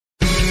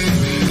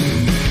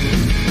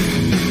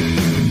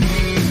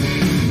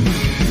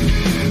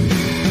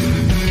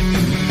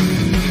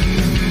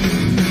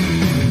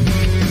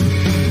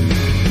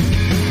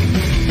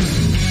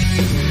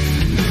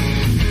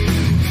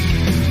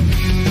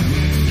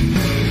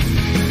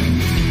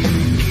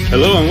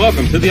Hello and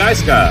welcome to the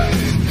Ice Guys.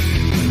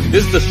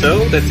 This is the show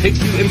that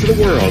takes you into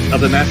the world of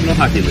the National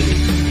Hockey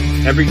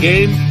League. Every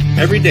game,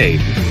 every day,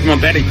 from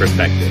a betting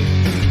perspective.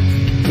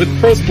 With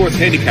pro sports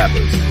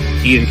handicappers,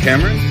 Ian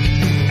Cameron,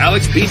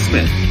 Alex B.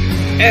 Smith,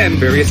 and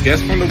various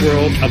guests from the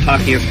world of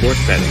hockey and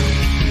sports betting.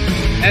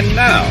 And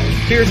now,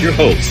 here's your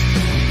host,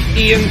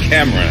 Ian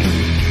Cameron.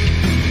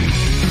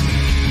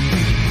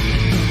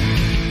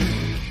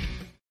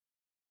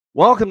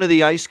 Welcome to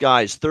the Ice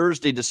Guys,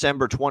 Thursday,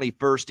 December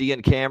 21st,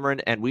 Ian Cameron,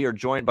 and we are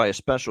joined by a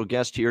special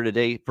guest here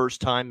today, first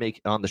time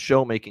on the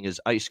show making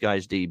his Ice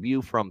Guys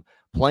debut from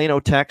Plano,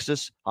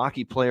 Texas,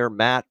 hockey player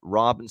Matt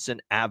Robinson,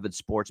 avid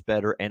sports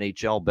bettor,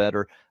 NHL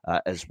bettor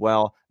as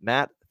well.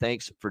 Matt,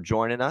 thanks for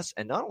joining us,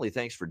 and not only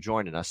thanks for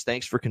joining us,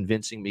 thanks for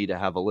convincing me to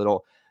have a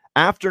little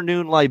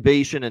afternoon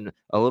libation and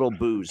a little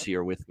booze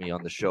here with me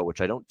on the show, which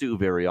I don't do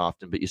very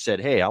often, but you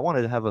said, hey, I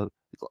wanted to have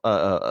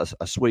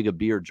a swig of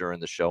beer during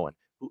the show, and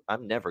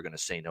I'm never going to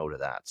say no to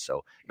that.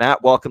 So,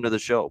 Matt, welcome to the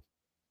show.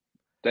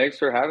 Thanks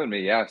for having me.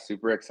 Yeah,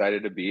 super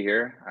excited to be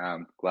here.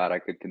 Glad I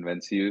could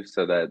convince you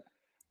so that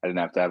I didn't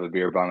have to have a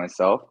beer by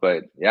myself.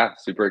 But yeah,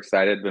 super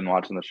excited. Been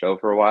watching the show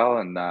for a while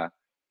and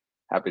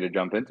happy to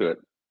jump into it.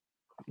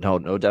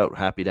 No doubt.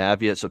 Happy to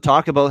have you. So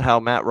talk about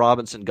how Matt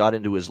Robinson got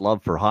into his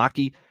love for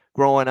hockey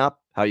growing up,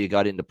 how you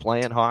got into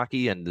playing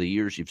hockey and the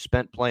years you've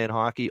spent playing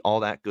hockey, all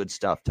that good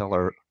stuff. Tell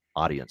our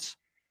audience.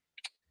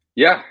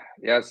 Yeah.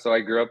 So I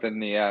grew up in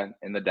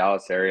the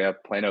Dallas area,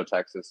 Plano,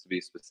 Texas, to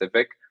be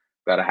specific,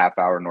 about a half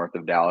hour north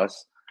of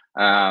Dallas.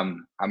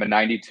 I'm a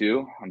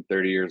 92. I'm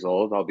 30 years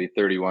old. I'll be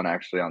 31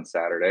 actually on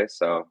Saturday.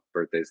 So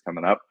birthday's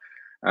coming up.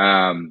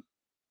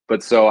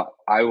 But so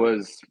I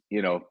was,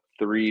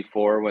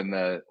 3-4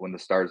 when the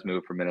Stars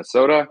moved from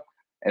Minnesota.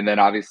 And then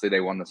obviously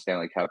they won the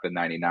Stanley Cup in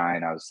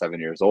 99. I was 7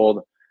 years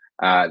old.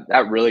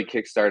 That really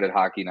kickstarted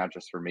hockey, not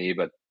just for me,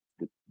 but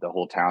the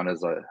whole town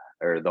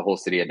or the whole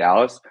city of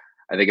Dallas.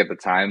 I think at the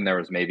time there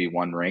was maybe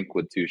one rink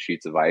with 2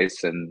 sheets of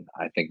ice. And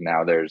I think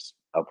now there's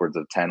upwards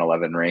of 10,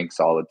 11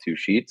 rinks, all with 2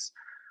 sheets.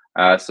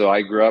 So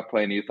I grew up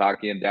playing youth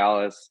hockey in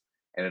Dallas,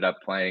 ended up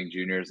playing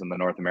juniors in the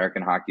North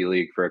American Hockey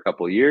League for a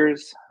couple of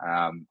years.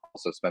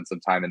 Also spent some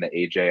time in the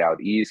AJ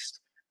out east,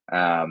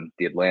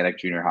 the Atlantic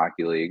Junior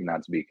Hockey League,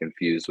 not to be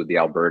confused with the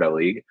Alberta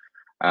League.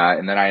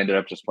 And then I ended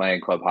up just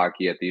playing club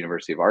hockey at the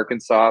University of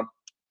Arkansas.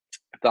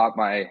 I thought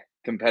my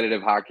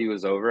competitive hockey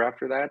was over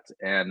after that,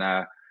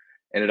 and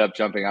ended up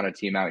jumping on a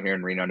team out here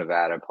in Reno,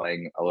 Nevada,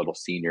 playing a little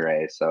senior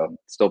A. So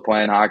still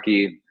playing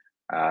hockey,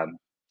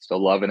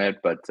 still loving it,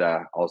 but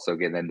also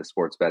getting into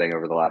sports betting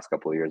over the last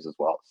couple of years as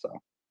well. So,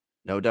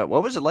 no doubt.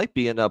 What was it like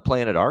being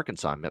playing at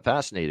Arkansas? I'm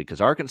fascinated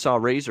because Arkansas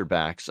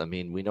Razorbacks, I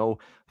mean, we know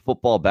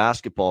football,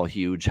 basketball,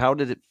 huge. How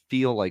did it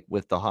feel like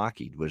with the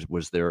hockey?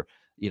 Was there,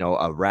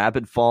 a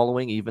rabid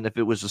following, even if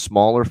it was a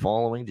smaller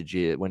following?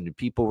 When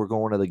people were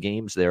going to the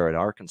games there at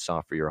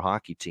Arkansas for your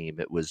hockey team,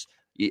 it was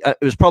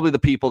probably the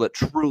people that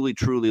truly,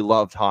 truly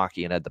loved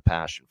hockey and had the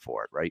passion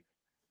for it, right?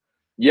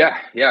 Yeah,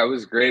 it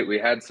was great. We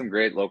had some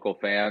great local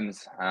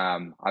fans,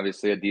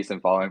 obviously a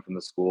decent following from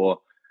the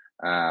school.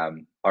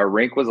 Our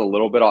rink was a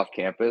little bit off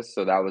campus,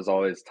 so that was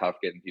always tough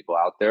getting people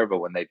out there. But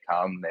when they'd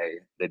come,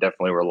 they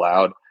definitely were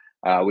loud.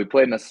 We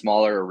played in a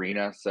smaller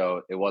arena,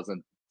 so it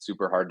wasn't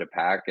super hard to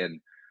pack. And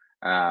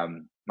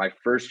my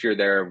first year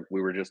there,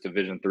 we were just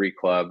Division III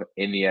club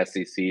in the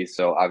SEC.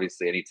 So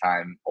obviously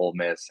anytime Ole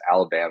Miss,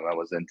 Alabama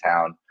was in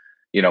town,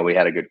 we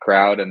had a good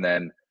crowd. And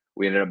then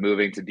we ended up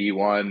moving to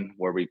D1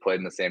 where we played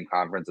in the same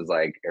conference as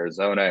like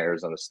Arizona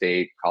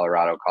State,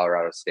 Colorado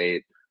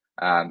State.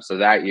 So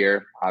that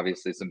year,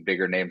 obviously some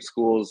bigger name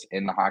schools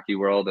in the hockey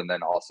world, and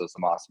then also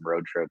some awesome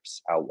road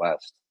trips out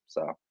west.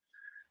 So,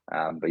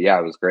 but yeah,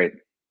 it was great.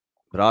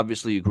 But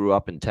obviously you grew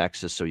up in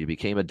Texas, so you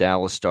became a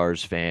Dallas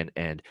Stars fan,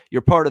 and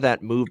you're part of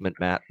that movement,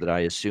 Matt, that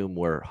I assume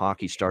where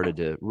hockey started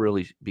to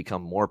really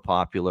become more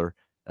popular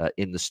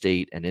in the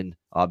state and in,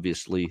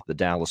 obviously, the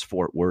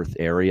Dallas-Fort Worth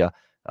area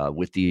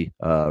with the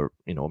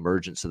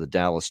emergence of the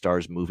Dallas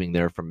Stars moving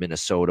there from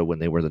Minnesota when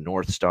they were the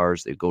North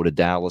Stars. They go to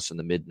Dallas in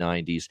the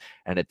mid-'90s,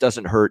 and it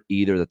doesn't hurt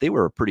either that they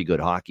were a pretty good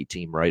hockey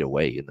team right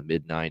away in the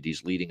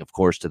mid-'90s, leading, of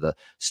course, to the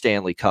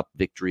Stanley Cup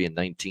victory in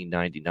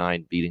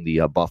 1999, beating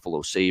the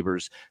Buffalo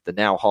Sabres. The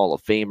now Hall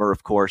of Famer,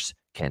 of course,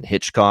 Ken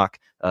Hitchcock,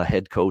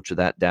 head coach of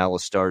that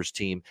Dallas Stars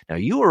team. Now,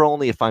 you were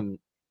only, if I'm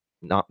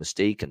not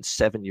mistaken,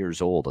 7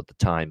 years old at the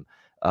time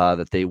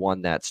that they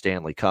won that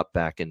Stanley Cup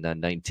back in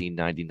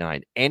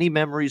 1999. Any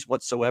memories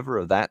whatsoever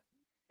of that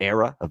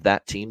era, of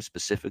that team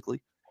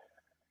specifically?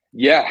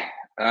 Yeah.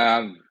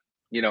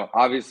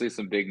 Obviously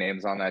some big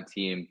names on that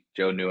team.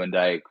 Joe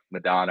Nieuwendyk,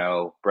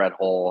 Modano, Brett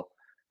Hull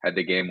had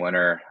the game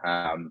winner.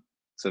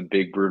 Some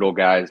big brutal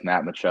guys,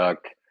 Matt Machuk,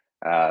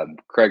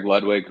 Craig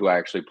Ludwig, who I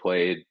actually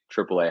played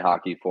AAA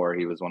hockey for.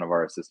 He was one of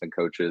our assistant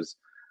coaches.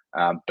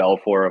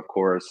 Belfour, of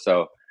course.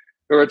 So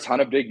there were a ton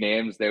of big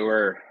names. They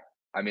were,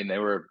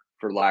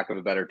 for lack of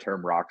a better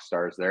term, rock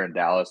stars there in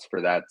Dallas for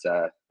that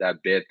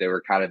bit. They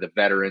were kind of the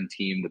veteran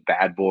team, the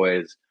bad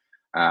boys,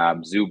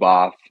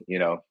 Zuboff,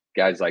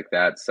 guys like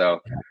that.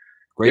 So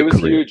Great it was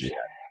career. huge.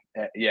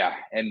 Yeah,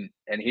 and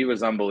he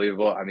was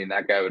unbelievable. I mean,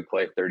 that guy would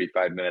play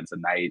 35 minutes a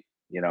night,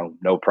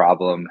 no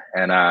problem.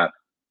 And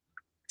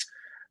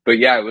but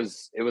yeah, it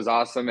was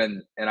awesome.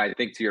 And I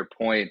think to your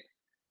point,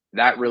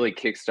 that really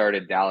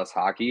kickstarted Dallas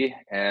hockey.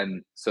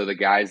 And so the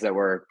guys that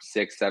were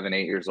 6, 7,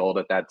 8 years old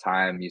at that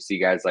time, you see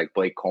guys like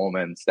Blake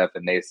Coleman,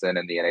 Stefan Nason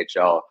in the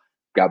NHL.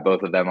 Got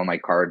both of them on my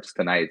cards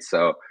tonight.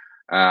 So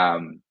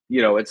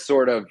it's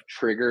sort of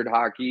triggered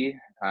hockey.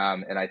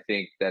 And I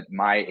think that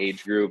my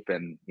age group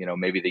and,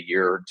 maybe the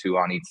year or two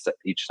on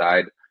each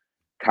side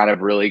kind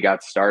of really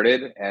got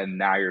started. And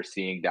now you're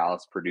seeing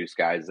Dallas produce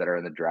guys that are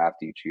in the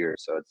draft each year.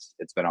 So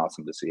it's been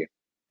awesome to see.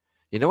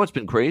 You know what's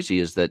been crazy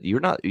is that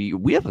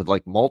we have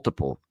like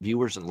multiple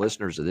viewers and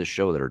listeners of this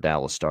show that are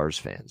Dallas Stars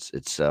fans.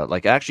 It's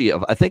like actually,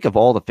 I think of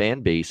all the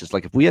fan bases,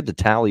 like if we had to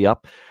tally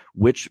up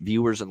which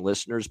viewers and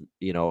listeners,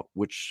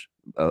 which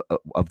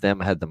of them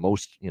had the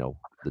most,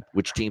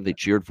 which team they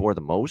cheered for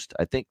the most,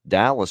 I think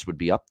Dallas would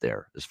be up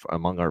there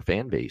among our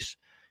fan base.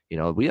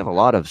 We have a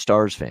lot of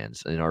Stars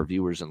fans in our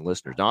viewers and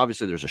listeners. Now,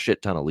 obviously, there's a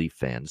shit ton of Leaf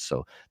fans,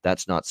 so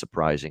that's not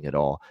surprising at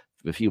all.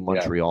 A few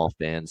Montreal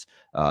fans,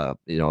 a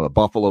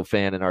Buffalo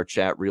fan in our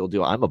chat, real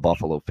deal. I'm a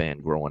Buffalo fan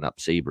growing up,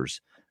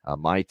 Sabres,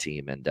 my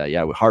team. And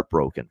we're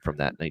heartbroken from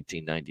that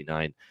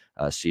 1999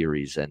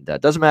 series. And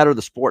it doesn't matter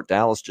the sport.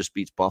 Dallas just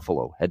beats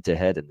Buffalo head to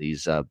head in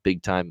these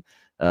big time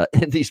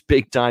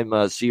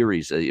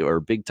series or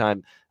big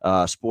time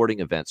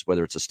sporting events,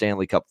 whether it's a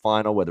Stanley Cup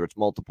final, whether it's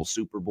multiple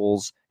Super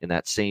Bowls in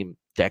that same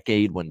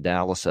decade when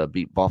Dallas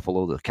beat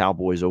Buffalo, the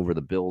Cowboys over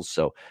the Bills.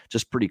 So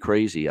just pretty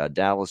crazy.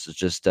 Dallas is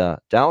just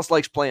Dallas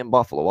likes playing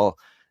Buffalo. Well,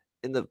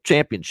 in the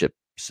championship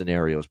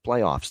scenarios,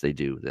 playoffs, they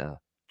do.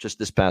 Just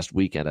this past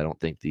weekend, I don't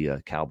think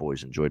the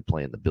Cowboys enjoyed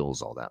playing the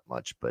Bills all that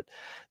much, but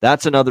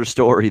that's another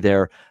story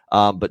there.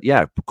 But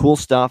yeah, cool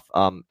stuff.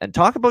 And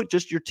talk about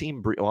just your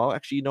team. Well,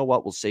 actually, you know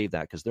what? We'll save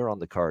that because they're on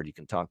the card. You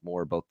can talk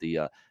more about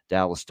the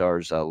Dallas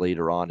Stars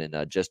later on in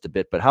just a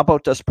bit. But how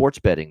about sports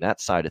betting,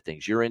 that side of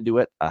things? You're into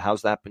it.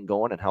 How's that been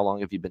going, and how long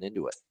have you been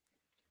into it?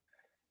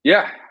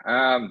 Yeah.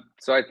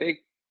 So I think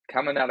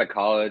coming out of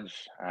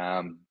college,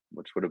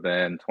 which would have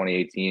been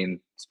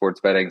 2018,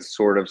 sports betting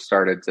sort of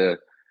started to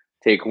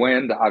take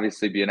wind.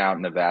 Obviously, being out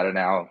in Nevada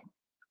now,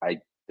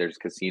 there's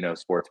casino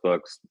sports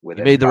books. You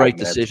made the right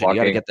decision. You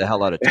got to get the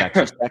hell out of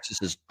Texas. Texas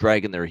is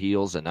dragging their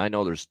heels, and I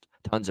know there's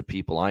tons of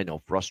people I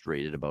know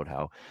frustrated about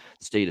how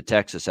the state of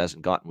Texas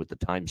hasn't gotten with the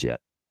times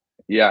yet.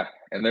 Yeah,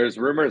 and there's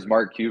rumors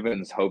Mark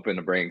Cuban's hoping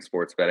to bring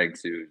sports betting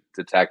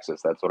to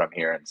Texas. That's what I'm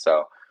hearing.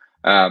 So,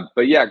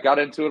 but yeah, got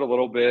into it a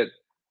little bit.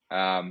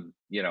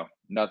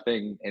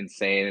 Nothing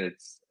insane.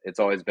 It's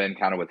always been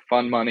kind of with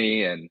fun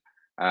money and.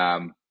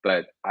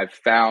 But I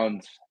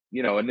found,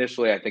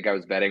 initially I think I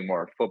was betting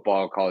more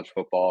football, college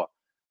football.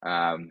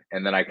 And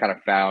then I kind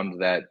of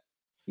found that,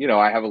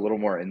 I have a little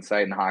more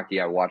insight in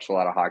hockey. I watch a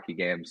lot of hockey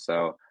games.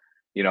 So,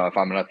 if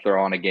I'm going to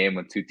throw on a game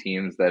with two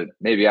teams that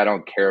maybe I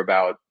don't care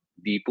about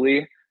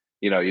deeply,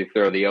 you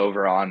throw the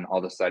over on, all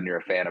of a sudden you're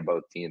a fan of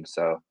both teams.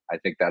 So I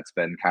think that's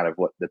been kind of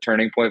what the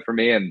turning point for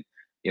me. And,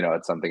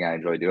 it's something I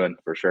enjoy doing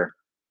for sure.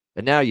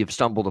 And now you've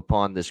stumbled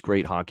upon this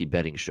great hockey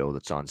betting show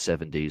that's on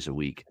 7 days a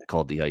week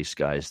called The Ice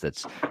Guys.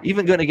 That's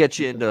even going to get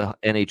you into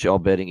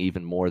NHL betting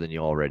even more than you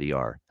already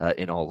are,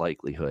 in all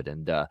likelihood.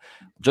 And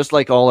just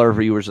like all our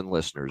viewers and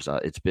listeners,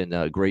 it's been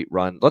a great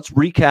run. Let's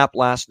recap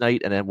last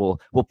night, and then we'll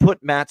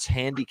put Matt's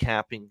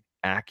handicapping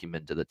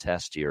acumen to the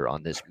test here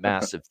on this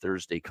massive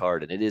Thursday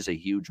card, and it is a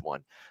huge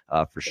one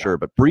for sure.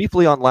 But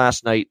briefly on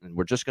last night, and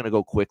we're just going to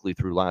go quickly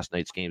through last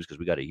night's games because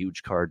we got a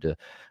huge card to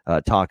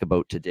talk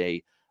about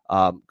today.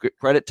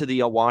 Credit to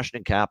the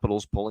Washington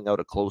Capitals pulling out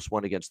a close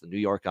one against the New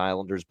York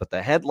Islanders. But the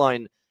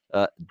headline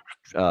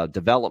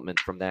development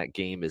from that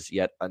game is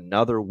yet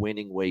another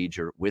winning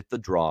wager with the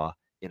draw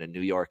in a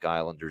New York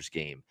Islanders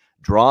game.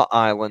 Draw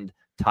Island,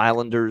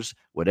 Thailanders,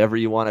 whatever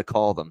you want to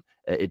call them.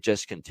 It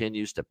just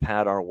continues to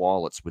pad our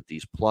wallets with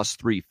these plus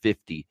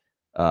 350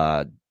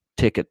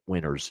 ticket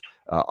winners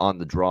on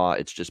the draw.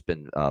 It's just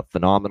been a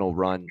phenomenal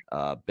run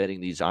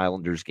betting these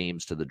Islanders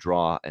games to the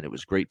draw, and it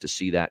was great to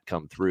see that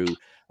come through.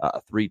 A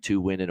 3-2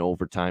 win in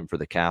overtime for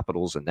the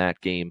Capitals in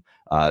that game.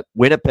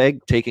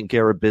 Winnipeg taking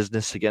care of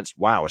business against,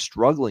 a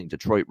struggling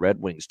Detroit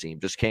Red Wings team.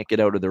 Just can't get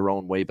out of their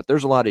own way, but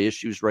there's a lot of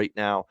issues right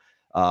now.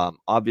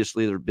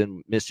 Obviously, they've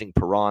been missing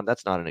Perron.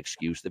 That's not an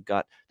excuse.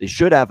 They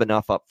should have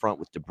enough up front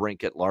with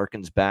DeBrincat.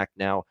 Larkin's back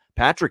now.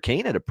 Patrick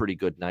Kane had a pretty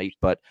good night,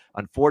 but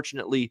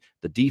unfortunately,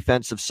 the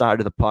defensive side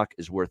of the puck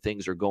is where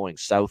things are going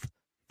south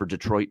for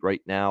Detroit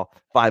right now.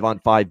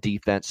 5-on-5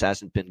 defense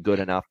hasn't been good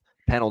enough.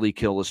 Penalty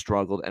kill has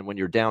struggled, and when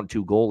you're down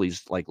two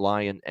goalies like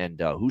Lyon and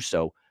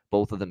Husso,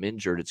 both of them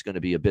injured, it's going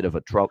to be a bit of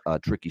a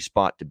tricky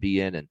spot to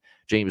be in. And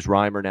James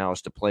Reimer now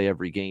has to play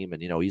every game,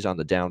 and he's on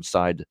the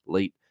downside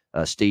late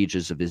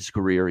stages of his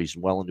career. He's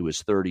well into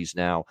his 30s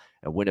now,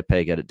 and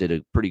Winnipeg did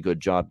a pretty good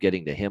job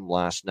getting to him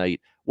last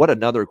night. What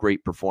another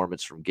great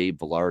performance from Gabe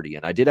Vilardi.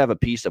 And I did have a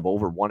piece of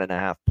over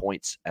 1.5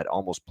 points at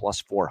almost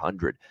plus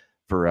 400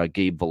 for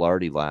Gabe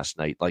Vilardi last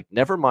night. Like,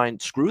 never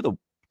mind, screw the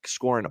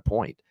scoring a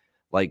point.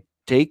 Like,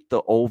 Take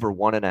the over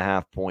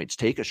 1.5 points.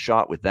 Take a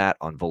shot with that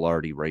on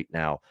Velarde right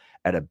now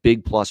at a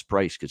big plus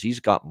price because he's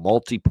got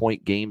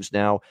multi-point games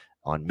now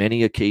on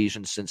many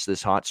occasions since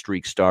this hot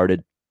streak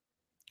started.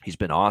 He's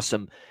been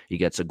awesome. He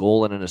gets a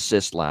goal and an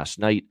assist last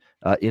night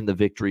in the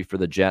victory for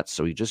the Jets.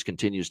 So he just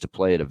continues to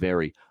play at a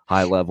very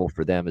high level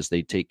for them as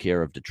they take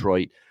care of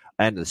Detroit.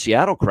 And the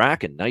Seattle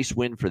Kraken, nice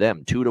win for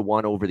them,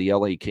 2-1 over the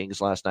LA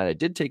Kings last night. I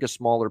did take a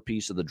smaller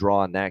piece of the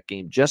draw in that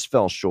game, just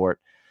fell short.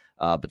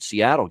 But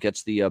Seattle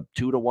gets the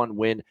 2-1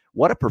 win.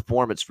 What a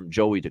performance from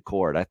Joey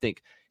Daccord. I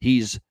think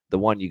he's the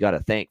one you got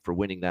to thank for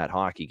winning that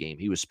hockey game.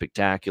 He was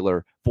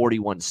spectacular,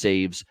 41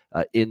 saves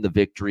in the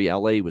victory.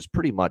 LA was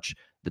pretty much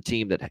the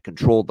team that had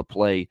controlled the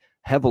play,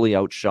 heavily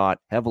outshot,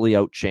 heavily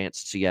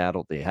outchanced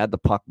Seattle. They had the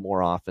puck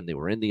more often. They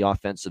were in the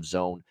offensive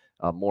zone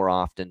more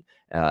often.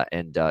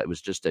 And it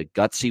was just a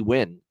gutsy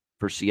win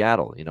for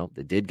Seattle. You know,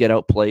 they did get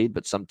outplayed,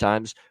 but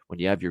sometimes when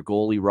you have your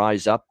goalie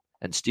rise up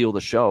and steal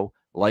the show,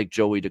 like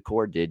Joey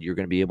Daccord did, you're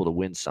going to be able to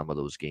win some of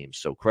those games.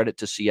 So credit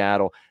to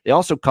Seattle. They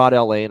also caught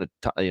LA in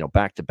a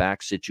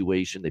back-to-back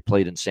situation. They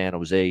played in San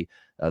Jose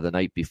the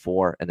night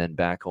before and then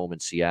back home in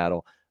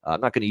Seattle. I'm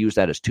not going to use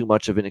that as too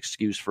much of an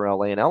excuse for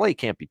LA. And LA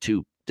can't be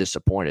too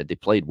disappointed. They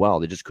played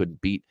well. They just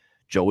couldn't beat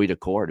Joey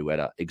Daccord, who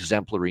had an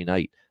exemplary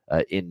night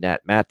in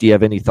net. Matt, do you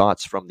have any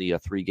thoughts from the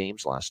 3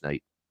 games last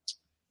night?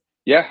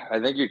 Yeah,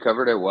 I think you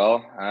covered it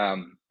well.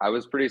 I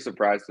was pretty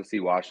surprised to see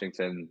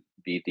Washington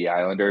beat the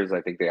Islanders.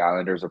 I think the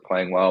Islanders are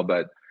playing well,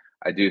 but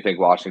I do think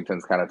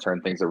Washington's kind of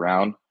turned things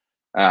around.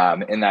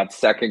 In that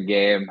second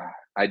game,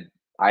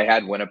 I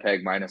had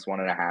Winnipeg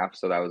 -1.5,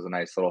 so that was a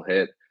nice little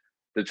hit.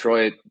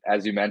 Detroit,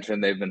 as you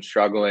mentioned, they've been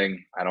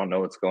struggling. I don't know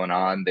what's going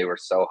on. They were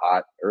so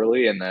hot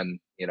early, and then,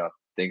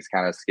 things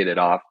kind of skidded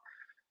off.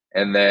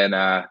 And then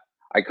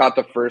I caught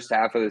the first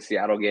half of the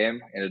Seattle game,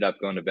 ended up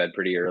going to bed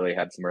pretty early,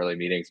 had some early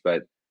meetings.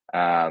 But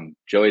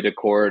Joey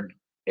Daccord,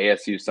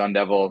 ASU Sun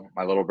Devil,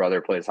 my little brother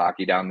plays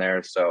hockey down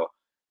there. So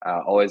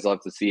always love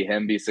to see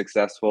him be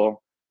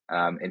successful.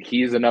 And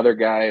he's another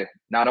guy,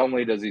 not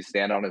only does he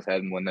stand on his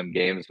head and win them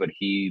games, but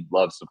he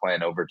loves to play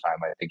in overtime.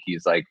 I think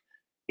he's like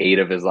 8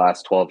 of his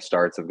last 12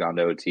 starts have gone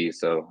to OT,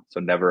 so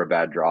never a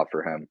bad draw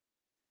for him.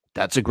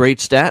 That's a great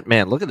stat,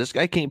 man. Look at this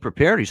guy came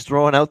prepared. He's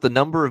throwing out the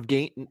number of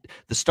the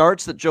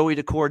starts that Joey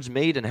Daccord's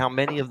made and how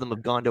many of them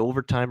have gone to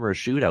overtime or a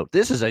shootout.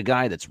 This is a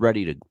guy that's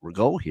ready to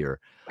go here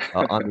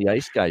on the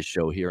Ice Guys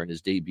show here in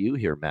his debut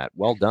here, Matt.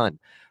 Well done.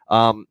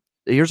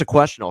 Here's a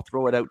question. I'll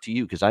throw it out to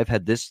you because I've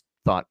had this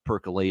thought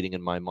percolating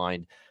in my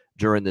mind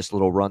during this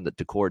little run that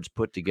Daccord's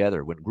put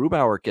together. When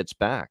Grubauer gets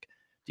back,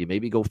 do you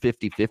maybe go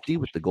 50-50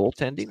 with the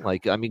goaltending?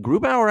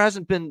 Grubauer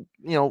hasn't been,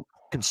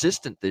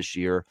 consistent this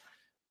year.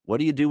 What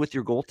do you do with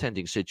your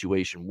goaltending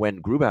situation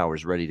when Grubauer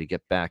is ready to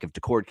get back if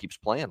Daccord keeps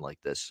playing like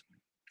this?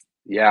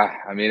 Yeah,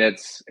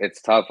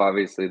 it's tough.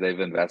 Obviously, they've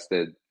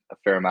invested a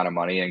fair amount of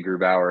money in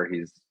Grubauer.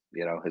 He's,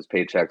 his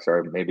paychecks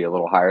are maybe a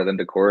little higher than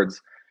Daccord's.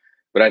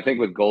 But I think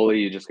with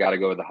goalie, you just got to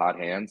go with the hot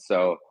hand.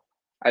 So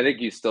I think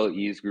you still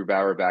ease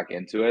Grubauer back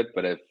into it.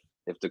 But if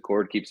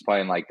Daccord keeps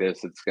playing like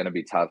this, it's going to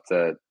be tough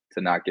to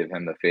not give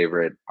him the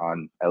favorite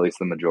on at least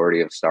the majority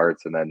of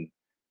starts, and then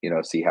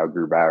see how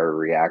Grubauer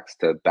reacts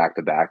to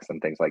back-to-backs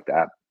and things like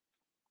that.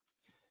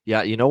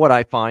 Yeah, you know what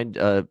I find,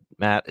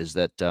 Matt, is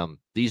that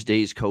these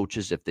days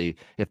coaches, if the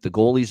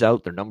goalie's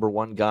out, their number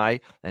one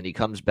guy, and he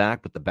comes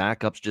back, but the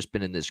backup's just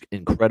been in this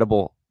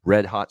incredible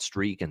red-hot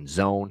streak and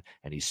zone,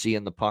 and he's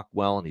seeing the puck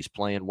well and he's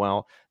playing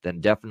well, then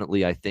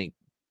definitely I think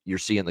you're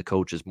seeing the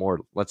coaches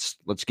more, let's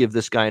give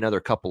this guy another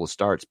couple of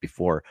starts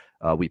before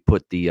we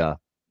put the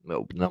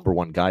number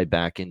one guy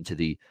back into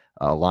the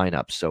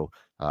lineup. So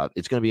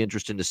it's going to be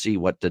interesting to see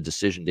what the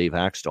decision Dave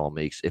Haxtell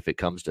makes if it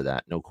comes to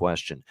that, no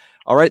question.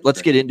 All right,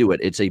 let's get into it.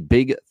 It's a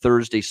big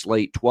Thursday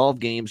slate, 12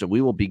 games, and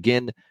we will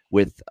begin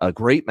with a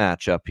great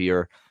matchup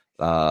here,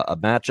 a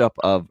matchup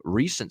of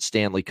recent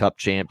Stanley Cup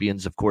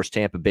champions. Of course,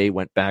 Tampa Bay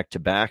went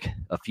back-to-back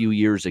a few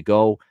years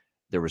ago.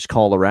 There was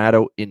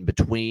Colorado in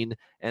between,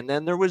 and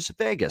then there was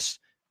Vegas,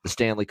 the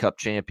Stanley Cup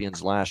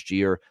champions last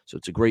year. So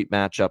it's a great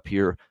matchup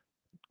here.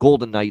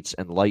 Golden Knights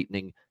and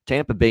Lightning.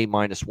 Tampa Bay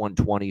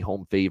 -120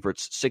 home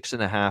favorites,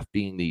 6.5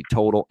 being the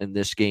total in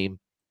this game.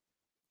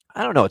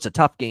 I don't know. It's a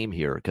tough game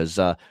here because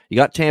you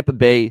got Tampa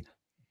Bay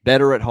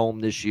better at home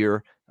this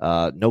year.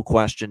 No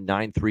question,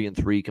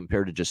 9-3-3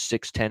 compared to just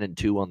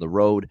 6-10-2 on the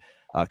road.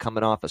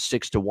 Coming off a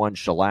 6-1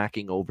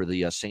 shellacking over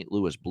the St.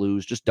 Louis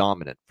Blues, just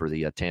dominant for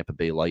the Tampa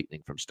Bay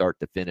Lightning from start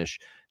to finish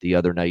the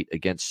other night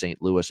against St.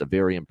 Louis. A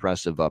very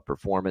impressive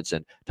performance,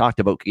 and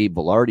talked about Gabe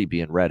Vilardi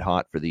being red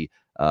hot for the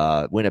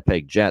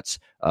Winnipeg Jets.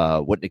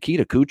 What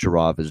Nikita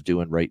Kucherov is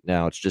doing right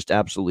now, it's just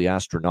absolutely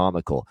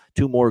astronomical.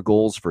 2 more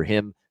goals for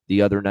him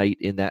the other night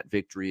in that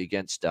victory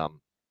against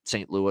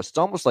St. Louis. It's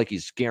almost like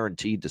he's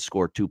guaranteed to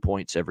score 2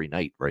 points every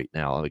night right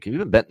now. Like, you've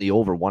been betting the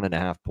over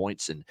 1.5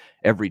 points in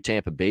every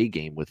Tampa Bay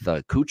game with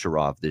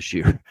Kucherov this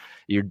year.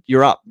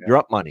 You're up. You're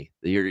up money.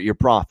 You're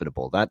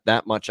profitable.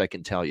 That much I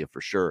can tell you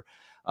for sure.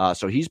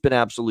 So he's been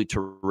absolutely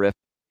terrific.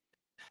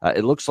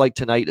 It looks like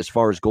tonight, as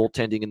far as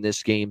goaltending in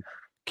this game,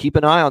 keep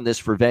an eye on this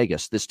for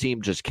Vegas. This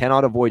team just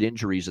cannot avoid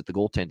injuries at the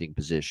goaltending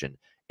position.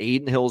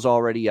 Aiden Hill's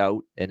already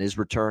out, and his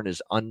return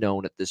is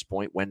unknown at this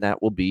point. When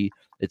that will be,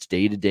 it's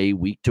day to day,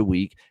 week to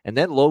week. And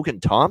then Logan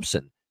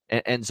Thompson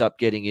ends up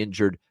getting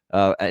injured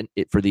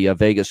for the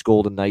Vegas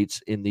Golden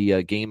Knights in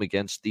the game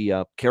against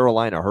the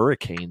Carolina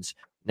Hurricanes.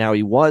 Now,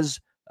 he was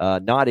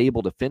not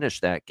able to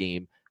finish that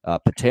game.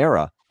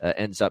 Patera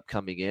ends up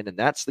coming in, and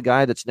that's the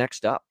guy that's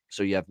next up.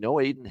 So you have no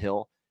Aiden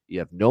Hill. You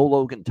have no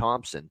Logan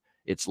Thompson.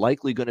 It's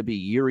likely going to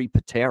be Jiri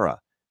Patera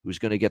who's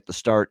going to get the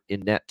start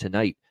in net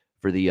tonight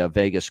for the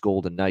Vegas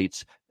Golden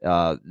Knights.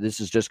 This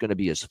is just going to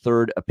be his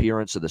third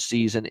appearance of the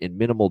season in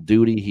minimal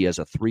duty. He has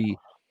a 3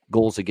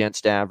 goals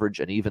against average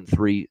and even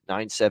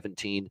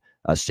 917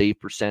 save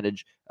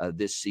percentage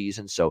this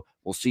season. So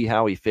we'll see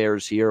how he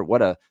fares here.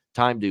 What a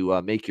time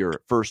to make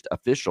your first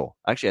official.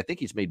 Actually, I think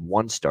he's made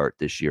 1 start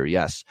this year,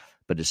 yes,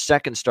 but his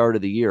second start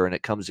of the year, and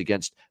it comes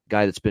against a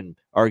guy that's been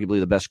arguably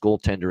the best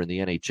goaltender in the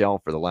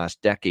NHL for the last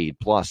decade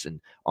plus,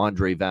 and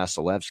Andrei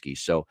Vasilevsky.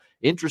 So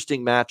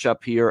interesting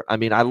matchup here. I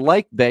mean, I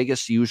like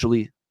Vegas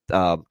usually.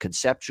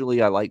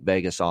 Conceptually, I like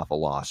Vegas off a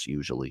loss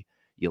usually.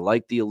 You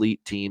like the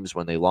elite teams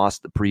when they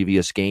lost the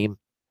previous game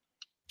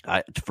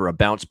for a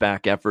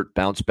bounce-back effort,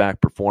 bounce-back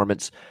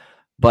performance.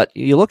 But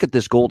you look at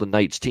this Golden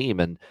Knights team,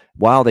 and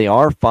while they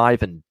are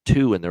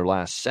 5-2 in their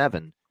last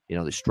 7,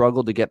 they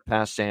struggled to get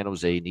past San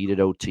Jose, needed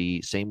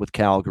OT. Same with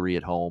Calgary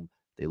at home.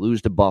 They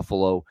lose to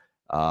Buffalo.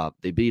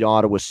 They beat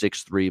Ottawa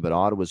 6-3, but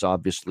Ottawa's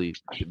obviously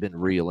been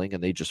reeling,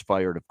 and they just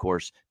fired, of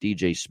course,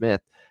 DJ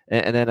Smith.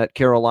 And then at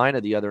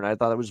Carolina the other night, I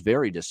thought it was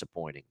very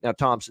disappointing. Now,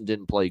 Thompson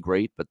didn't play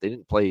great, but they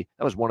didn't play.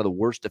 That was one of the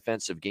worst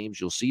defensive games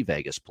you'll see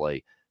Vegas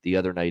play the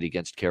other night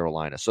against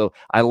Carolina. So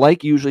I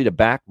like usually to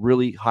back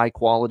really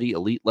high-quality,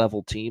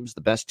 elite-level teams,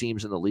 the best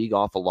teams in the league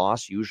off a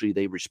loss. Usually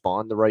they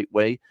respond the right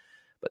way.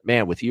 But,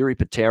 man, with Jiri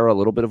Patera, a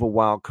little bit of a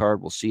wild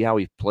card. We'll see how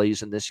he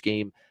plays in this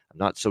game. I'm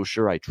not so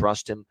sure I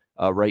trust him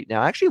right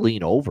now. I actually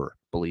lean over,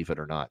 believe it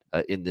or not,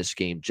 in this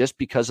game, just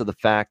because of the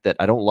fact that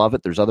I don't love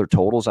it. There's other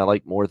totals I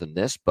like more than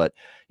this. But,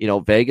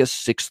 Vegas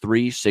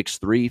 6-3,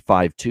 6-3,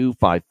 5-2,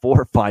 5-4,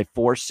 5-4,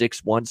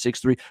 6-1,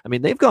 6-3. I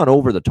mean, they've gone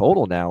over the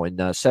total now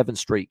in 7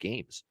 straight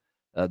games.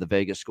 The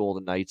Vegas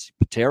Golden Knights.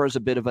 Patera's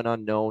a bit of an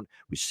unknown.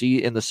 We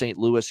see in the St.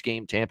 Louis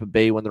game, Tampa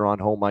Bay, when they're on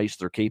home ice,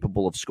 they're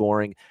capable of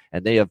scoring,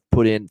 and they have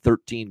put in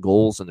 13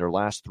 goals in their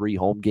last 3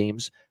 home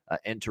games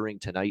entering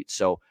tonight.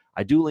 So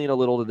I do lean a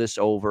little to this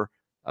over,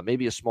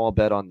 maybe a small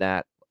bet on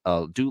that.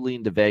 Do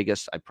lean to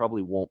Vegas. I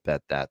probably won't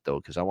bet that, though,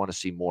 because I want to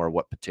see more of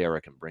what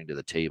Patera can bring to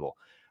the table.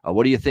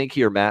 What do you think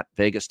here, Matt?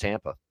 Vegas,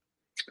 Tampa.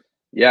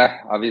 Yeah,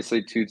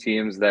 obviously 2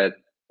 teams that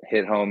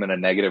hit home in a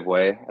negative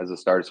way as a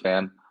Stars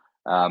fan,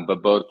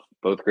 but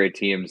both great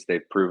teams.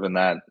 They've proven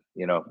that,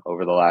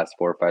 over the last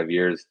 4 or 5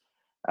 years.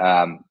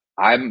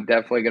 I'm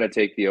definitely going to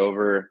take the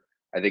over.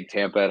 I think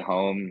Tampa at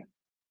home,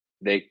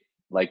 they,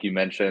 like you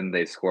mentioned,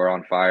 they score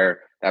on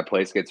fire. That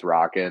place gets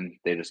rocking.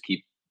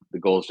 The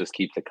goals just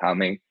keep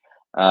coming.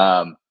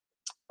 I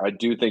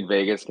do think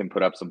Vegas can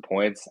put up some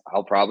points.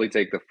 I'll probably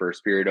take the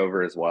first period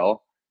over as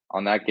well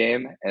on that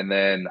game. And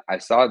then I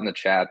saw it in the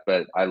chat,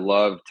 but I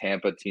love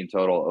Tampa team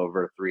total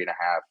over 3.5.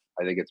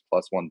 I think it's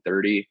plus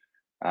 130.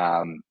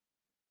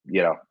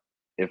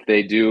 If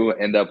they do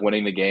end up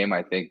winning the game,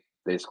 I think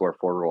they score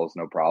 4 goals,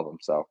 no problem.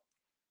 So,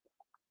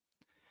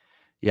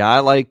 yeah, I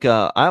like.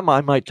 I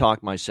might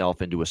talk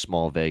myself into a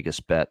small Vegas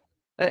bet.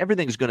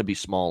 Everything's going to be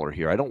smaller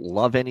here. I don't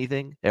love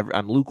anything.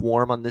 I'm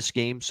lukewarm on this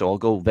game, so I'll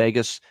go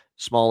Vegas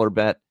smaller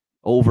bet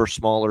over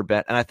smaller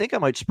bet, and I think I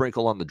might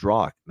sprinkle on the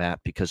draw, Matt,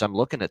 because I'm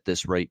looking at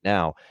this right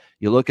now.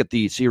 You look at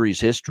the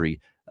series history.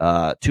 2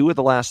 of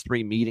the last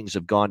 3 meetings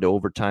have gone to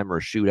overtime or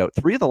a shootout.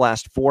 3 of the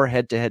last 4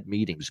 head-to-head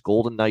meetings,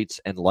 Golden Knights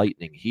and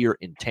Lightning here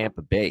in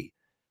Tampa Bay,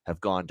 have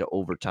gone to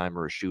overtime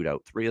or a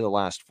shootout. 3 of the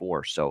last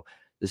 4. So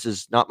this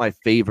is not my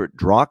favorite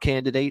draw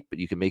candidate, but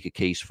you can make a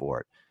case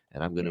for it.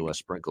 And I'm going to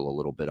sprinkle a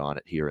little bit on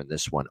it here in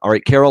this one. All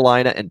right,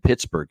 Carolina and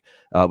Pittsburgh.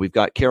 We've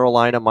got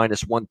Carolina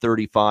minus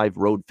 135,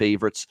 road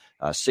favorites,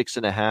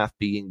 6.5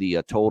 being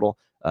the total.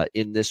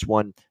 In this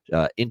one,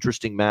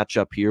 interesting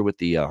matchup here with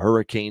the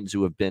Hurricanes,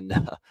 who have been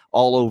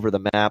all over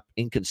the map,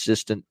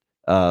 inconsistent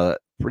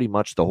pretty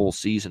much the whole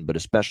season, but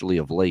especially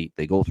of late.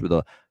 They go through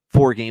the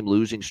 4-game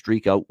losing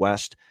streak out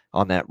west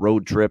on that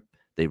road trip.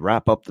 They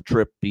wrap up the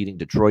trip beating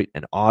Detroit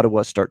and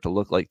Ottawa, start to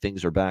look like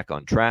things are back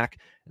on track.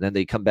 And then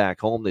they come back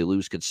home. They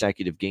lose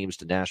consecutive games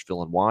to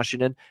Nashville and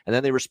Washington. And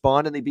then they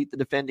respond and they beat the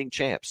defending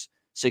champs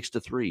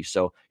 6-3.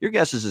 So your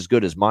guess is as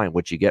good as mine,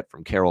 what you get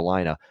from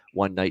Carolina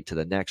one night to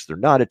the next. They're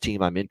not a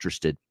team I'm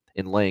interested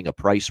in laying a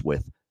price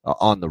with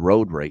on the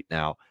road right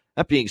now.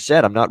 That being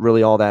said, I'm not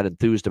really all that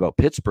enthused about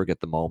Pittsburgh at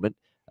the moment.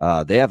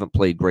 They haven't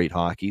played great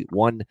hockey.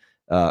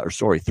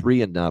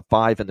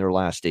 3-5 in their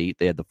last 8.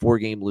 They had the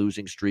 4-game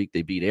losing streak.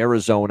 They beat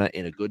Arizona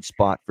in a good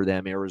spot for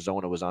them.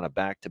 Arizona was on a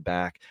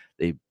back-to-back.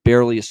 They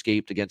barely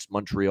escaped against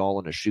Montreal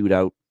in a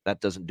shootout. That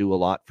doesn't do a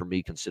lot for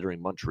me,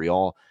 considering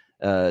Montreal,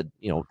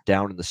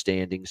 down in the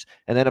standings.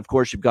 And then, of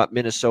course, you've got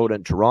Minnesota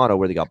and Toronto,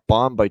 where they got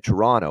bombed by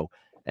Toronto.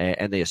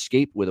 and they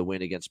escaped with a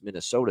win against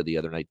Minnesota the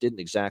other night. Didn't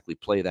exactly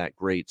play that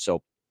great.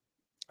 So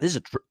this is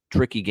a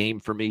tricky game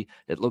for me.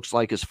 It looks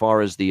like as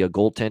far as the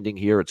goaltending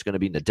here, it's going to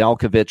be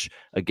Nedeljkovic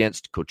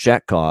against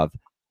Kochetkov.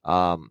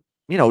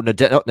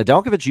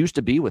 Nedeljkovic used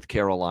to be with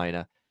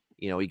Carolina.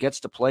 He gets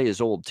to play his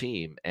old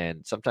team,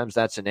 and sometimes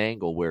that's an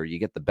angle where you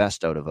get the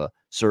best out of a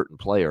certain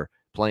player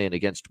playing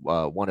against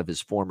one of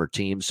his former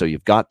teams. So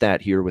you've got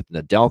that here with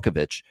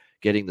Nedeljkovic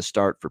getting the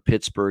start for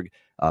Pittsburgh.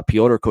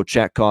 Pyotr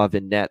Kochetkov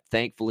in net.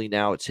 Thankfully,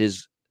 now it's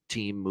his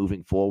team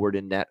moving forward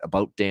in net.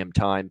 About damn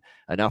time.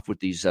 Enough with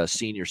these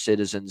senior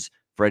citizens,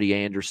 Freddie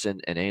Anderson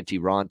and Antti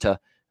Raanta.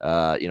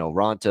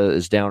 Raanta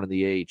is down in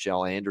the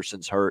AHL.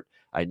 Anderson's hurt.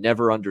 I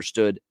never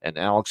understood, and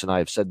Alex and I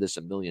have said this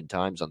a million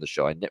times on the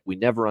show, we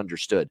never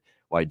understood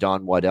why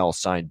Don Waddell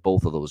signed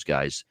both of those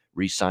guys,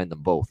 re-signed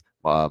them both,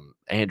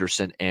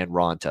 Anderson and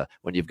Raanta,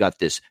 when you've got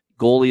this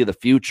goalie of the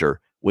future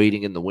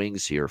waiting in the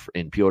wings here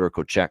in Pyotr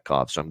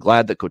Kochetkov. So I'm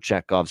glad that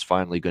Kochetkov's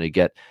finally going to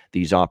get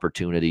these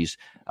opportunities.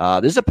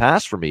 This is a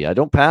pass for me. I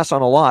don't pass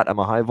on a lot. I'm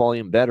a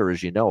high-volume bettor,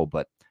 as you know,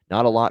 but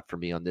not a lot for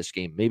me on this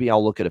game. Maybe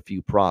I'll look at a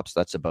few props.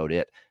 That's about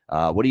it.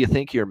 What do you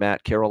think here,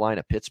 Matt?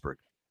 Carolina, Pittsburgh.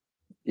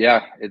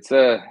 Yeah, it's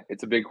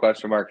a big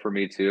question mark for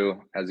me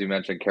too. As you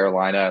mentioned,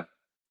 Carolina,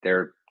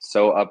 they're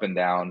so up and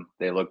down.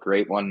 They look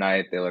great one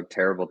night. They look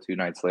terrible 2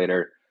 nights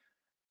later.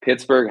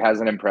 Pittsburgh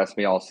hasn't impressed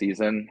me all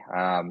season.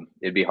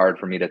 It'd be hard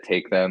for me to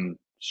take them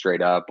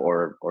straight up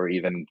or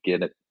even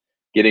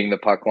getting the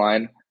puck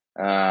line.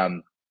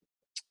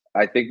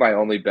 I think my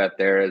only bet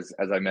there is,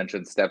 as I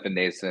mentioned, Stefan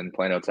Noesen,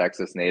 Plano,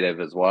 Texas native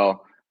as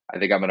well. I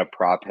think I'm going to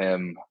prop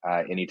him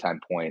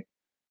anytime point.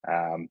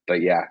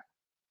 But yeah,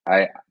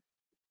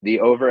 the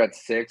over at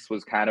 6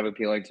 was kind of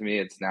appealing to me.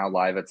 It's now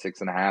live at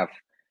 6.5.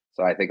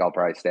 So I think I'll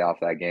probably stay off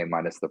that game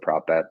minus the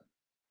prop bet.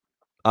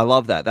 I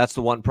love that. That's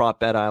the one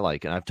prop bet I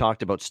like. And I've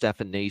talked about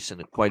Stefan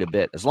Noesen quite a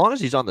bit. As long as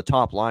he's on the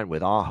top line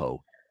with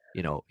Aho,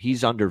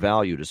 he's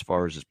undervalued as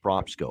far as his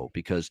props go,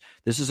 because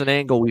this is an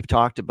angle we've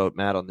talked about,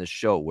 Matt, on this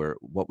show, where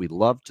what we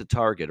love to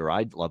target, or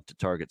I'd love to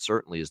target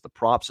certainly, is the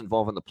props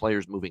involving the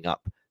players moving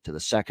up to the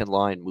second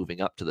line,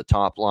 moving up to the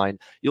top line.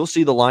 You'll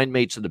see the line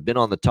mates that have been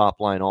on the top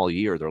line all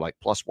year. They're like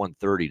plus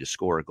 130 to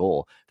score a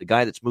goal. The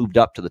guy that's moved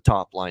up to the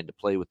top line to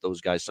play with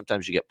those guys,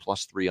 sometimes you get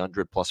plus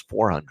 300, plus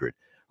 400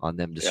 on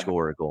them to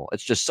score a goal.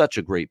 It's just such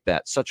a great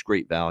bet, such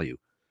great value.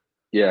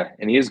 Yeah,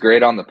 and he's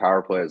great on the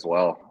power play as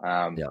well.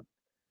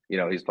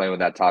 He's playing with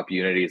that top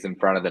unit. He's in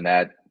front of the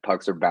net.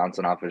 Pucks are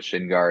bouncing off his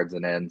shin guards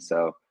and in.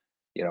 So,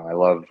 I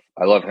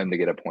love him to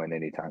get a point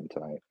anytime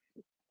tonight.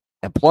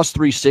 And plus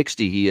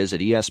 360 he is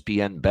at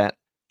ESPN Bet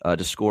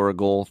to score a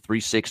goal,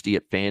 360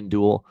 at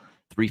FanDuel,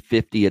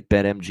 350 at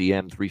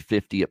BetMGM,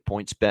 350 at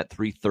PointsBet,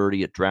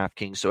 330 at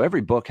DraftKings. So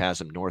every book has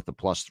him north of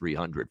plus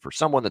 300 for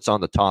someone that's on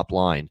the top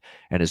line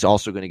and is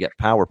also going to get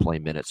power play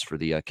minutes for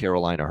the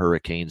Carolina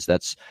Hurricanes.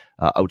 That's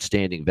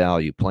outstanding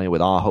value, playing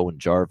with Aho and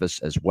Jarvis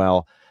as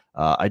well.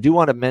 I do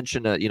want to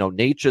mention,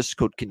 Necas,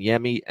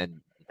 Kotkaniemi,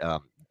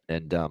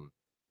 and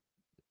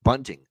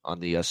Bunting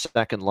on the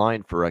second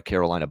line for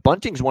Carolina.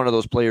 Bunting's one of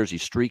those players.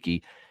 He's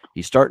streaky.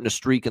 He's starting to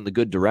streak in the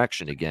good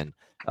direction again.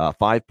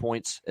 5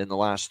 points in the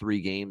last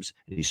 3 games.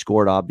 And he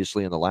scored,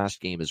 obviously, in the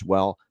last game as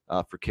well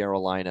for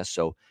Carolina.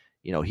 So,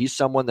 he's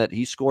someone that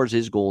he scores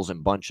his goals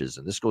in bunches.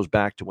 And this goes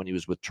back to when he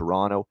was with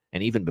Toronto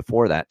and even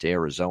before that to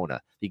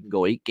Arizona. He can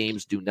go 8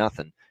 games, do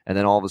nothing, and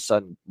then all of a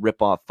sudden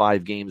rip off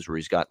 5 games where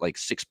he's got like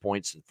 6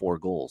 points and 4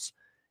 goals.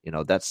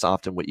 That's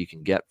often what you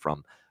can get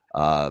from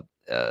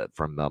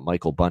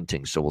Michael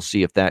Bunting. So we'll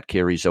see if that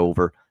carries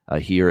over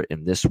here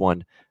in this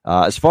one.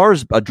 As far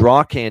as a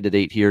draw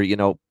candidate here,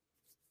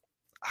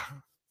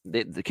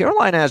 the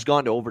Carolina has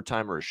gone to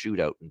overtime or a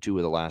shootout in 2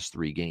 of the last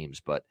 3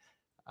 games, but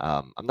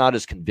I'm not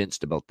as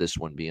convinced about this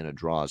one being a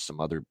draw as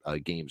some other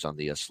games on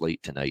the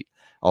slate tonight.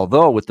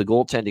 Although with the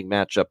goaltending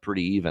matchup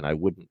pretty even, I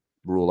wouldn't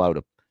rule out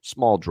a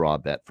small draw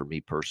bet for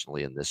me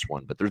personally in this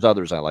one, but there's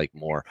others I like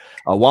more.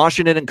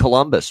 Washington and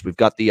Columbus. We've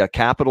got the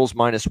Capitals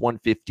minus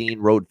 115,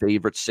 road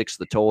favorites, 6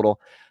 the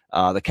total.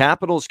 The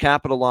Capitals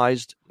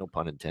capitalized, no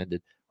pun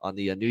intended, on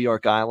the New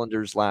York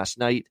Islanders last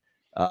night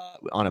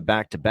on a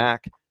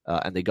back-to-back,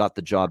 and they got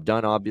the job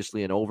done,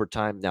 obviously, in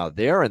overtime. Now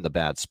they're in the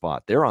bad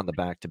spot. They're on the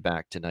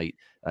back-to-back tonight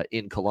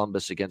in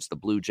Columbus against the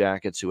Blue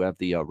Jackets, who have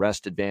the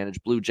rest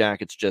advantage. Blue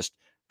Jackets just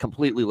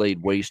completely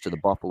laid waste to the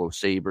Buffalo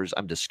Sabres.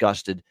 I'm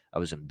disgusted. I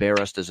was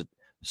embarrassed as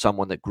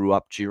someone that grew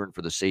up cheering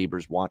for the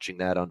Sabres, watching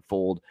that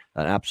unfold.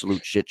 An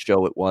absolute shit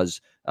show it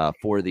was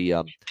for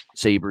the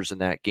Sabres in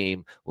that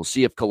game. We'll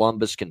see if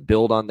Columbus can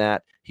build on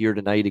that here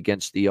tonight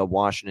against the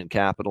Washington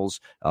Capitals.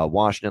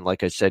 Washington,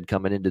 like I said,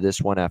 coming into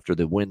this one after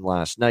the win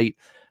last night.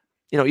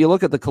 You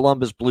look at the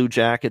Columbus Blue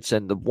Jackets,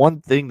 and the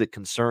one thing that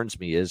concerns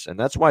me is, and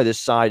that's why this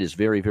side is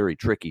very, very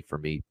tricky for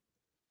me,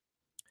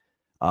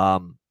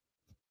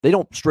 they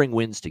don't string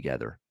wins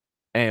together.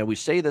 And we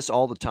say this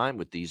all the time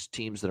with these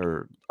teams that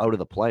are out of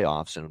the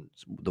playoffs and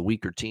the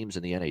weaker teams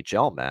in the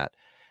NHL, Matt.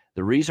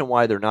 The reason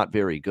why they're not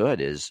very good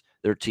is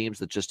They're teams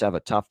that just have a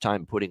tough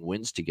time putting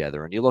wins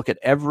together. And you look at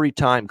every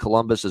time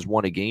Columbus has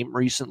won a game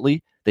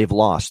recently, they've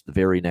lost the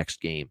very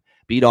next game.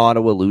 Beat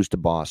Ottawa, lose to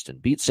Boston.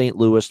 Beat St.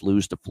 Louis,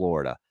 lose to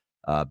Florida.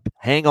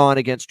 Hang on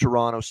against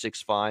Toronto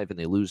 6-5, and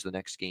they lose the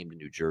next game to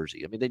New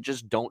Jersey. I mean, they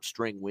just don't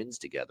string wins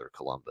together,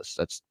 Columbus.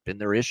 That's been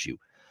their issue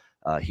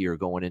here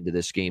going into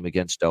this game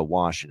against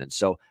Washington.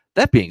 So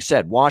that being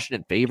said,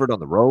 Washington favored on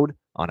the road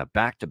on a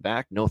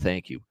back-to-back. No,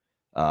 thank you.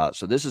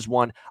 So this is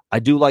one. I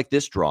do like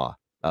this draw,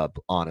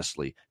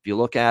 honestly. If you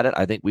look at it,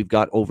 I think we've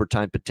got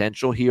overtime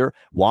potential here.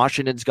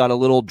 Washington's got a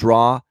little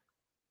draw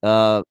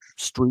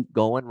streak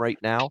going right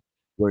now,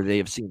 where they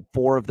have seen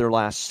 4 of their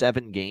last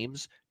 7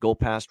 games go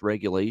past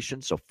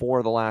regulation. So 4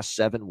 of the last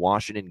 7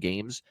 Washington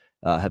games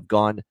have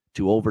gone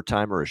to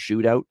overtime or a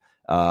shootout.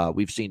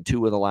 We've seen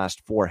 2 of the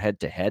last 4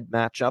 head-to-head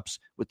matchups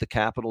with the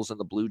Capitals and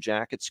the Blue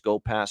Jackets go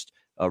past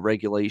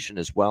regulation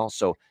as well.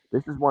 So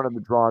this is one of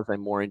the draws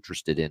I'm more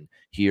interested in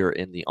here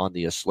on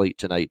the slate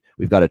tonight.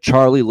 We've got a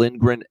Charlie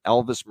Lindgren,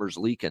 Elvis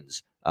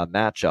Merzlikins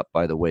matchup,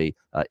 by the way,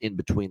 in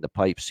between the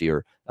pipes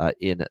here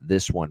in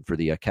this one for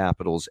the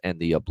Capitals and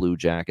the Blue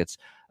Jackets.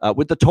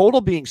 With the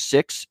total being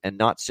 6 and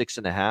not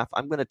 6.5,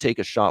 I'm going to take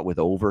a shot with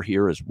over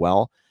here as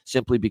well,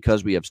 simply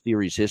because we have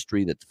series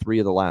history that 3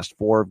 of the last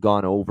 4 have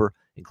gone over,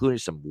 including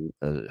some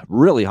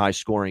really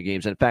high-scoring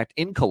games. In fact,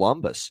 in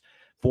Columbus,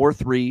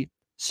 4-3,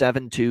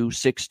 7-2,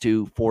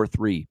 6-2,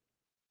 4-3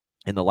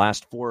 in the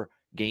last 4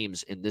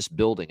 games in this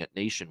building at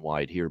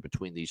Nationwide here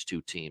between these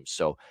two teams.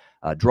 So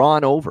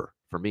drawn over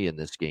for me in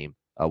this game.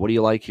 What do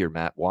you like here,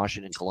 Matt?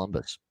 Washington,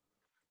 Columbus.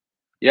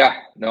 Yeah,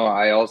 no,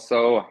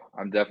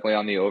 I'm definitely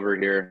on the over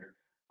here.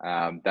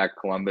 That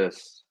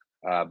Columbus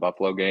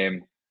Buffalo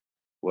game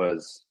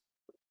was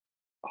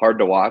hard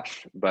to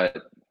watch, but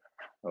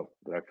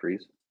did I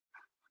freeze?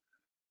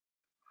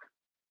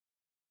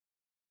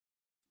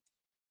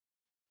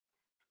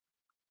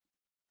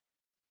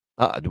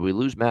 Did we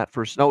lose Matt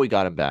first? No, we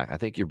got him back. I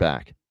think you're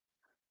back.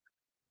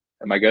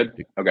 Am I good?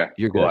 Okay,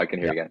 you're cool. good. I can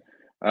hear you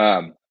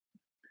again.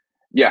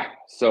 Yeah.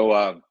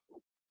 So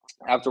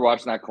after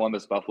watching that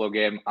Columbus Buffalo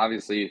game,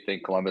 obviously you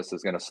think Columbus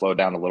is going to slow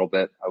down a little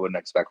bit. I wouldn't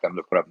expect them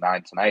to put up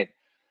 9 tonight,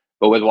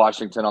 but with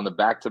Washington on the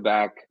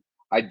back-to-back,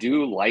 I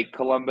do like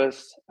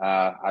Columbus.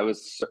 I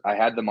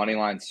had the money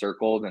line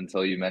circled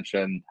until you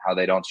mentioned how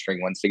they don't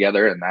string wins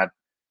together, and that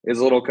is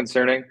a little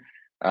concerning.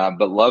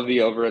 But love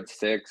the over at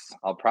 6.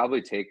 I'll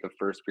probably take the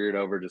first period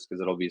over just because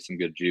it'll be some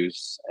good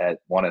juice at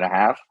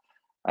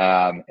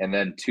 1.5. And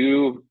then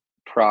 2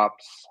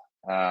 props.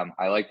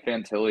 I like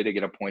Fantilli to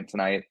get a point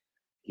tonight.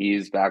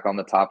 He's back on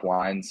the top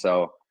line,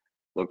 so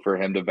look for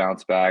him to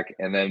bounce back.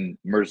 And then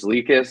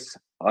Merzlikins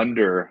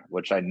under,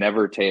 which I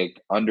never take,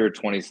 under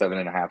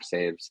 27.5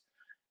 saves.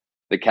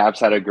 The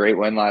Caps had a great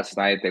win last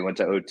night. They went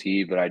to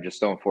OT, but I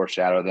just don't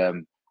foreshadow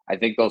them. I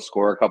think they'll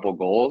score a couple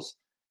goals,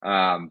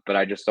 but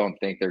I just don't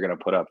think they're going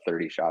to put up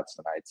 30 shots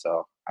tonight.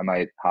 So I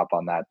might hop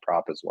on that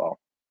prop as well.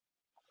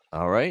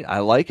 All right. I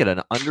like it.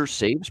 An under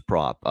saves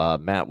prop,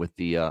 Matt, with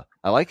the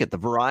I like it, the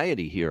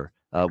variety here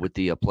with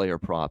the player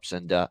props.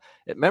 And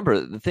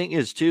remember, the thing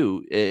is,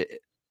 too,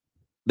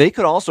 they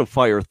could also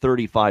fire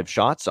 35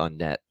 shots on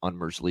net on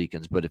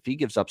Merzlikins, but if he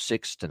gives up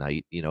 6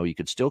 tonight, you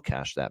could still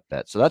cash that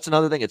bet. So that's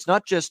another thing. It's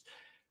not just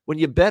when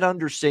you bet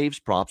under saves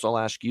props. I'll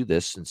ask you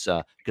this, since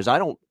because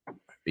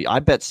I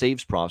bet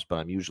saves props, but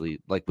I'm usually,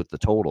 like with the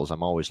totals,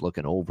 I'm always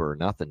looking over or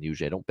nothing.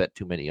 Usually I don't bet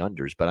too many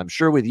unders, but I'm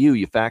sure with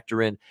you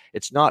factor in,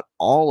 it's not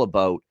all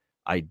about,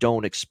 I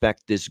don't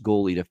expect this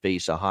goalie to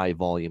face a high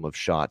volume of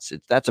shots.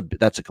 That's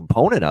a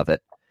component of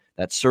it.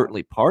 That's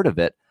certainly part of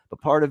it. But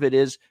part of it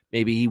is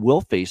maybe he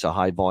will face a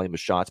high volume of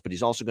shots, but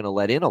he's also going to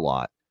let in a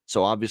lot.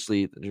 So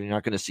obviously you're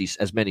not going to see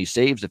as many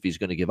saves if he's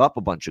going to give up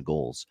a bunch of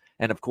goals.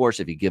 And of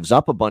course, if he gives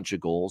up a bunch of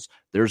goals,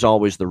 there's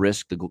always the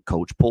risk the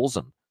coach pulls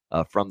him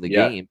from the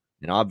game.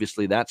 And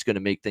obviously that's going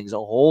to make things a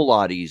whole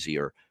lot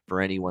easier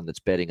for anyone that's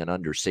betting an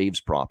under saves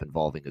prop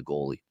involving a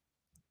goalie.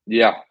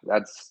 Yeah,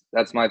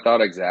 that's my thought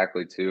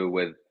exactly too.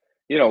 With,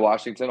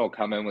 Washington will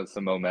come in with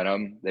some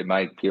momentum. They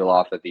might peel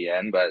off at the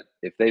end, but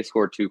if they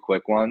score 2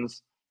 quick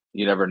ones,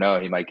 you never know.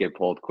 He might get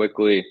pulled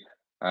quickly.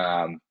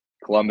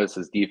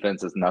 Columbus's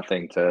defense is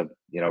nothing to,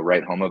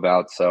 write home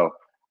about. So,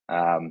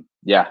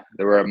 there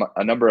were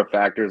a number of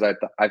factors.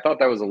 I thought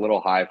that was a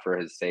little high for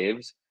his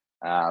saves.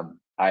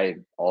 I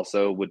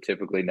also would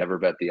typically never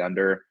bet the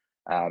under,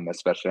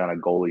 especially on a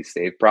goalie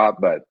save prop,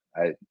 but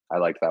I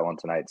liked that one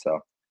tonight. So.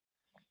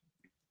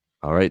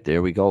 All right,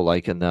 there we go.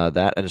 Liking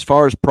that. And as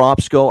far as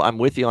props go, I'm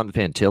with you on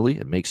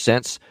Fantilli. It makes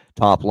sense.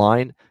 Top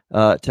line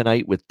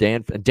tonight with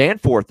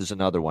Danforth is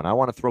another one. I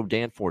want to throw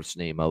Danforth's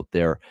name out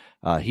there.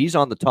 He's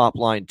on the top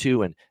line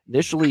too. And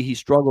initially he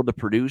struggled to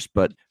produce,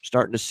 but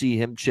starting to see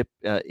him chip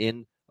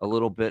in a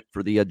little bit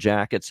for the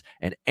Jackets.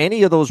 And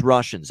any of those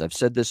Russians, I've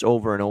said this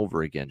over and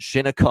over again,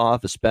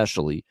 Shinnikov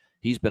especially,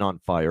 he's been on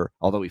fire,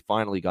 although he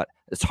finally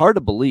it's hard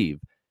to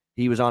believe.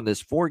 He was on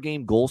this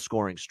 4-game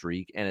goal-scoring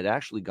streak, and it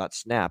actually got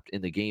snapped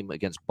in the game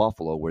against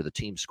Buffalo where the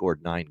team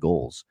scored 9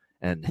 goals.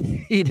 and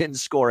he didn't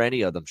score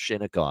any of them,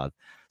 Shinnikov.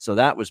 So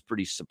that was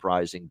pretty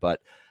surprising. But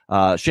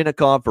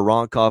Shinnikov,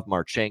 Voronkov,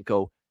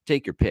 Marchenko,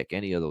 take your pick,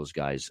 any of those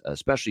guys,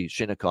 especially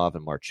Shinnikov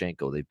and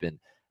Marchenko. They've been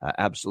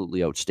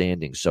absolutely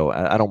outstanding. So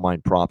I don't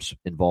mind props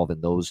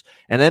involving those.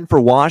 And then for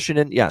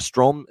Washington,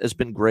 Strome has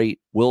been great.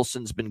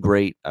 Wilson's been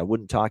great. I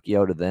wouldn't talk you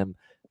out of them.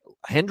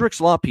 Hendrix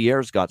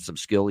Lapierre's got some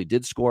skill. He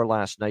did score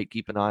last night.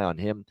 Keep an eye on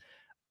him.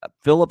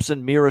 Phillips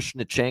and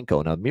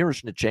Miroshnichenko. Now,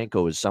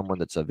 Miroshnichenko is someone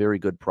that's a very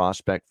good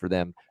prospect for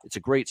them. It's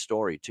a great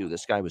story, too.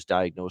 This guy was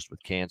diagnosed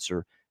with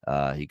cancer.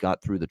 He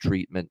got through the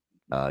treatment,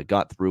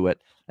 got through it,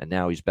 and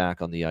now he's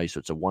back on the ice. So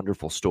it's a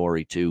wonderful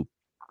story, too.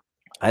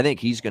 I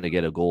think he's going to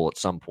get a goal at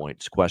some point.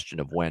 It's a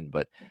question of when,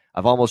 but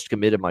I've almost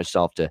committed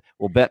myself to,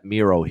 we'll bet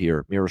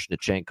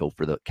Miroshnichenko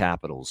for the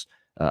Capitals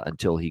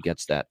until he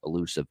gets that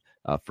elusive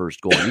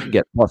first goal. You can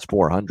get plus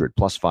 400,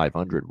 plus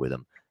 500 with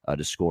him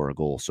to score a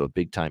goal. So a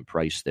big-time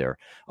price there.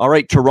 All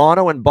right,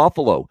 Toronto and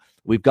Buffalo.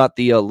 We've got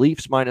the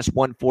Leafs minus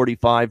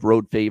 145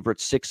 road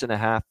favorites,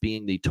 6.5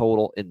 being the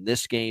total in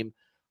this game.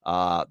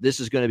 This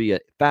is going to be a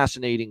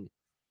fascinating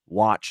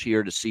watch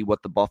here to see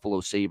what the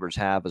Buffalo Sabres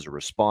have as a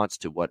response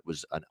to what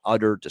was an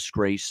utter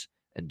disgrace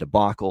and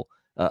debacle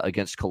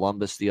against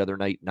Columbus the other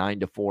night,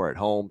 9-4 at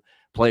home.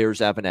 Players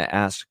having to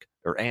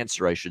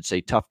answer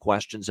tough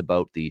questions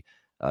about the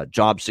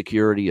job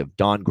security of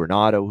Don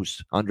Granato,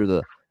 who's under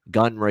the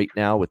gun right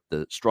now with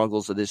the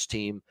struggles of this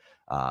team.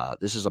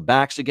 This is a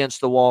backs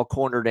against the wall,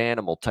 cornered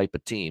animal type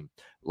of team.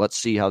 Let's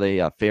see how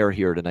they fare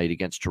here tonight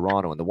against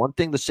Toronto. And the one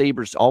thing the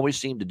Sabres always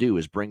seem to do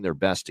is bring their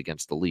best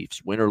against the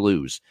Leafs, win or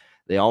lose.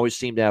 They always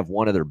seem to have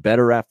one of their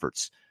better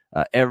efforts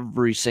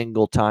every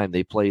single time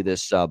they play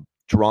this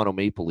Toronto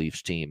Maple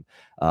Leafs team.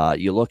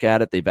 You look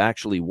at it, they've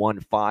actually won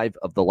 5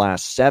 of the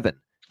last 7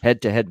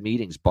 head-to-head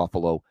meetings,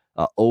 Buffalo,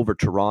 over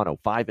Toronto.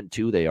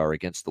 5-2 they are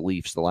against the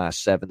Leafs the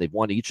last 7. They've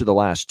won each of the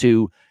last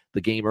 2.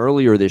 The game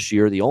earlier this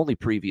year, the only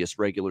previous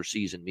regular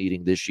season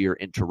meeting this year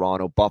in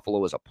Toronto,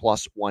 Buffalo is a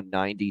plus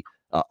 190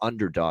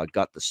 underdog,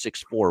 got the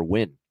 6-4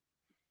 win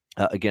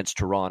against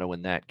Toronto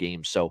in that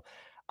game. So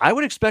I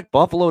would expect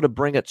Buffalo to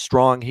bring it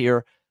strong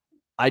here.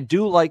 I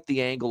do like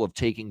the angle of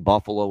taking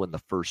Buffalo in the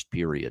first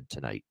period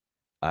tonight.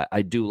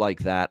 I do like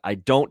that. I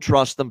don't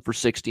trust them for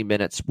 60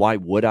 minutes. Why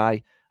would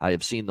I? I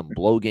have seen them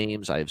blow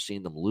games. I have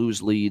seen them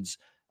lose leads.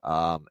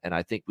 And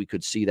I think we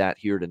could see that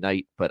here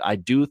tonight. But I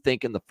do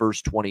think in the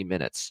first 20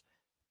 minutes,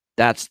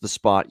 that's the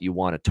spot you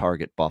want to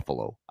target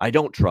Buffalo. I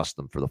don't trust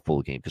them for the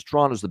full game because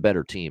Toronto's the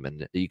better team.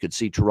 And you could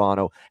see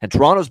Toronto. And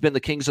Toronto's been the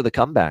kings of the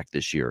comeback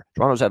this year.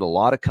 Toronto's had a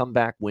lot of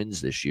comeback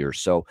wins this year.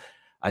 So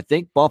I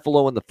think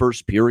Buffalo in the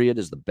first period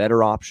is the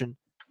better option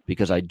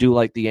because I do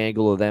like the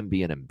angle of them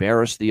being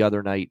embarrassed the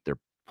other night. They're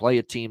play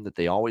a team that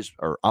they always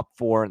are up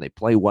for, and they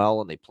play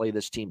well, and they play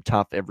this team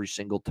tough every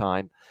single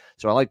time.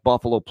 So I like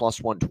Buffalo plus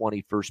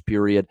 120 first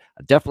period.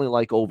 I definitely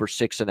like over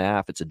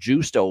 6.5. It's a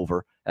juiced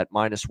over at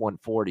minus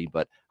 140,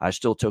 but I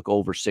still took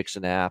over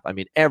 6.5. I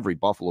mean, every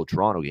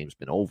Buffalo-Toronto game's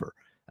been over.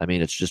 I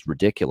mean, it's just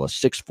ridiculous.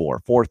 6-4,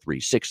 4-3,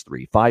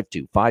 6-3,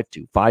 5-2,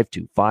 5-2,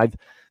 5-2,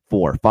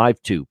 5-4,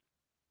 5-2.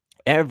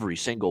 Every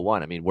single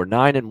one. I mean, we're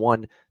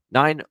 9-1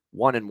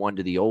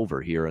 to the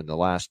over here in the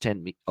last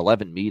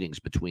 11 meetings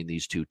between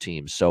these two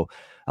teams. So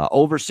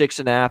over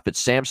 6.5, it's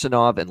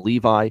Samsonov and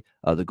Levi,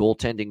 the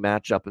goaltending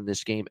matchup in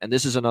this game. And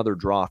this is another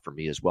draw for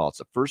me as well. It's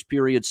a first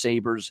period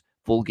Sabres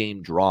full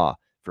game draw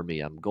for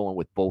me. I'm going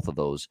with both of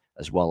those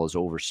as well as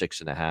over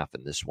 6.5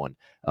 in this one.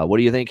 What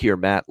do you think here,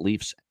 Matt?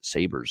 Leafs,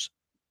 Sabres?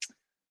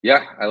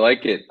 Yeah, I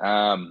like it.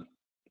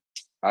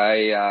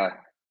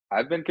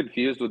 I've been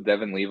confused with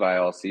Devin Levi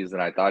all season.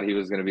 I thought he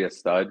was going to be a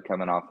stud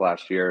coming off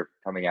last year,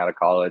 coming out of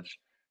college.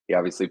 He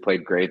obviously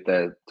played great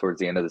towards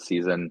the end of the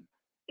season,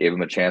 gave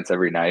him a chance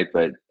every night.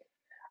 But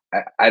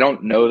I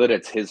don't know that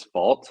it's his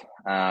fault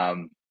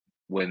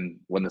when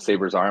the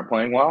Sabres aren't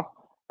playing well.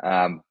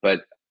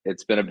 But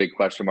it's been a big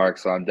question mark,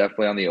 so I'm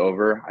definitely on the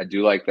over. I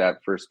do like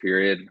that first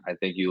period. I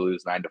think you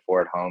lose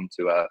 9-4 at home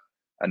to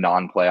a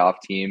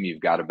non-playoff team.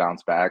 You've got to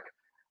bounce back.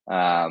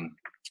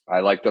 I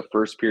like the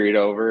first period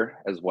over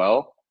as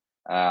well.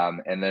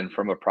 And then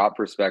from a prop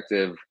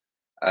perspective,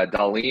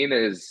 Dahlin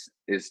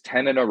is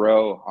 10 in a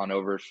row on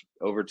over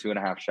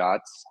 2.5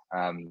 shots.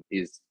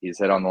 He's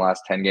hit on the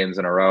last 10 games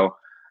in a row.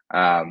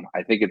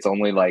 I think it's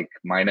only like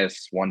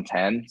minus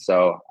 110.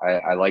 So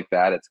I like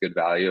that. It's good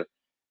value.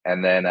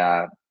 And then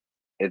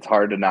it's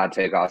hard to not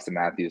take Austin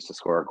Matthews to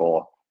score a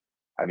goal.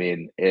 I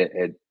mean,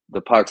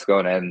 the puck's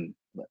going in.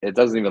 It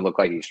doesn't even look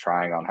like he's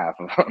trying on half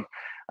of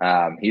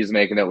them. He's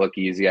making it look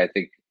easy. I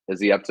think,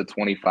 is he up to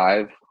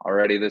 25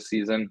 already this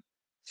season?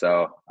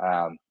 So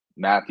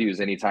Matthews'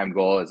 anytime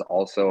goal is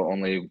also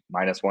only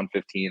minus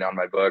 115 on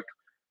my book,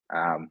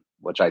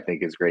 which I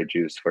think is great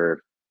juice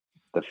for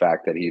the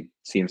fact that he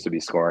seems to be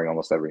scoring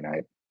almost every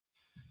night.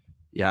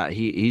 Yeah,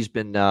 he's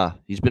been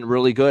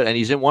really good, and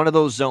he's in one of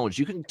those zones.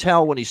 You can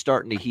tell when he's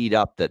starting to heat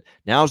up that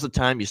now's the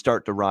time you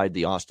start to ride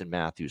the Austin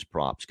Matthews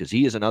props because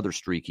he is another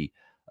streaky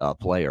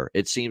player.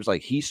 It seems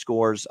like he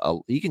scores.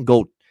 He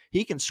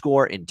can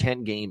score in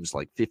 10 games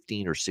like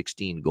 15 or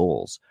 16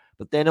 goals.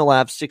 but then he'll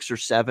have 6 or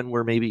 7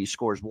 where maybe he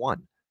scores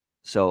 1.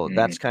 So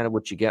that's kind of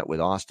what you get with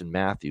Auston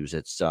Matthews.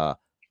 It's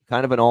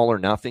kind of an all or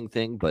nothing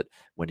thing, but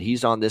when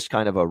he's on this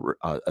kind of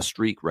a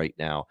streak right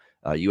now,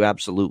 you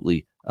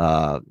absolutely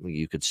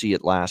you could see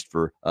it last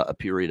for a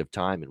period of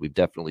time, and we've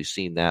definitely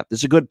seen that.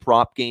 There's a good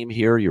prop game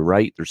here. You're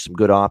right. There's some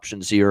good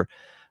options here.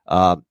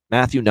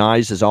 Matthew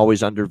Knies is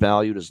always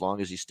undervalued as long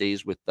as he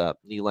stays with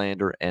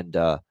Nylander and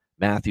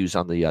Matthews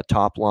on the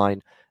top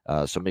line.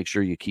 So make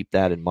sure you keep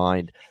that in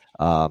mind.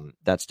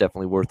 That's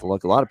definitely worth a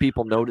look. A lot of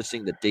people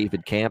noticing that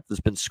David Kampf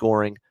has been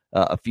scoring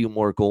a few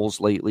more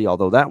goals lately,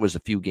 although that was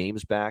a few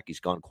games back.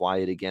 He's gone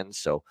quiet again.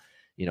 So,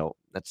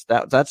 that's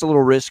a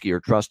little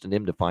riskier, trusting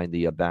him to find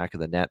the back of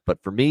the net.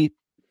 But for me,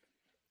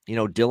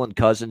 Dylan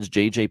Cousins,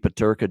 JJ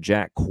Peterka,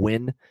 Jack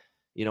Quinn,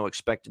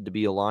 expected to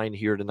be a line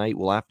here tonight.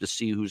 We'll have to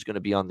see who's going to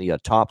be on the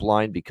top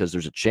line, because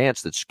there's a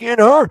chance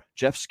that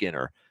Jeff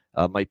Skinner,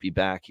 might be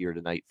back here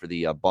tonight for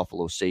the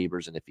Buffalo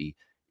Sabres. And if he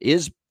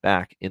is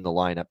back in the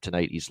lineup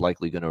tonight, he's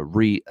likely going to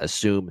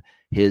reassume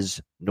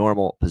his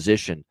normal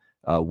position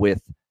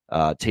with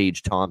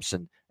Tage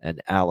Thompson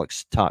and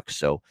Alex Tuch.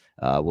 So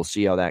we'll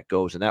see how that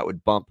goes. And that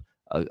would bump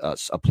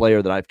a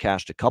player that I've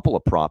cashed a couple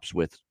of props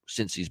with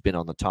since he's been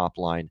on the top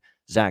line,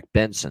 Zach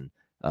Benson.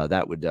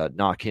 That would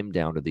knock him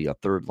down to the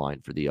third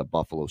line for the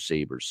Buffalo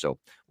Sabres. So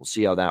we'll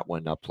see how that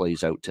one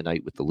plays out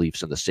tonight with the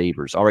Leafs and the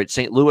Sabres. All right,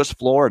 St. Louis,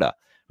 Florida.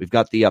 We've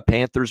got the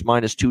Panthers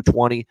minus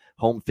 220,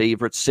 home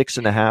favorites,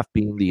 6.5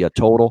 being the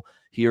total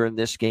here in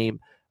this game.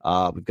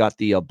 We've got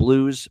the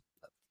Blues,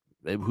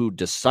 who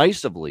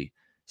decisively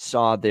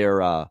saw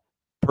their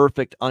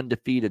perfect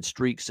undefeated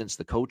streak since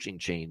the coaching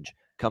change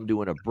come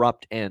to an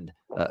abrupt end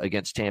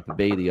against Tampa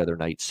Bay the other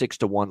night.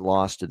 6-1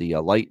 loss to the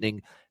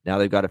Lightning. Now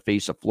they've got to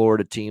face a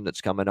Florida team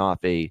that's coming off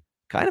a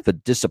kind of a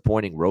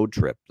disappointing road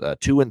trip.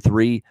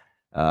 2-3.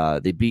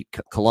 They beat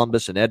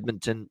Columbus and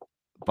Edmonton,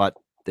 but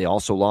they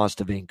also lost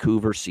to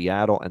Vancouver,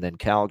 Seattle, and then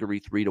Calgary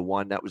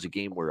 3-1. That was a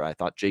game where I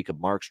thought Jacob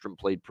Markstrom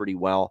played pretty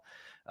well.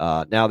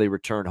 Now they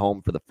return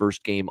home for the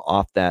first game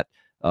off that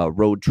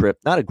road trip.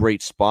 Not a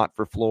great spot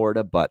for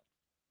Florida, but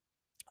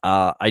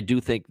I do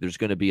think there's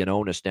going to be an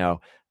onus now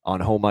on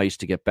home ice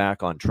to get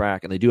back on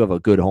track. And they do have a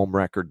good home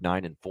record,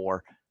 9-4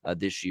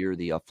 this year,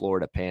 the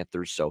Florida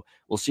Panthers. So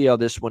we'll see how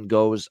this one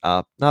goes.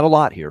 Not a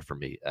lot here for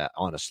me,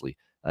 honestly.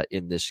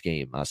 In this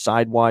game.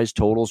 Sidewise,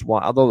 totals,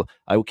 although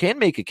I can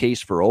make a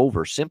case for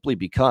over simply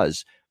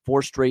because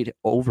 4 straight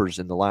overs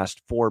in the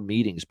last 4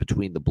 meetings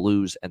between the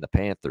Blues and the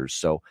Panthers.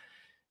 So,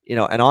 and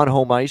on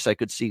home ice, I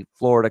could see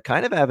Florida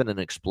kind of having an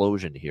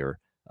explosion here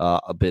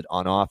a bit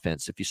on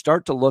offense. If you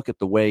start to look at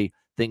the way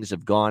things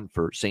have gone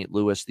for St.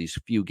 Louis these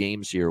few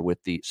games here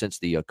since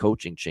the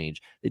coaching change,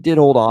 they did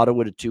hold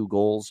Ottawa to 2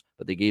 goals,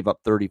 but they gave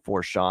up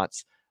 34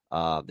 shots.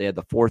 They had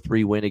the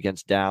 4-3 win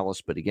against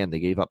Dallas, but again, they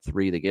gave up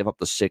 3. They gave up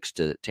the 6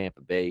 to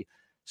Tampa Bay.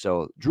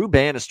 So Drew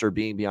Bannister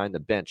being behind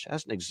the bench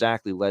hasn't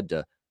exactly led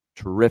to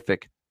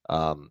terrific,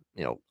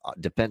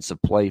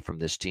 defensive play from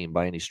this team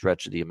by any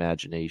stretch of the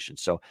imagination.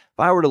 So if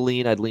I were to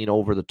lean, I'd lean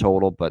over the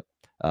total. But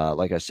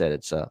like I said,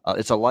 it's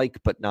a like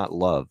but not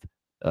love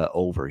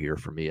over here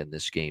for me in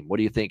this game. What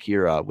do you think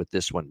here with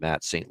this one,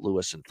 Matt? St.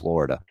 Louis and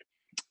Florida.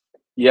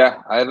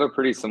 Yeah, I have a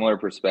pretty similar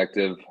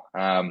perspective.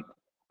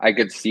 I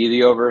could see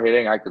the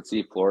overhitting. I could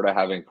see Florida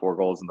having 4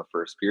 goals in the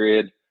first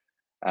period.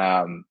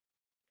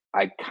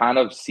 I kind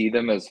of see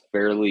them as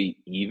fairly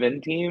even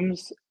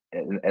teams.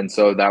 And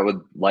so that would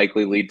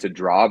likely lead to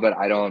draw, but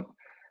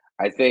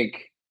I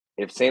think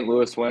if St.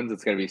 Louis wins,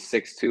 it's going to be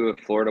 6-2.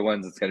 If Florida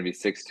wins, it's going to be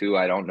 6-2.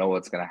 I don't know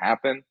what's going to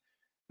happen,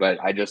 but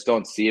I just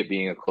don't see it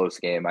being a close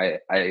game.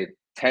 I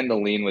tend to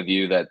lean with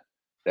you that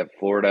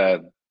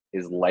Florida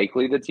is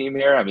likely the team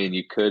here. I mean,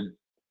 you could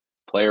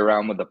play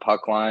around with the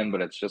puck line,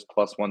 but it's just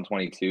plus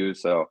 122,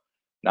 so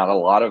not a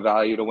lot of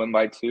value to win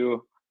by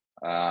 2.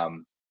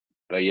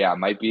 But yeah, it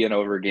might be an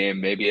over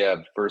game, maybe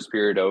a first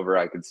period over.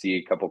 I could see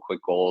a couple quick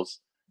goals,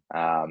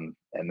 and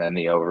then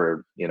the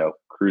over,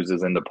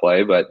 cruises into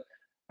play. But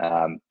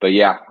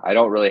yeah, I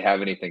don't really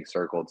have anything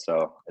circled,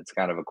 so it's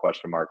kind of a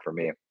question mark for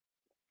me.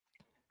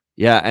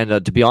 Yeah,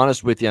 and to be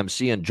honest with you, I'm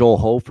seeing Joel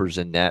Hofer's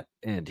in net,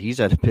 and he's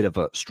had a bit of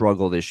a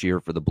struggle this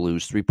year for the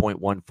Blues.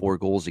 3.14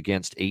 goals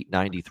against,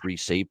 .893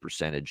 save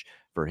percentage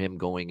for him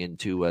going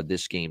into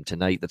this game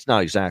tonight. That's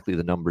not exactly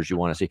the numbers you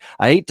want to see.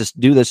 I hate to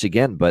do this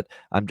again, but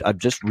I'm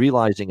just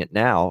realizing it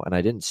now, and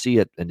I didn't see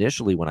it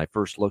initially when I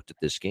first looked at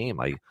this game.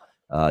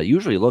 I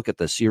usually look at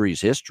the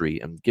series history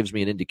and it gives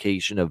me an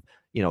indication of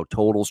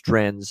totals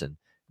trends and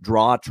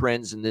draw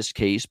trends in this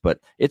case, but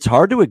it's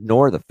hard to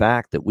ignore the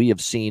fact that we have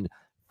seen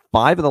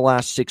 5 of the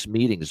last 6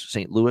 meetings,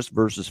 St. Louis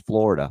versus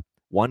Florida,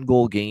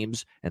 1-goal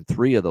games, and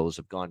 3 of those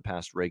have gone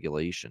past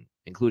regulation,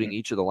 including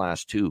each of the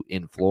last 2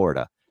 in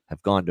Florida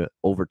have gone to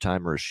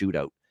overtime or a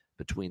shootout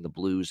between the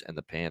Blues and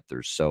the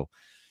Panthers. So,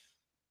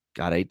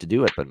 God, I hate to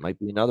do it, but it might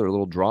be another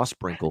little draw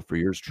sprinkle for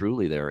yours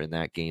truly there in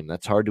that game.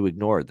 That's hard to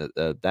ignore.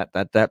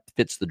 That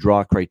fits the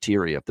draw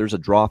criteria. If there's a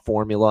draw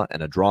formula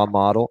and a draw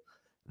model,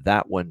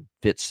 that one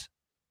fits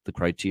the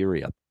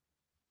criteria.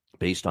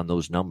 based on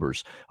those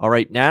numbers. All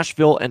right,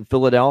 Nashville and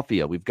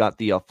Philadelphia. We've got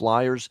the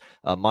Flyers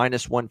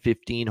minus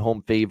 115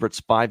 home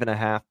favorites,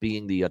 5.5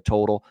 being the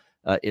total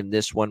in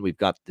this one. We've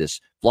got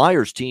this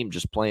Flyers team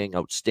just playing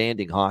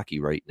outstanding hockey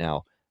right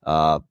now.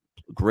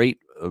 Great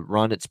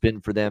run it's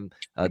been for them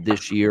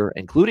this year,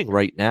 including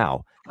right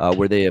now,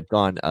 where they have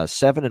gone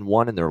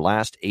 7-1 in their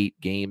last 8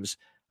 games.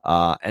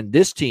 And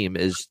this team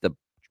is the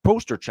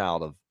poster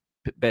child of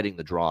betting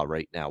the draw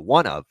right now.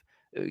 One of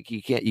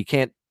you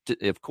can't.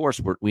 Of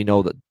course, we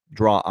know that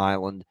Draw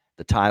Island,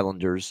 the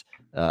Thailanders,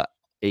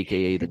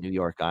 aka the New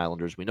York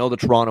Islanders. We know the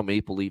Toronto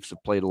Maple Leafs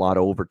have played a lot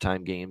of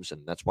overtime games,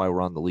 and that's why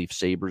we're on the Leaf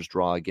Sabres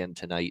draw again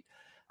tonight.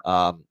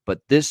 But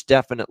this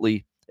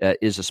definitely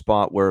is a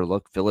spot where,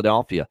 look,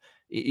 Philadelphia.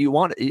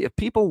 If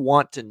people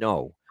want to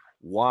know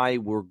why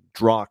we're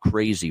draw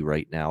crazy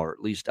right now, or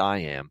at least I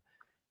am,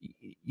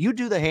 you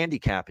do the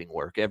handicapping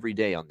work every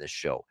day on this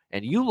show,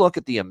 and you look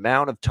at the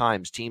amount of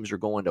times teams are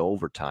going to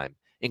overtime,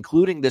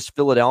 including this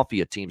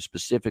Philadelphia team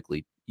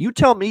specifically. You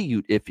tell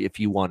me if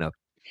you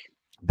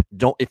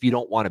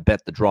don't want to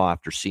bet the draw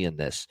after seeing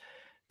this.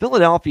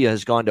 Philadelphia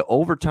has gone to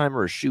overtime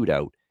or a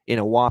shootout in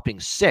a whopping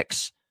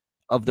 6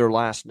 of their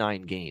last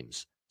 9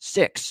 games.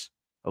 6.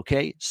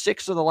 Okay?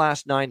 6 of the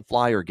last 9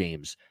 Flyer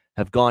games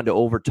have gone to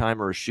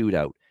overtime or a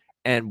shootout.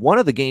 And one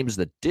of the games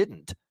that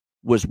didn't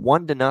was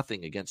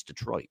 1-0 against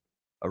Detroit,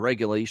 a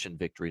regulation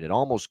victory, and it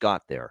almost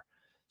got there.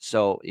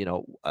 So,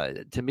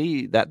 to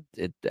me,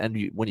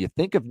 when you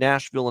think of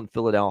Nashville and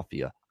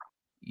Philadelphia,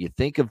 you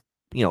think of,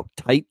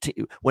 tight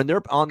when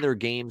they're on their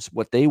games,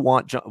 what they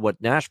want, what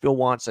Nashville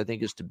wants, I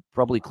think, is to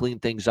probably clean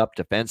things up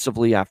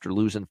defensively after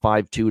losing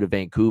 5-2 to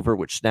Vancouver,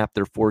 which snapped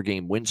their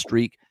 4-game win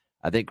streak.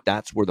 I think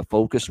that's where the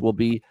focus will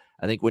be.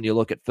 I think when you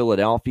look at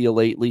Philadelphia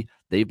lately,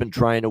 they've been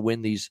trying to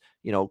win these,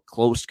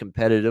 close,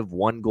 competitive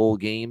 1-goal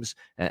games,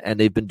 and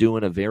they've been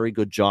doing a very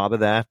good job of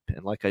that.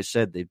 And like I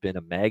said, they've been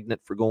a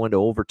magnet for going to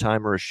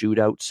overtime or a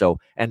shootout. So,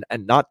 and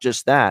not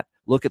just that,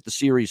 look at the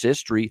series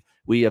history.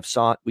 We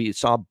saw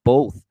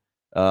both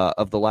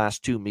of the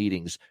last 2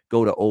 meetings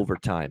go to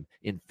overtime.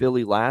 In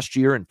Philly last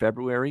year in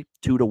February,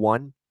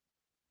 2-1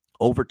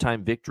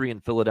 overtime victory in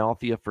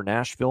Philadelphia for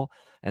Nashville.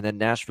 And then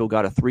Nashville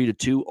got a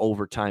 3-2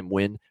 overtime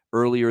win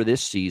earlier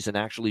this season.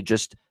 Actually,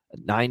 just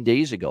 9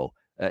 days ago,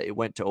 it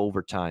went to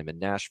overtime, and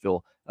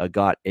Nashville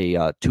got a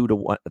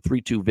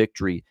 3-2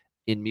 victory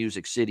in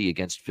Music City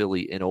against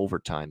Philly in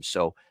overtime.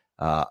 So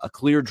a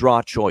clear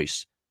draw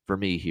choice for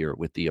me here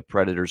with the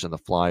Predators and the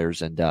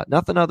Flyers, and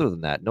nothing other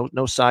than that.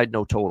 No side,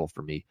 no total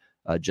for me.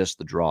 Just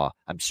the draw.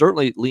 I'm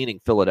certainly leaning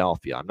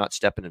Philadelphia. I'm not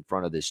stepping in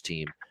front of this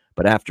team,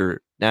 but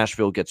after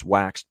Nashville gets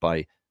waxed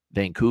by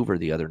Vancouver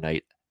the other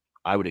night,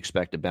 I would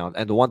expect a bounce.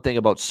 And the one thing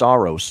about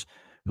Saros,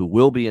 who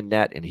will be in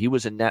net, and he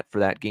was in net for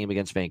that game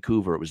against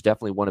Vancouver, it was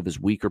definitely one of his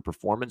weaker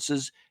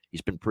performances.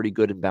 He's been pretty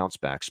good in bounce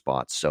back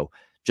spots. So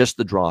just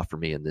the draw for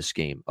me in this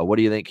game. What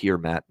do you think here,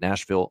 Matt?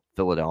 Nashville,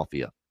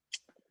 Philadelphia.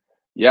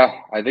 Yeah,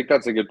 I think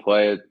that's a good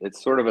play.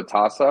 It's sort of a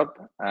toss-up.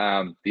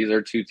 These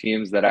are 2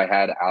 teams that I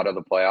had out of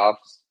the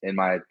playoffs in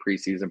my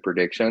preseason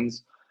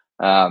predictions,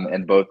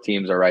 and both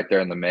teams are right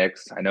there in the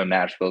mix. I know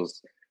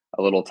Nashville's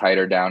a little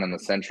tighter down in the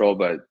Central,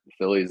 but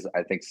Philly's,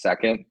 I think,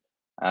 second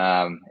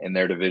in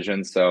their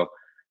division. So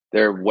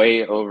they're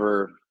way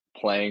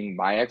overplaying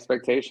my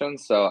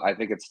expectations. So I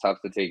think it's tough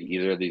to take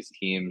either of these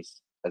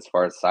teams as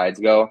far as sides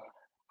go.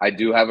 I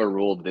do have a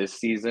rule this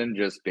season,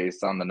 just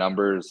based on the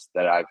numbers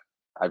that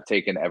I've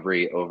taken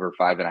every over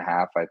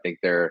 5.5. I think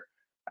they're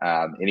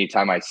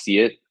anytime I see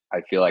it, I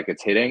feel like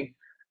it's hitting.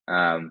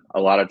 A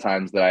lot of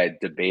times that I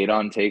debate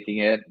on taking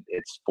it,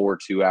 it's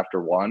 4-2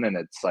 after 1, and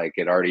it's like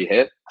it already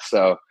hit.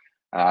 So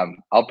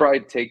I'll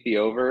probably take the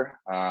over,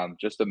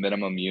 just a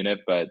minimum unit,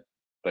 but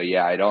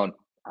yeah,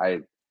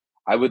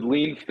 I would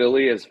lean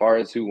Philly as far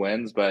as who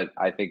wins, but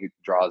I think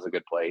draw is a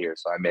good play here,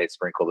 so I may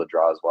sprinkle the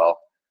draw as well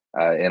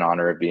in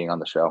honor of being on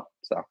the show.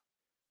 So.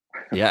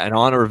 Yeah, in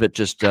honor of it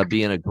just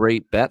being a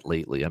great bet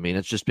lately. I mean,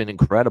 it's just been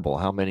incredible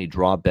how many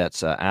draw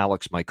bets.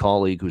 Alex, my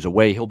colleague who's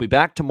away, he'll be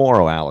back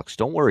tomorrow, Alex.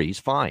 Don't worry, he's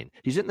fine.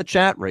 He's in the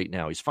chat right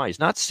now. He's fine. He's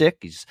not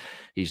sick.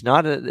 He's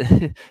not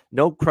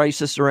no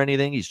crisis or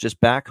anything. He's just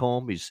back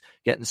home. He's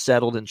getting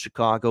settled in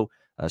Chicago,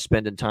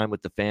 spending time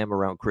with the fam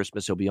around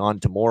Christmas. He'll be on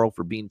tomorrow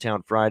for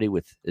Beantown Friday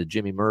with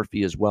Jimmy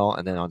Murphy as well,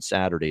 and then on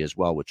Saturday as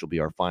well, which will be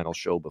our final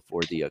show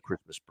before the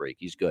Christmas break.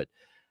 He's good.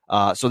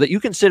 So that you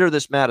consider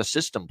this, Matt, a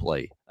system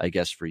play, I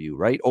guess, for you,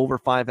 right? Over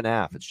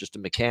 5.5. It's just a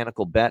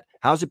mechanical bet.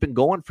 How's it been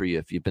going for you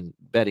if you've been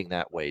betting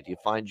that way? Do you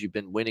find you've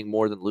been winning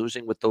more than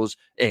losing with those?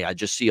 Hey, I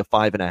just see a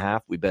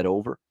 5.5. We bet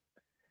over.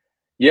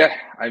 Yeah,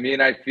 I mean,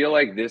 I feel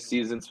like this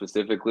season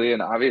specifically,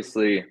 and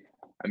obviously,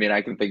 I mean,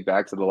 I can think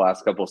back to the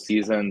last couple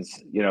seasons,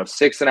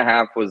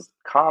 6.5 was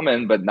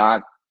common, but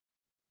not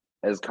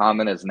as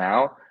common as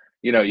now.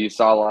 You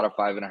saw a lot of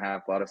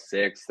 5.5, a lot of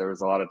 6. There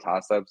was a lot of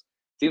toss-ups.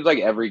 Seems like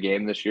every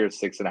game this year is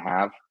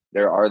 6.5.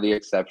 There are the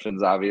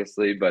exceptions,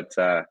 obviously, but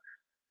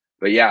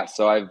yeah.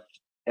 So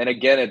and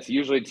again, it's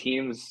usually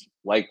teams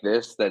like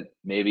this that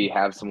maybe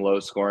have some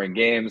low-scoring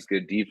games,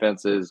 good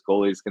defenses,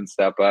 goalies can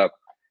step up.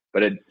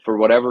 But for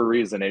whatever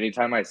reason,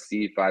 anytime I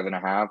see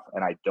 5.5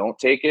 and I don't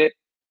take it,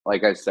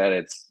 like I said,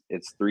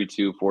 it's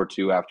 3-2,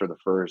 4-2 after the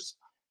first,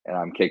 and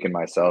I'm kicking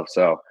myself.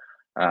 So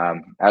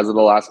as of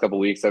the last couple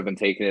of weeks, I've been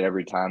taking it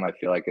every time. I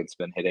feel like it's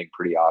been hitting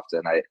pretty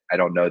often. I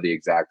don't know the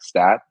exact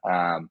stat,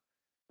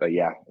 but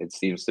yeah, it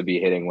seems to be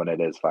hitting when it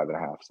is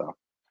 5.5. So.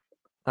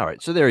 All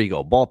right, so there you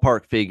go.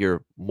 Ballpark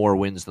figure, more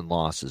wins than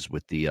losses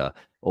with the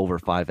over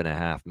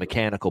 5.5.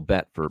 Mechanical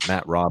bet for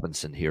Matt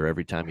Robinson here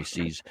every time he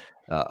sees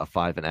a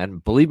 5.5.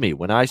 And believe me,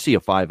 when I see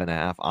a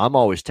 5.5, I'm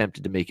always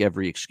tempted to make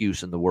every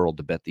excuse in the world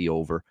to bet the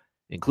over,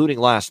 including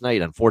last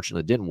night.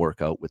 Unfortunately, it didn't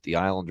work out with the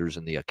Islanders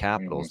and the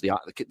Capitals.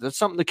 That's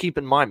something to keep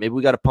in mind. Maybe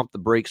we got to pump the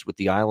brakes with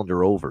the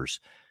Islander overs,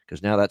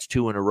 because now that's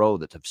 2 in a row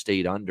that have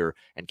stayed under.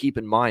 And keep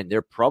in mind,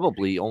 they're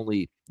probably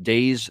only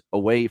days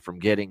away from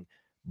getting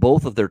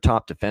both of their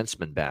top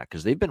defensemen back,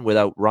 because they've been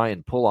without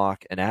Ryan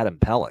Pulock and Adam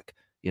Pelech,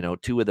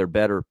 2 of their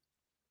better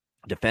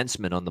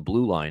defensemen on the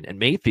blue line. And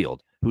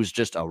Mayfield, who's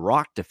just a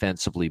rock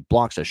defensively,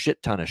 blocks a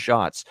shit ton of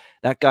shots.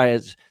 That guy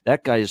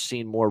has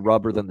seen more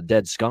rubber than the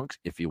dead skunk,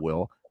 if you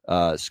will.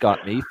 Scott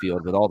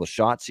Mayfield, with all the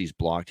shots he's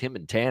blocked, him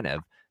and Tanev,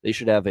 they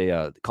should have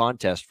a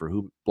contest for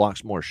who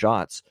blocks more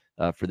shots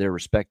for their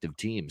respective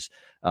teams.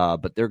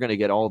 But they're going to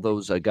get all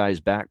those guys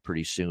back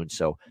pretty soon.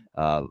 So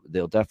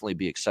they'll definitely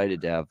be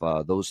excited to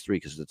have those 3,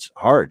 because it's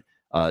hard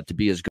to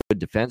be as good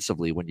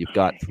defensively when you've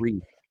got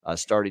 3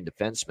 starting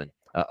defensemen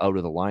out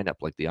of the lineup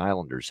like the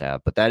Islanders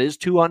have. But that is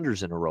 2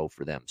 unders in a row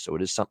for them. So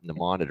it is something to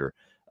monitor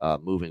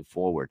moving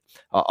forward.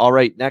 All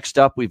right, next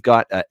up, we've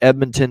got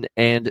Edmonton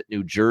and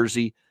New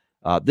Jersey.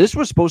 This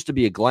was supposed to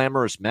be a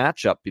glamorous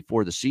matchup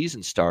before the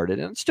season started,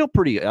 and it's still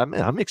pretty.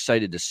 I'm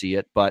excited to see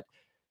it, but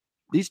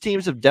these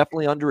teams have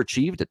definitely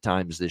underachieved at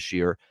times this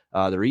year.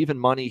 They're even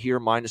money here,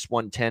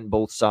 -110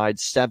 both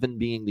sides, 7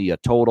 being the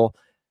total.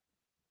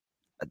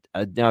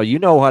 Now, you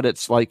know what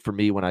it's like for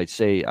me when I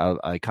say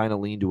I kind of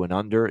lean to an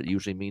under. It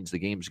usually means the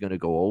game's going to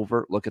go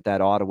over. Look at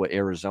that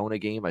Ottawa-Arizona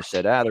game. I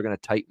said, they're going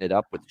to tighten it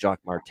up with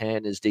Jacques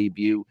Martin, his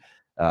debut.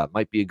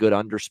 Might be a good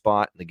under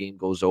spot, and the game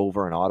goes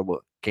over, and Ottawa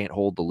can't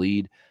hold the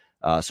lead.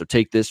 So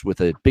take this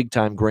with a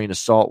big-time grain of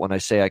salt when I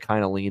say I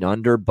kind of lean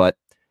under, but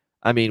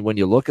I mean, when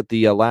you look at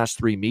the last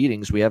 3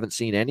 meetings, we haven't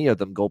seen any of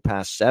them go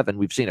past 7.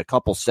 We've seen a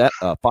couple set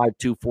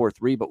 5-2,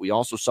 4-3, but we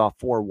also saw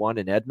 4-1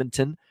 in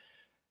Edmonton.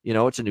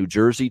 It's a New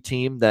Jersey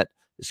team that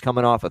is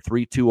coming off a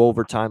 3-2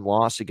 overtime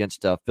loss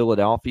against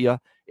Philadelphia.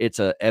 It's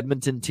a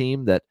Edmonton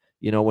team that,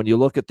 when you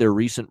look at their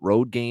recent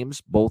road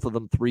games, both of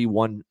them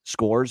 3-1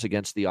 scores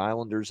against the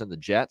Islanders and the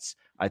Jets.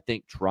 I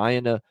think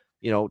trying to,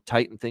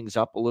 tighten things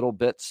up a little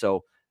bit.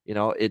 So,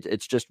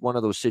 it's just one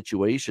of those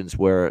situations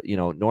where,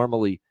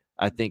 normally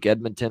I think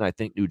Edmonton, I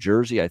think New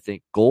Jersey, I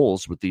think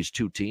goals with these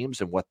 2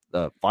 teams and what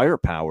the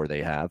firepower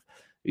they have.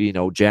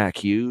 Jack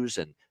Hughes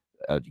and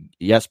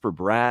Jesper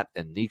Bratt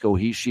and Nico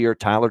Hischier,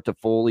 Tyler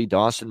Toffoli,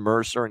 Dawson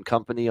Mercer and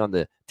company on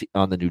the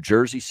New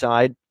Jersey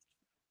side.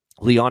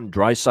 Leon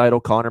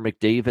Draisaitl, Connor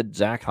McDavid,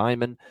 Zach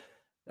Hyman,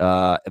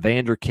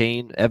 Evander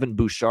Kane, Evan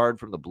Bouchard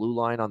from the blue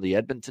line on the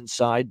Edmonton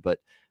side. But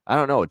I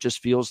don't know. It just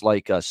feels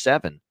like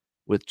 7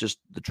 with just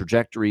the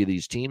trajectory of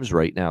these teams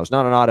right now. It's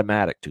not an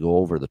automatic to go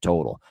over the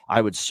total.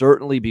 I would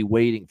certainly be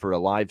waiting for a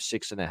live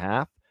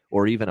 6.5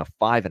 or even a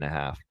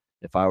 5.5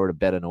 if I were to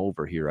bet an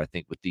over here, I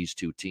think, with these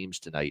 2 teams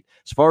tonight.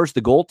 As far as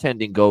the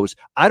goaltending goes,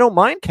 I don't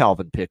mind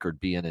Calvin Pickard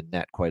being in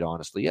net, quite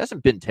honestly. He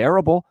hasn't been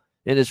terrible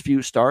in his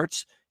few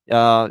starts. He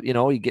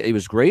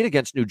was great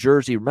against New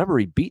Jersey. Remember,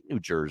 he beat New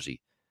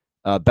Jersey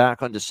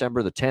back on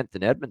December the 10th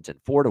in Edmonton,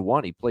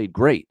 4-1. He played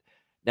great.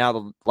 Now,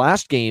 the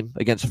last game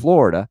against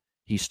Florida,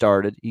 he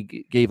started. He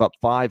gave up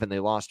 5 and they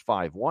lost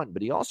 5-1,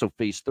 but he also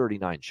faced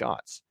 39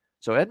 shots.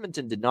 So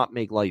Edmonton did not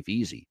make life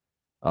easy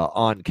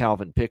on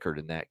Calvin Pickard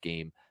in that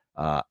game.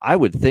 I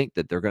would think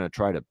that they're going to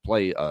try to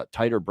play a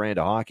tighter brand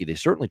of hockey. They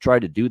certainly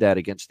tried to do that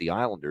against the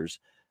Islanders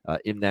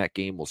in that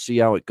game. We'll see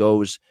how it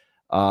goes.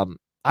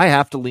 I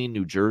have to lean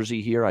New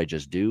Jersey here. I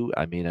just do.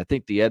 I mean, I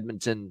think the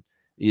Edmonton,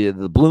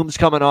 the Bloom's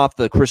coming off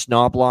the Chris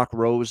Knobloch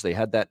rose. They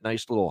had that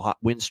nice little hot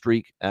win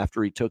streak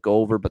after he took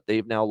over, but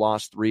they've now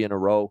lost 3 in a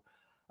row.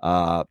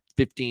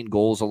 15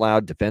 goals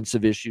allowed.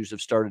 Defensive issues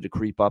have started to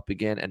creep up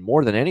again. And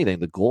more than anything,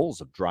 the goals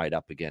have dried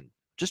up again.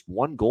 Just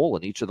 1 goal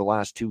in each of the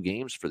last 2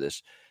 games for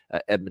this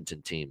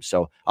Edmonton team.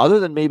 So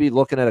other than maybe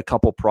looking at a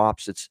couple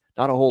props, it's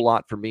not a whole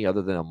lot for me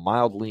other than a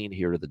mild lean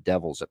here to the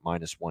Devils at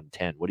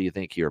 -110. What do you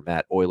think here,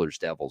 Matt? Oilers,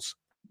 Devils.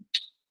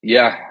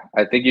 Yeah,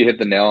 I think you hit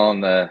the nail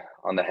on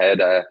the head.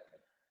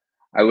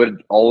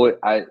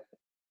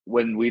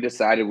 When we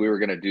decided we were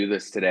going to do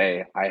this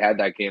today, I had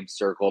that game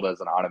circled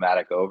as an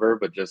automatic over,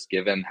 but just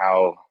given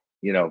how,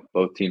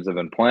 both teams have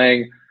been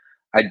playing,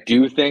 I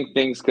do think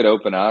things could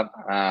open up.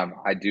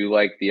 I do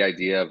like the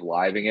idea of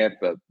living it,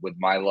 but with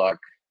my luck,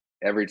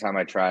 every time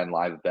I try and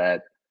live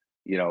bet,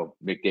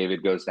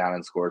 McDavid goes down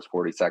and scores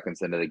 40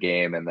 seconds into the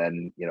game, and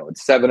then,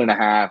 it's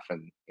 7.5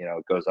 and,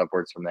 it goes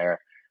upwards from there.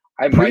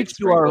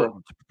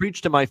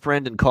 Preach to my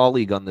friend and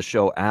colleague on the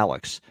show,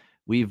 Alex.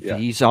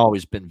 He's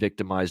always been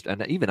victimized,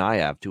 and even I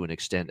have to an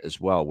extent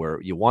as well,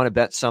 where you want to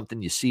bet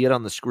something, you see it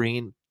on the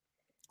screen,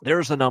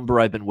 There's the number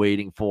I've been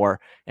waiting for.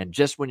 And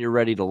just when you're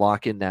ready to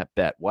lock in that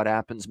bet, what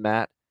happens,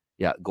 Matt?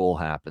 Yeah, goal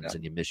happens,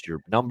 and you miss your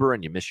number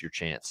and you miss your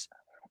chance.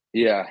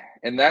 Yeah,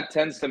 and that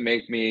tends to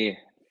make me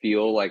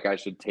feel like I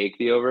should take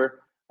the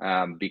over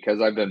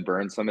because I've been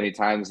burned so many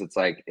times. It's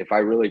like if I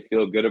really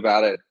feel good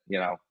about it,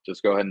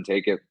 just go ahead and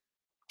take it.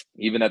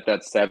 Even at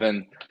that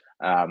 7,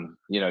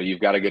 you've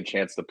got a good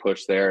chance to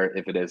push there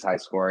if it is high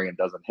scoring and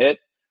doesn't hit.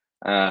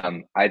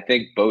 I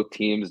think both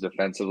teams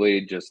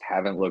defensively just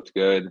haven't looked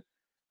good.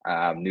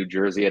 New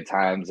Jersey at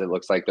times, it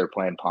looks like they're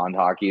playing pond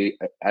hockey.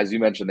 As you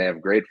mentioned, they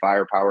have great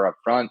firepower up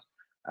front,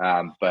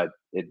 but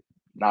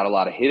not a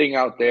lot of hitting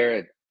out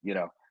there.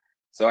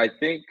 So I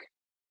think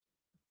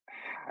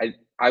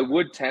I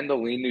would tend to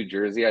lean New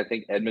Jersey. I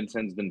think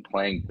Edmonton's been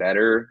playing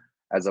better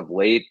as of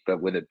late,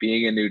 but with it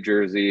being in New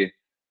Jersey,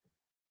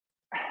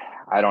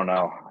 I don't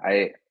know.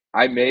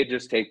 I may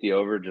just take the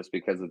over just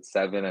because it's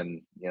 7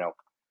 and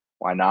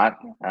why not?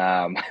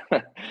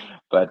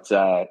 But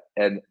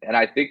and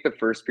I think the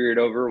first period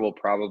over will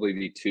probably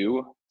be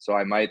 2. So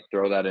I might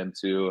throw that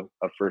into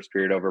a first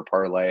period over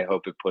parlay.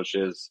 Hope it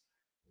pushes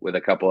with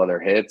a couple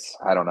other hits.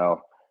 I don't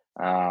know.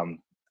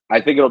 I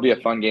think it'll be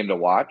a fun game to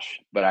watch,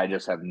 but I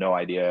just have no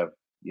idea,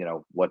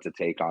 what to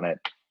take on it.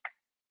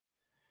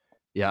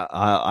 Yeah,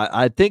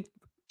 I think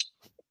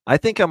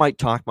I might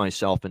talk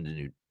myself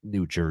into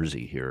New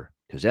Jersey here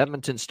because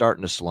Edmonton's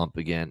starting to slump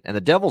again, and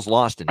the Devils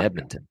lost in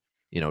Edmonton,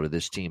 to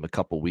this team a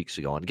couple weeks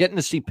ago. And getting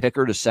to see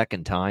Pickard a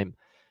second time,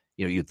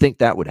 you'd think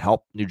that would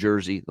help New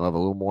Jersey. They'll have a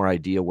little more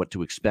idea what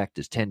to expect,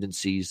 his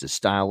tendencies, his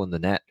style in the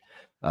net,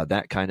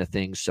 that kind of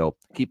thing. So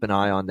keep an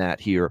eye on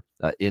that here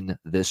in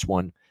this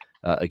one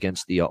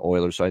against the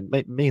Oilers. So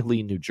I may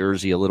lean New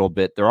Jersey a little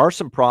bit. There are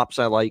some props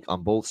I like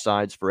on both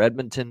sides for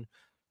Edmonton.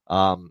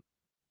 When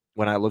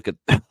I look at,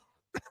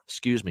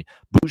 excuse me,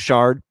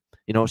 Bouchard,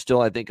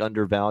 still I think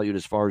undervalued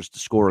as far as to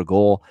score a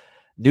goal.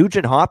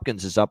 Nugent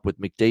Hopkins is up with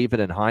McDavid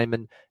and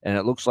Hyman, and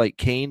it looks like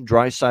Kane,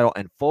 Draisaitl,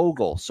 and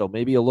Fogle. So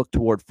maybe a look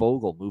toward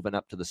Fogle moving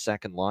up to the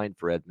second line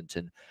for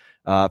Edmonton.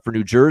 For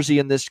New Jersey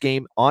in this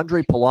game,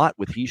 Andre Palat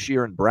with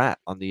Hischier and Bratt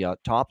on the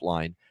top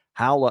line.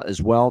 Haula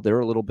as well. They're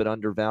a little bit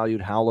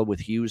undervalued. Haula with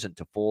Hughes and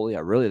Toffoli. I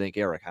really think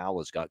Eric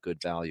Haula's got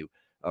good value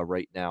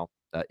right now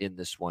in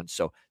this one.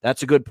 So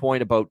that's a good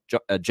point about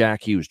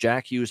Jack Hughes.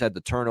 Jack Hughes had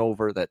the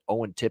turnover that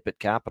Owen Tippett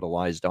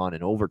capitalized on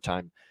in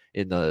overtime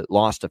in the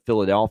loss to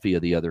Philadelphia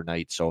the other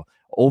night. So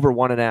over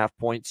 1.5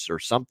 points or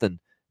something,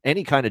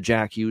 any kind of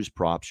Jack Hughes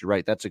props. You're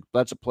right. That's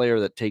a player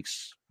that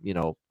takes,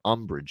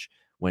 umbrage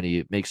when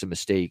he makes a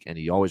mistake, and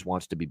he always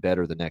wants to be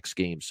better the next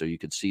game. So you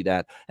could see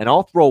that. And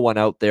I'll throw one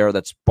out there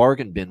that's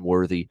bargain bin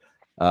worthy.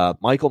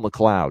 Michael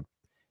McLeod.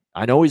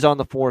 I know he's on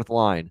the fourth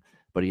line,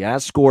 but he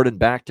has scored in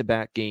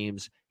back-to-back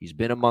games. He's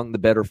been among the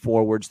better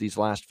forwards these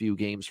last few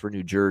games for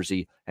New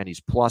Jersey, and he's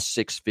plus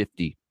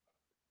 650.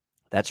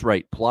 That's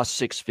right, plus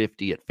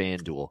 650 at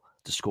FanDuel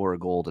to score a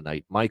goal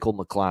tonight. Michael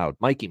McLeod,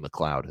 Mikey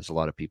McLeod, as a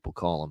lot of people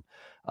call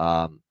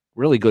him.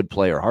 Really good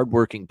player,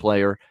 hardworking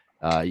player.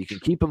 You can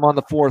keep him on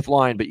the fourth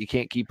line, but you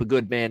can't keep a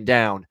good man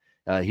down.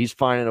 He's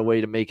finding a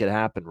way to make it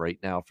happen right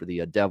now for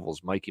the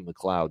Devils, Mikey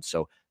McLeod.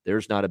 So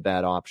there's not a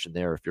bad option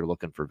there if you're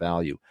looking for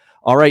value.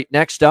 All right,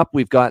 next up,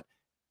 we've got,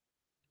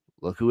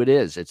 look who it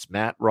is. It's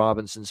Matt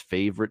Robinson's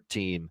favorite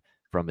team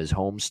from his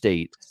home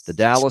state, the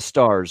Dallas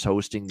Stars,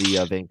 hosting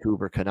the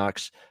Vancouver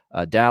Canucks.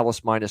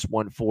 Dallas minus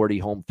 140,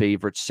 home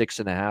favorites,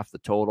 6.5 the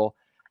total.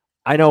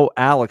 I know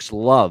Alex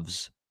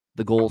loves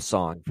the goal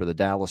song for the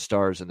Dallas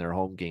Stars in their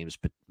home games,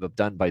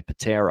 done by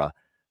Pantera,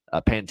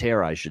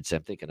 I should say.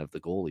 I'm thinking of the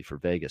goalie for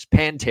Vegas.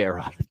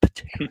 Pantera.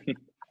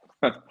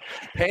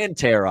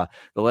 Pantera,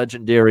 the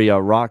legendary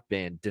rock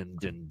band. Dun,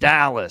 dun,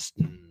 Dallas,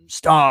 dun,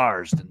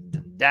 Stars, dun,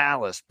 dun,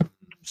 Dallas, dun,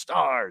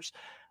 Stars.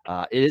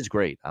 It is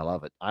great. I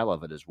love it. I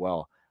love it as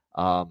well.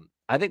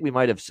 I think we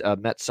might have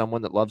met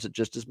someone that loves it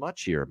just as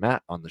much here,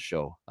 Matt, on the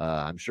show.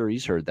 I'm sure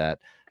he's heard that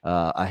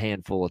a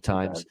handful of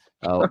times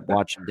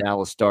watching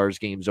Dallas Stars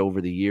games over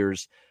the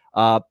years.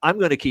 I'm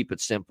going to keep it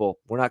simple.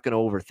 We're not going to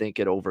overthink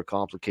it,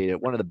 overcomplicate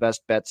it. One of the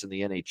best bets in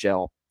the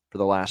NHL for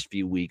the last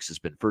few weeks has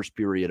been first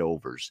period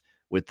overs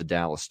with the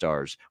Dallas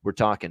Stars. We're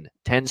talking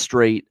 10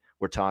 straight.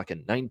 We're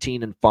talking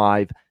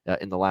 19-5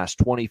 in the last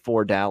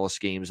 24 Dallas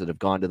games that have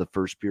gone to the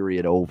first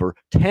period over.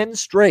 10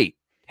 straight,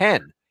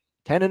 10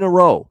 in a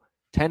row,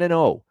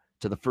 10-0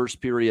 to the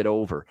first period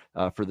over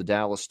for the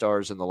Dallas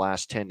Stars in the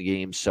last 10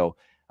 games. So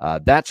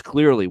that's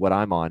clearly what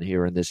I'm on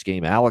here in this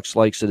game. Alex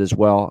likes it as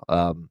well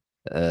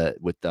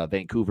with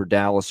Vancouver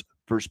Dallas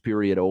first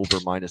period over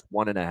minus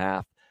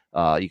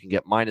 1.5. You can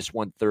get minus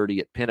 130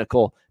 at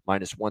Pinnacle,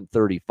 minus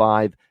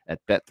 135 at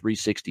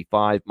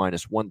Bet365,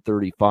 minus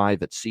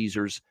 135 at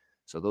Caesars.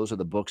 So those are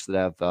the books that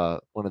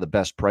have one of the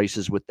best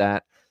prices with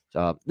that.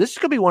 This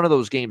could be one of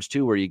those games,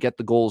 too, where you get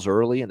the goals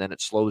early and then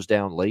it slows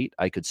down late.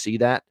 I could see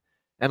that.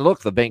 And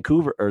look,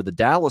 the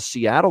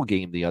Dallas-Seattle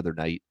game the other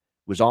night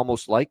was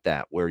almost like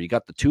that, where you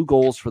got the 2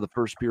 goals for the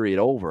first period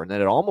over, and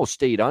then it almost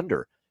stayed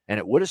under. And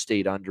it would have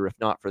stayed under if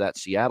not for that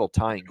Seattle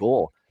tying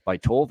goal by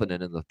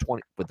Tolvanen in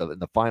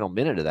the final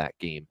minute of that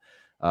game.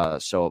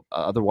 So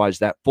otherwise,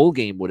 that full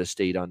game would have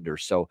stayed under.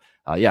 So,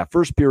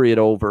 first period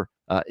over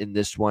in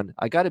this one.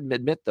 I got to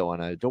admit, though,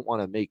 and I don't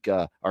want to make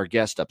our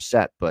guest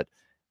upset, but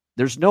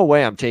there's no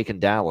way I'm taking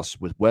Dallas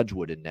with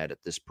Wedgwood in net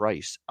at this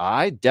price.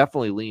 I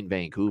definitely lean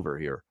Vancouver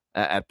here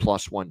at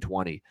plus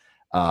 120.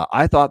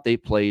 I thought they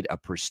played a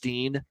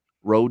pristine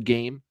road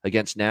game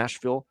against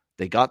Nashville.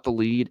 They got the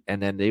lead, and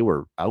then they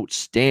were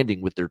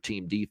outstanding with their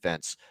team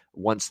defense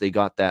once they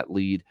got that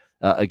lead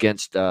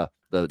against the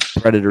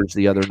Predators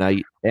the other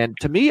night. And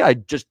to me, I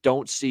just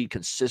don't see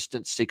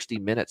consistent 60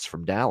 minutes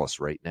from Dallas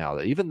right now.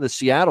 Even the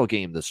Seattle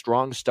game, the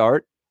strong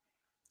start,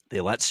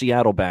 they let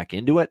Seattle back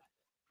into it.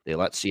 They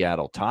let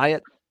Seattle tie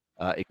it.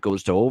 It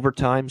goes to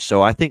overtime.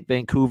 So I think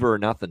Vancouver are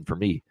nothing for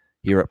me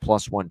here at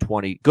plus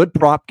 120. Good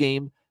prop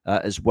game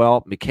as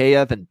well.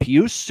 Mikheyev and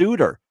Pius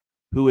Suter,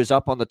 who is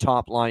up on the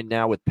top line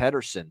now with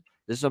Pettersson.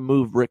 This is a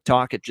move Rick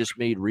Tocchet just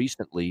made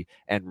recently.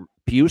 And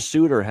Pius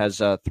Suter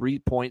has 3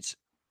 points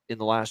in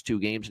the last 2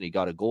 games, and he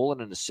got a goal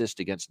and an assist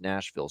against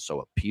Nashville.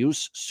 So a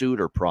Pius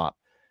Suter prop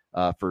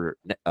for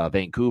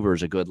Vancouver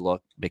is a good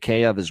look.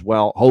 Mikheyev as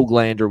well.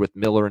 Höglander with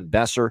Miller and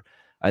Besser,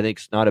 I think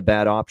it's not a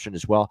bad option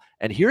as well.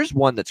 And here's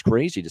one that's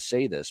crazy to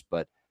say this,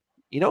 but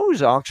you know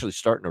who's actually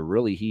starting to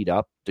really heat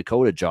up?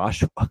 Dakota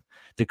Joshua.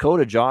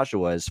 Dakota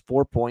Joshua has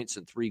 4 points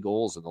and 3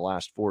 goals in the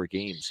last 4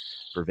 games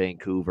for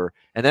Vancouver.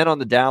 And then on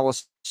the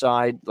Dallas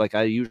side, like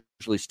I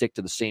usually stick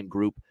to the same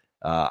group.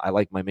 I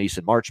like my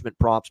Mason Marchment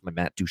props, my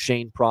Matt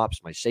Duchene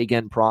props, my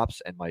Seguin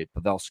props, and my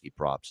Pavelski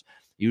props.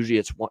 Usually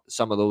it's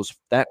some of those,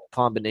 that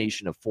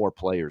combination of 4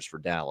 players for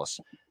Dallas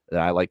that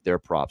I like their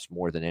props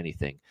more than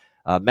anything.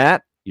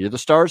 Matt, you're the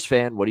Stars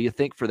fan. What do you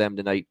think for them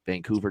tonight,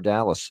 Vancouver,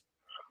 Dallas?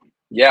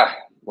 Yeah,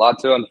 a lot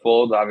to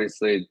unfold.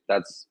 Obviously,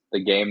 that's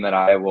the game that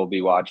I will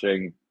be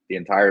watching the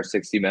entire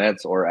 60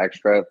 minutes or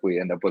extra if we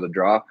end up with a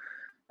draw.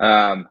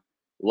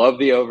 Love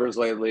the overs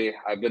lately.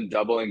 I've been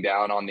doubling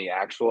down on the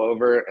actual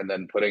over and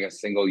then putting a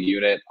single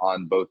unit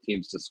on both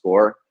teams to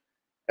score.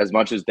 As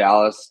much as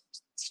Dallas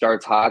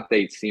starts hot,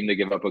 they seem to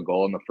give up a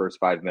goal in the first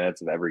 5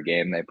 minutes of every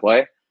game they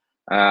play.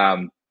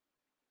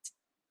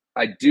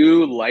 I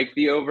do like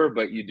the over,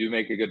 but you do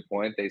make a good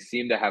point. They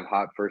seem to have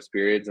hot first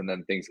periods and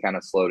then things kind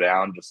of slow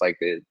down, just like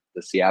the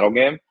Seattle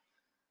game.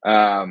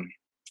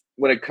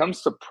 When it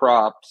comes to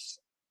props,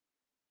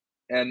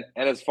 and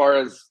as far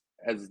as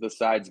the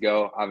sides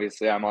go,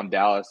 obviously I'm on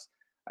Dallas.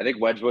 I think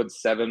Wedgwood's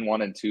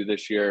 7-1-2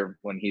 this year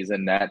when he's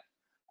in net.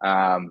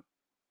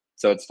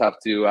 So it's tough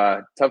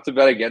to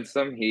bet against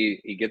him.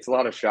 He gets a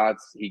lot of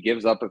shots. He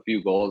gives up a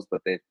few goals,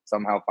 but they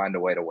somehow find a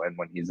way to win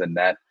when he's in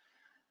net.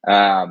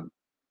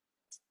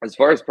 As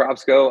far as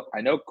props go,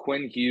 I know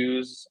Quinn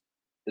Hughes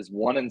is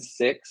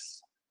 1-6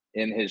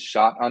 in his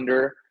shot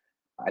under.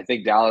 I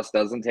think Dallas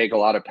doesn't take a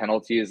lot of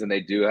penalties, and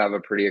they do have a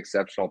pretty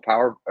exceptional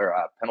power or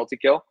penalty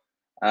kill.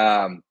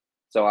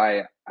 So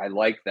I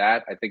like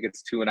that. I think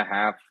it's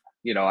 2.5.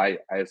 You know, I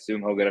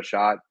assume he'll get a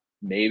shot,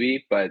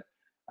 maybe, but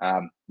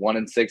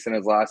 1-6 in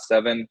his last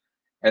 7.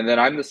 And then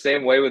I'm the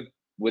same way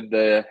with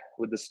the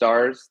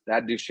Stars.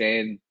 That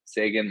Duchene,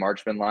 Seguin,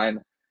 Marchment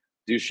line.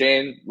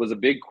 Duchene was a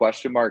big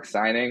question mark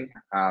signing.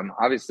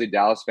 Obviously,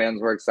 Dallas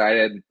fans were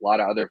excited. A lot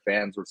of other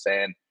fans were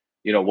saying,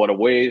 you know, what a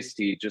waste.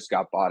 He just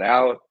got bought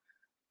out.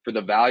 For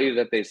the value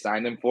that they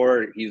signed him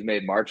for, he's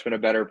made Marchment a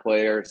better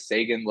player.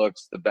 Seguin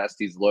looks the best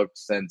he's looked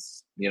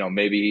since, you know,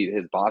 maybe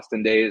his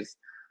Boston days.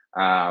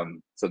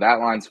 So that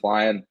line's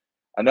flying.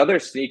 Another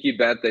sneaky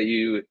bet that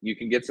you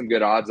can get some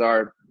good odds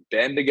are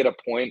Ben to get a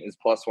point is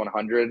plus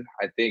 100.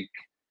 I think,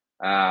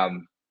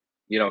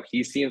 you know,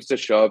 he seems to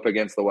show up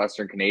against the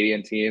Western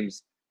Canadian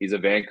teams. He's a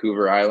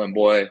Vancouver Island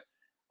boy.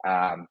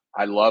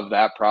 I love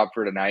that prop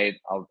for tonight.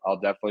 I'll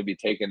definitely be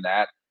taking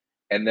that.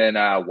 And then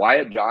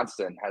Wyatt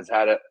Johnston has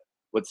had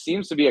what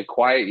seems to be a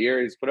quiet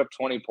year. He's put up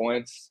 20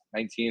 points,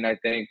 19, I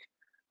think.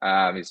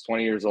 He's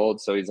 20 years old,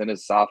 so he's in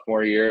his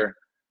sophomore year.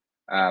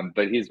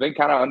 But he's been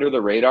kind of under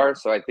the radar,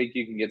 so I think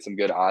you can get some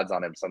good odds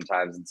on him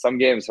sometimes. In some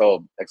games,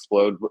 he'll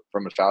explode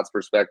from a shots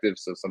perspective,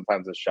 so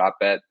sometimes a shot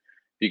bet, if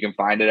you can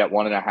find it at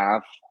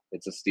 1.5,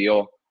 it's a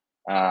steal.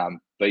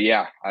 But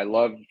yeah, I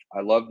love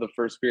the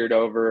first period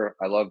over.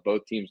 I love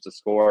both teams to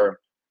score.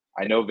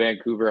 I know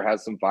Vancouver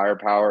has some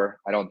firepower.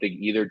 I don't think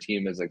either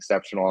team is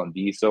exceptional on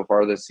D so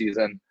far this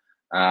season.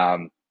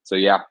 So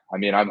yeah, I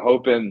mean, I'm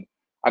hoping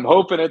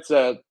it's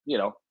a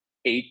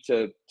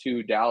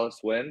 8-2 Dallas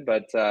win,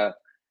 but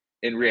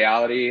in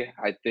reality,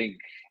 I think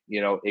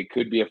it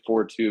could be a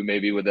 4-2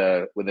 maybe with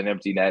an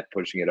empty net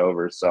pushing it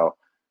over. So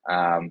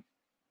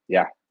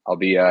yeah, I'll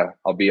be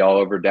all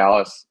over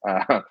Dallas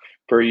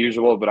per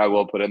usual, but I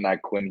will put in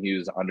that Quinn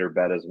Hughes under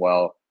bet as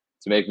well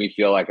to make me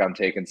feel like I'm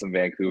taking some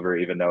Vancouver,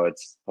 even though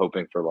it's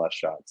hoping for less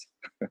shots.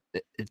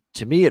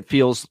 To me, it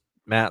feels,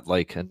 Matt,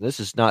 like, and this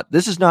is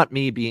not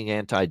me being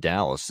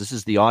anti-Dallas. This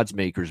is the odds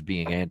makers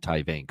being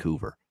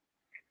anti-Vancouver.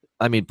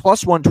 I mean,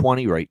 plus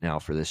 120 right now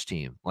for this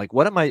team. Like,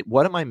 what am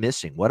I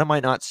missing? What am I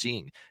not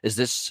seeing? Is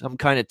this some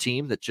kind of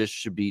team that just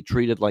should be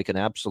treated like an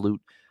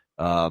absolute,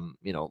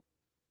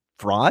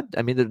 fraud?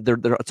 I mean, they're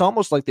it's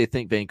almost like they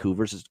think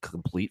Vancouver's is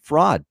complete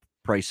fraud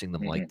pricing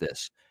them like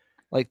this.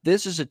 Like,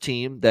 this is a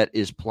team that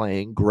is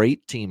playing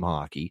great team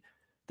hockey.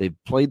 They've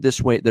played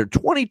this way. They're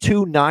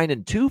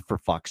 22-9-2 for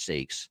fuck's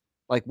sakes.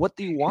 Like, what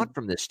do you want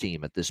from this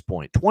team at this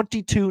point?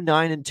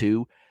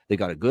 22-9-2. They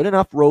got a good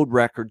enough road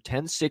record,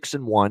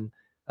 10-6-1.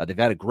 They've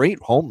had a great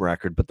home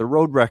record, but the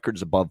road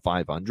record's above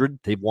 500.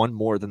 They've won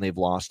more than they've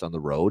lost on the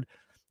road.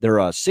 They're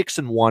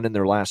 6-1 in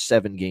their last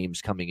 7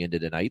 games coming into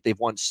tonight. They've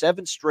won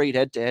 7 straight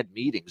head-to-head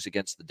meetings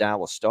against the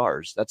Dallas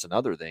Stars. That's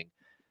another thing.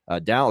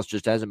 Dallas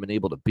just hasn't been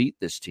able to beat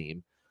this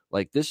team.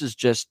 Like, this is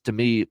just, to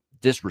me,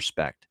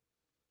 disrespect.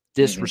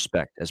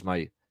 Disrespect. As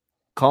my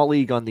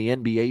colleague on the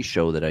NBA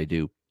show that I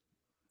do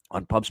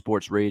on Pub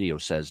Sports Radio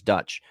says,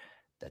 Dutch,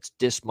 that's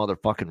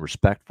dis-motherfucking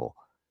respectful.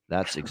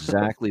 That's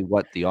exactly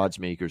what the odds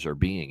makers are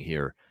being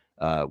here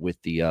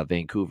with the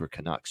Vancouver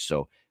Canucks.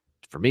 So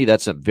for me,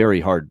 that's a very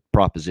hard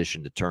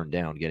proposition to turn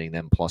down, getting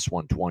them plus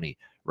 120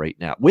 right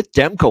now. With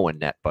Demko in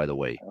net, by the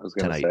way,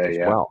 tonight as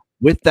well.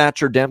 With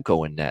Thatcher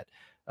Demko in net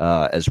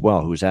as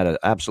well, who's had an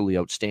absolutely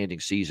outstanding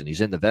season.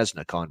 He's in the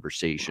Vezina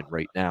conversation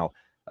right now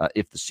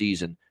if the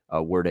season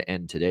were to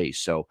end today.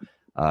 So,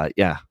 I'm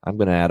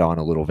going to add on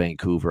a little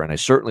Vancouver, and I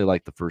certainly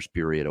like the first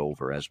period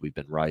over as we've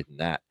been riding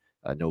that.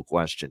 No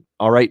question.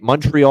 All right,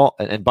 Montreal.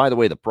 And by the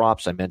way, the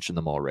props, I mentioned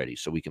them already,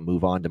 so we can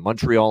move on to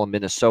Montreal and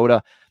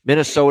Minnesota.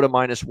 Minnesota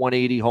minus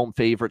 180, home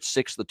favorite,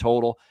 6 the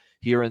total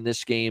here in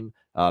this game.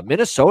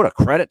 Minnesota,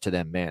 credit to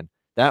them, man.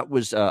 That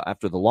was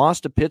after the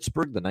loss to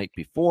Pittsburgh the night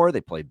before.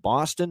 They played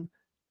Boston,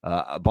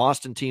 a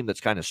Boston team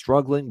that's kind of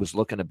struggling, was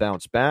looking to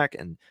bounce back,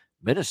 and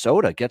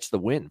Minnesota gets the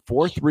win,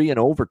 4-3 in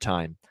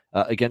overtime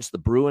against the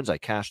Bruins. I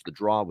cashed the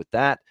draw with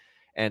that,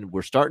 and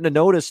we're starting to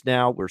notice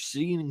now, we're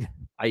seeing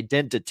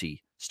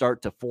identity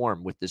start to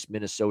form with this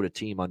Minnesota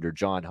team under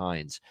John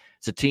Hines.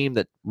 It's a team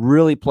that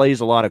really plays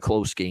a lot of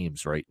close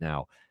games right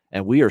now,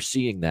 and we are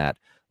seeing that.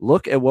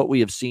 Look at what we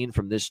have seen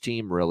from this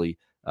team, really,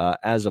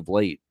 as of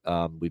late.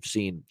 We've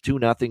seen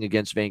 2-0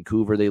 against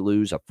Vancouver. They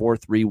lose a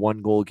 4-3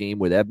 one-goal game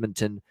with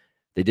Edmonton.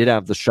 They did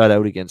have the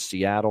shutout against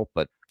Seattle,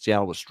 but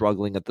Seattle was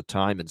struggling at the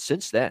time, and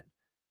since then,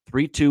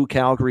 3-2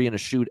 Calgary in a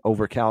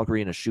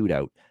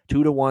shootout,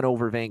 2-1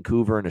 over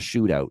Vancouver in a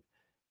shootout,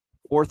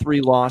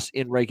 4-3 loss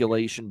in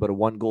regulation, but a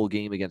one-goal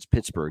game against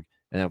Pittsburgh,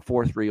 and a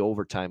 4-3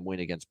 overtime win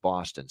against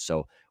Boston.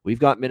 So we've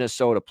got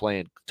Minnesota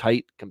playing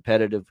tight,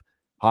 competitive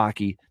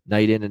hockey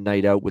night in and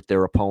night out with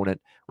their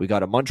opponent. We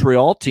got a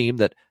Montreal team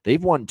that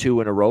they've won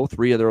 2 in a row,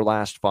 3 of their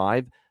last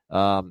 5,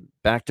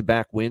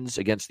 back-to-back wins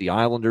against the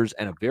Islanders,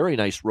 and a very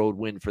nice road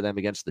win for them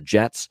against the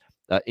Jets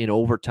in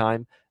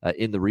overtime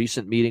in the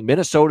recent meeting.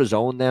 Minnesota's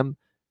owned them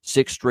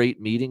 6 straight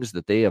meetings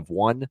that they have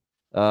won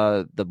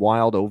the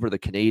Wild over the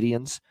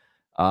Canadiens.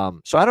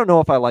 So I don't know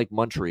if I like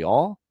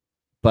Montreal,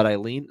 but I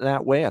lean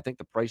that way. I think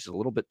the price is a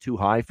little bit too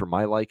high for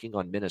my liking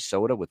on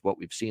Minnesota with what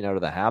we've seen out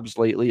of the Habs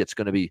lately. It's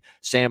going to be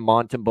Sam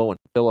Montembeault and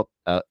Philip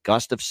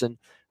Gustafsson,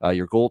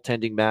 your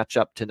goaltending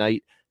matchup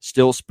tonight.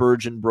 Still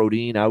Spurgeon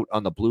Brodin out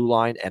on the blue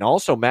line, and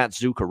also Matt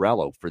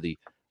Zuccarello for the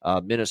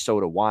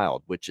Minnesota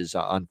Wild, which is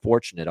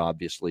unfortunate,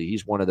 obviously.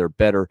 He's one of their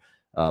better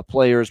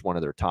players, one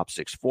of their top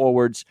 6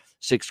 forwards,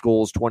 6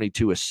 goals,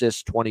 22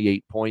 assists,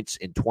 28 points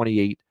in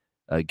 28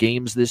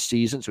 games this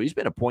season. So he's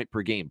been a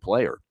point-per-game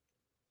player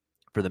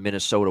for the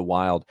Minnesota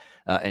Wild,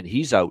 and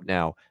he's out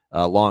now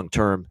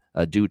long-term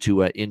due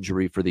to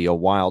injury for the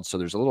Wild. So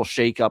there's a little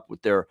shake-up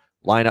with their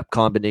lineup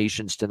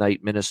combinations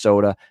tonight,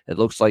 Minnesota. It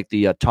looks like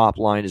the top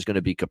line is going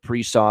to be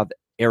Kaprizov,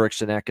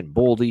 Eriksson Ek, and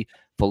Boldy.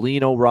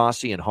 Foligno,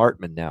 Rossi, and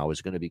Hartman now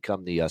is going to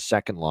become the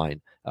second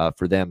line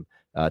for them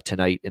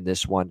tonight in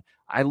this one.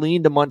 I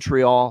lean to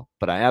Montreal,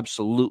 but I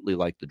absolutely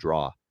like the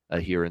draw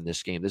here in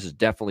this game. This is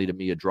definitely, to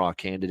me, a draw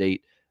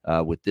candidate.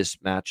 With this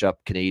matchup,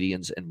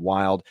 Canadians and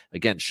Wild.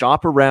 Again,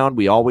 shop around.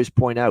 We always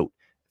point out,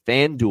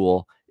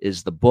 FanDuel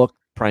is the book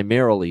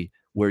primarily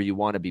where you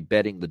want to be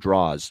betting the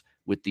draws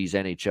with these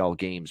NHL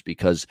games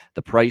because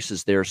the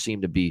prices there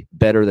seem to be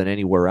better than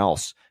anywhere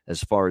else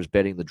as far as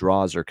betting the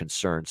draws are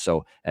concerned.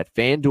 So at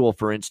FanDuel,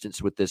 for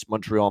instance, with this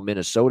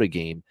Montreal-Minnesota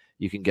game,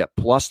 you can get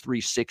plus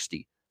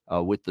 360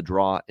 with the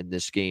draw in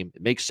this game.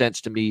 It makes sense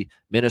to me.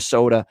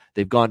 Minnesota,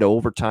 they've gone to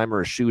overtime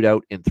or a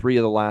shootout in 3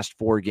 of the last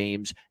 4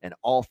 games, and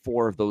all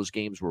 4 of those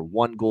games were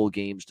one-goal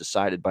games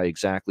decided by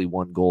exactly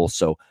 1 goal.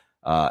 So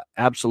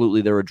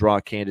absolutely they're a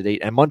draw candidate.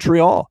 And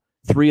Montreal,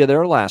 3 of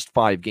their last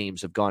 5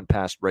 games have gone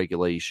past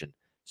regulation.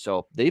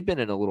 So they've been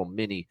in a little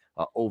mini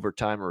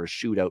overtime or a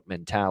shootout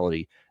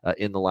mentality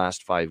in the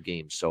last 5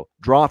 games. So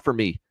draw for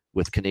me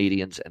with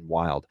Canadians and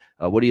Wild.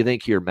 What do you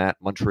think here, Matt?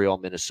 Montreal,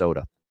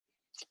 Minnesota.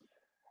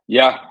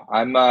 Yeah,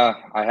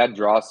 I had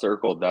draw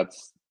circled.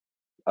 That's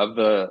of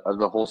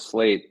the whole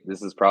slate.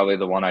 This is probably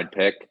the one I'd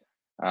pick.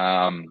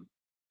 I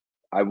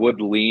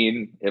would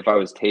lean if I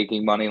was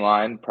taking money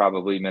line,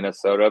 probably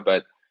Minnesota,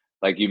 but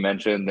like you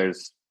mentioned,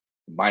 there's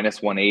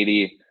minus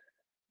 180.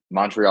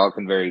 Montreal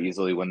can very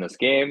easily win this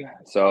game.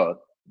 So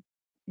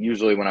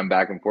usually when I'm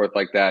back and forth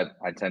like that,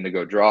 I tend to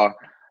go draw.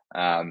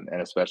 And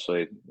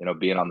especially,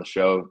 being on the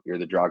show, you're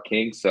the draw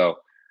king. So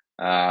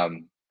I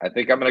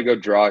think I'm going to go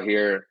draw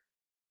here.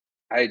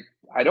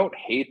 I don't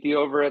hate the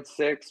over at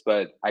 6,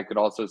 but I could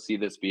also see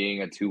this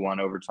being a 2-1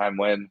 overtime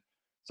win.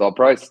 So I'll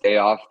probably stay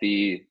off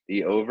the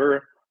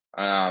over.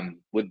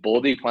 With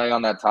Boldy playing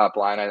on that top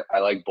line, I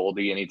like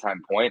Boldy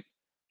anytime point.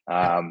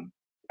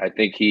 I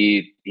think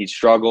he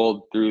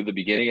struggled through the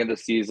beginning of the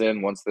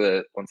season. Once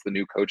the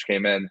new coach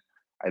came in,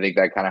 I think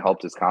that kind of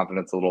helped his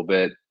confidence a little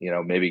bit.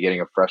 Maybe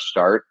getting a fresh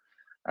start.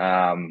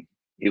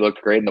 He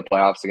looked great in the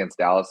playoffs against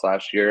Dallas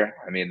last year.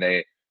 I mean,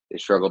 they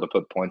struggled to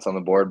put points on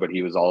the board, but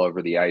he was all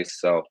over the ice.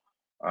 So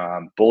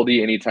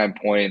Boldy anytime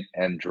point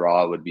and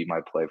draw would be my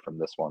play from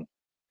this one.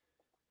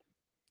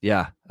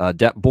 Yeah,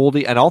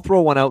 Boldy, and I'll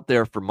throw one out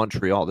there for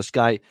Montreal. This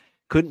guy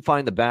couldn't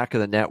find the back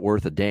of the net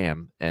worth a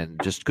damn and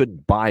just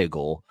couldn't buy a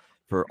goal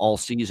for all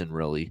season,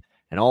 really.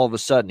 And all of a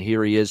sudden,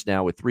 here he is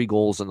now with 3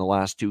 goals in the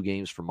last 2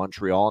 games for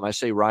Montreal. And I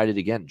say, ride it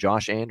again,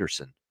 Josh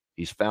Anderson.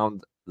 He's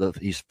found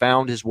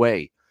his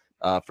way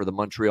for the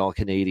Montreal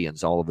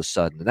Canadiens all of a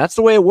sudden, and that's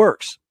the way it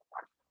works.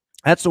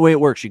 That's the way it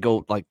works. You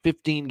go like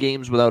 15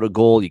 games without a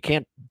goal. You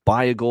can't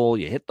buy a goal.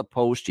 You hit the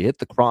post. You hit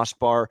the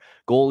crossbar.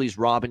 Goalie's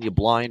robbing you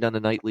blind on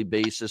a nightly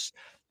basis.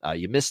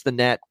 You miss the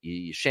net.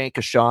 You shank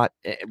a shot.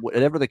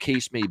 Whatever the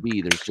case may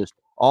be, there's just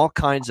all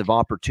kinds of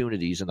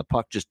opportunities, and the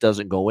puck just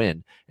doesn't go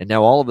in. And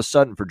now all of a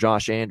sudden for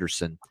Josh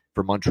Anderson,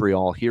 for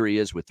Montreal, here he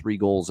is with 3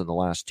 goals in the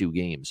last 2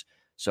 games.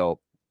 So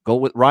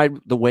ride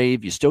the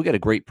wave. You still get a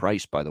great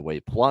price, by the way,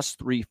 plus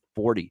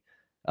 340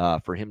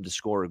 for him to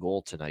score a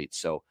goal tonight.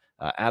 So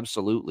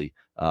absolutely,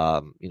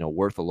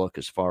 worth a look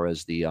as far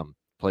as the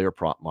player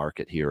prop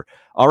market here.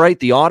 All right,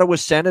 the Ottawa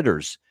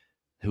Senators,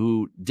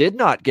 who did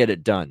not get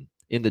it done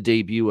in the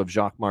debut of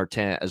Jacques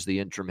Martin as the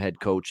interim head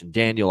coach and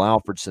Daniel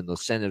Alfredsson, the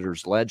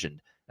Senators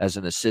legend, as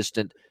an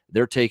assistant.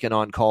 They're taking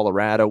on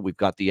Colorado. We've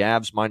got the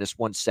Avs minus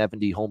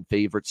 170 home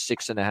favorites,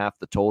 6.5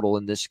 the total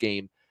in this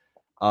game.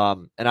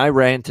 And I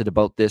ranted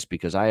about this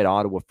because I had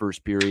Ottawa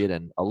first period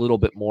and a little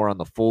bit more on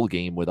the full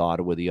game with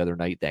Ottawa the other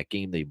night. That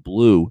game they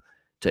blew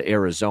to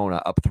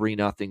Arizona, up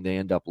 3-0. They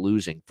end up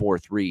losing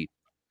 4-3.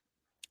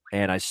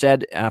 And I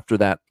said after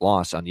that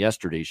loss on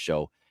yesterday's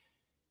show,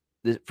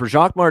 for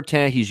Jacques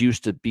Martin, he's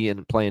used to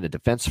playing a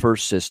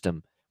defense-first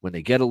system. When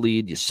they get a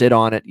lead, you sit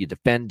on it, you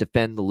defend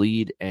the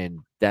lead, and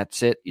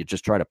that's it. You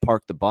just try to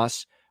park the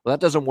bus. Well,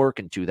 that doesn't work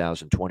in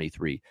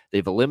 2023.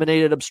 They've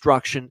eliminated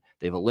obstruction.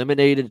 They've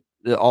eliminated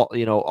all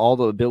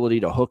the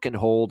ability to hook and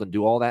hold and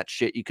do all that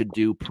shit you could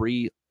do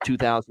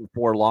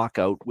pre-2004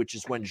 lockout, which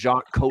is when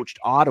Jacques coached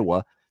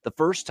Ottawa the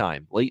first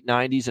time, late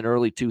 90s and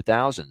early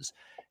 2000s.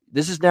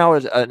 This is now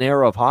an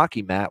era of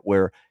hockey, Matt,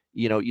 where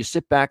you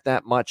sit back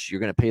that much, you're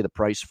going to pay the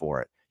price for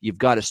it. You've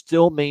got to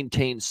still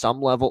maintain some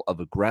level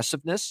of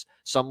aggressiveness,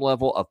 some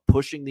level of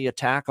pushing the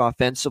attack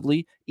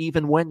offensively,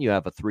 even when you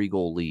have a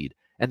 3-goal lead.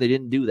 And they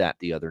didn't do that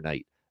the other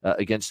night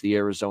against the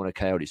Arizona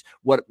Coyotes.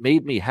 What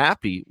made me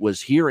happy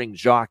was hearing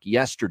Jacques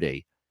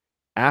yesterday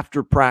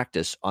after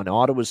practice on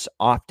Ottawa's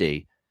off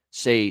day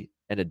say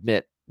and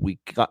admit we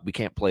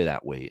can't play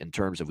that way in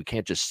terms of we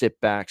can't just sit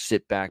back,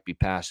 be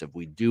passive.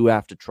 We do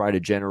have to try to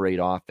generate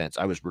offense.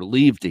 I was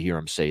relieved to hear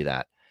him say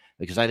that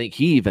because I think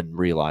he even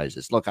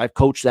realizes, look, I've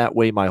coached that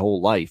way my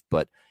whole life,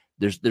 but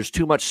there's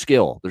too much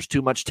skill. There's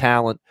too much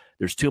talent.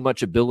 There's too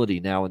much ability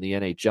now in the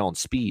NHL and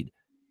speed,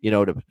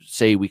 to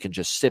say we can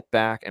just sit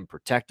back and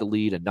protect the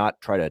lead and not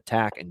try to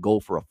attack and go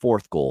for a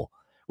 4th goal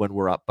when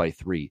we're up by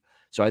 3.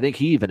 So I think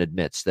he even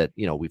admits that,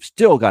 we've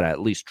still got to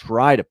at least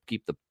try to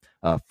keep the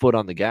foot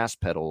on the gas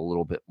pedal a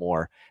little bit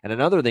more. And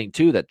another thing,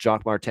 too, that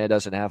Jacques Martin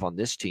doesn't have on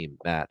this team,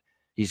 Matt,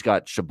 he's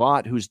got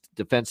Chabot, whose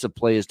defensive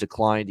play has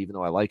declined, even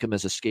though I like him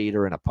as a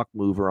skater and a puck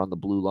mover on the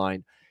blue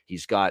line.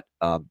 He's got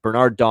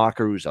Bernard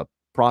Docker, who's a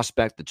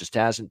prospect that just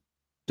hasn't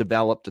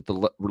developed at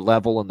the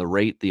level and the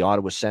rate the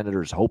Ottawa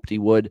Senators hoped he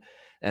would.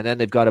 And then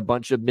they've got a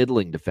bunch of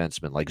middling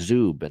defensemen like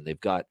Zub, and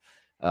they've got,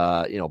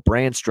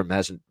 Brandstrom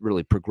hasn't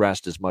really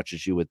progressed as much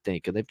as you would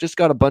think. And they've just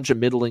got a bunch of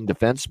middling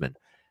defensemen.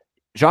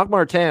 Jacques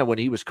Martin, when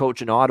he was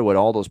coaching Ottawa at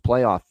all those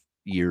playoff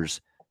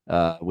years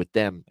with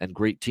them and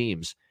great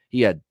teams,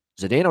 he had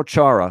Zdeno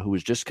Chara, who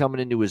was just coming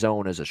into his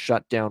own as a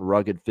shutdown,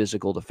 rugged,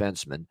 physical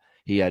defenseman.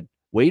 He had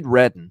Wade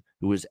Redden,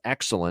 who was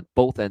excellent,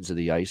 both ends of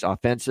the ice,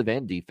 offensive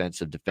and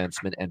defensive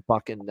defenseman, and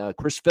fucking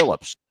Chris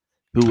Phillips,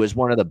 who was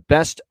one of the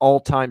best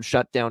all-time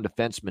shutdown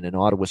defensemen in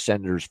Ottawa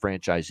Senators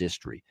franchise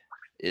history.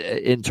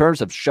 In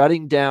terms of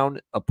shutting down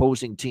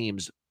opposing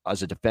teams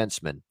as a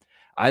defenseman,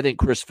 I think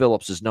Chris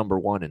Phillips is number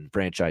 1 in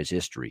franchise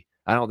history.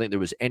 I don't think there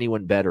was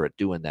anyone better at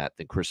doing that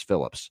than Chris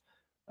Phillips.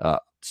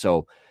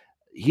 So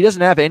he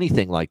doesn't have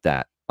anything like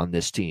that on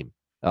this team,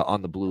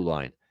 on the blue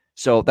line.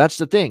 So that's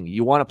the thing.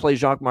 You want to play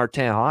Jacques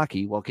Martin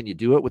hockey. Well, can you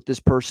do it with this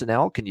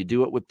personnel? Can you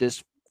do it with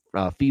this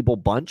feeble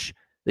bunch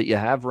that you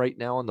have right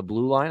now on the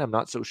blue line? I'm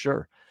not so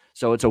sure.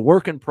 So it's a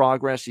work in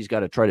progress. He's got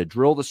to try to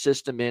drill the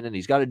system in, and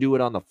he's got to do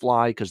it on the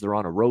fly because they're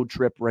on a road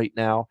trip right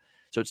now.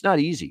 So it's not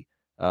easy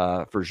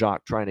for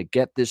Jacques trying to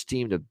get this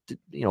team to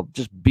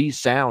just be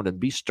sound and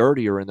be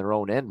sturdier in their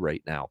own end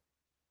right now.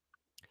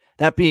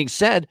 That being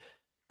said,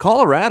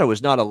 Colorado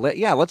is not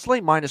let's lay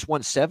minus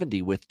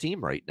 170 with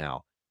team right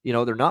now.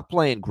 They're not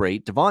playing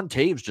great. Devon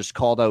Taves just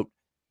called out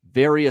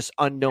various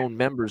unknown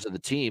members of the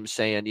team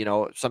saying,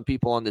 some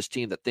people on this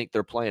team that think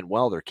they're playing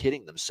well, they're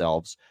kidding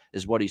themselves,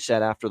 is what he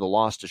said after the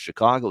loss to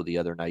Chicago the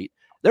other night.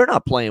 They're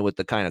not playing with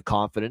the kind of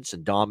confidence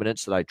and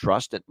dominance that I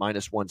trust at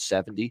minus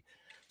 170.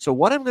 So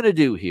what I'm going to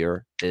do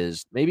here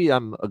is, maybe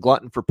I'm a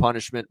glutton for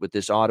punishment with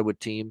this Ottawa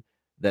team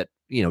that,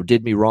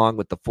 did me wrong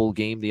with the full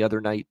game the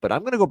other night, but I'm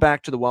going to go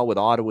back to the well with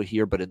Ottawa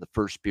here, but in the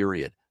first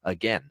period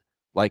again,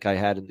 like I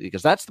had,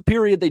 because that's the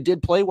period they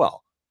did play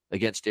well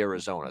against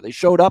Arizona. They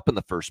showed up in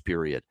the first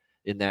period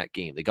in that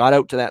game. They got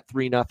out to that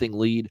 3-0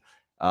 lead.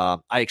 I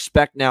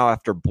expect now,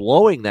 after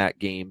blowing that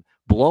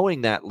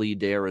lead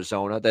to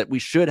Arizona, that we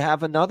should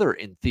have another,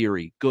 in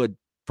theory, good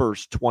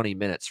first 20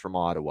 minutes from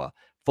Ottawa.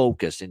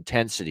 Focus,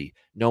 intensity,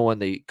 knowing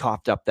they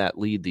coughed up that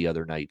lead the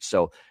other night.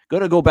 So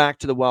going to go back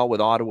to the well with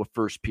Ottawa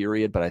first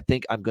period, but I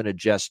think I'm going to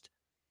just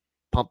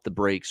pump the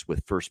brakes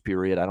with first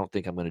period. I don't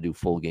think I'm going to do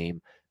full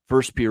game.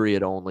 First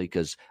period only,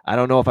 because I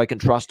don't know if I can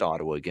trust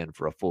Ottawa again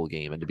for a full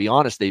game. And to be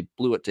honest, they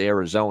blew it to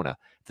Arizona.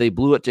 If they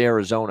blew it to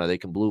Arizona, they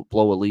can blow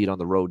a lead on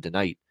the road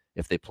tonight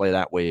if they play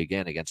that way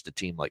again against a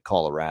team like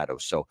Colorado.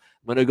 So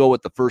I'm going to go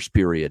with the first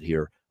period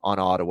here on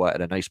Ottawa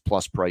at a nice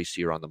plus price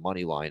here on the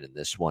money line in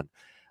this one.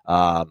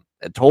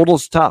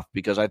 Total's tough,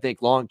 because I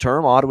think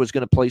long-term Ottawa's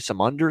going to play some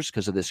unders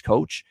because of this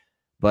coach.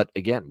 But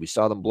again, we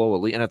saw them blow a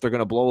lead. And if they're going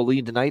to blow a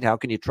lead tonight, how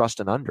can you trust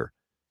an under?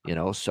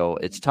 So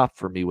it's tough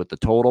for me with the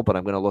total, but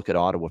I'm going to look at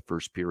Ottawa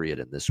first period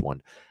in this one.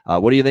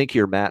 What do you think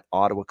here, Matt?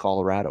 Ottawa,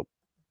 Colorado.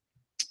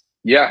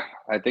 Yeah,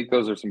 I think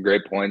those are some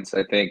great points.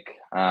 I think,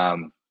 I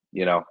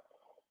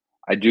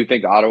do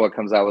think Ottawa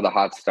comes out with a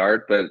hot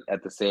start, but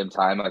at the same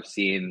time, I've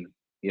seen,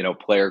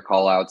 player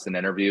call outs and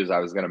interviews. I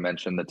was going to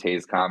mention the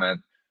Tays comment.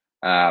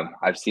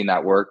 I've seen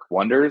that work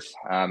wonders.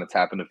 It's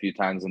happened a few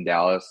times in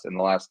Dallas in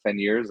the last 10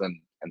 years, and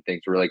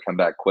things really come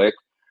back quick.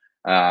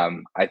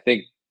 I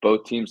think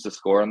both teams to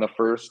score in the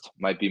first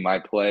might be my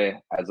play,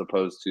 as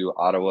opposed to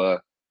Ottawa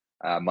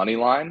money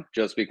line,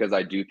 just because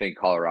I do think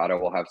Colorado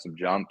will have some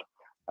jump.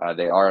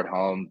 They are at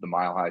home, the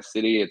Mile High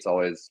City. It's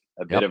always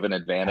a bit of an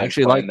advantage. I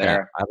actually like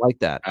there. that. I like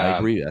that. I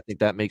agree. I think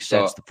that makes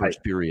sense. The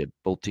first period,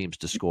 both teams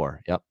to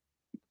score. Yep.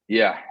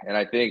 Yeah, and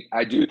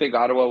I do think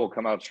Ottawa will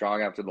come out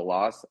strong after the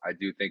loss. I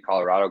do think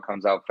Colorado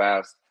comes out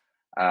fast.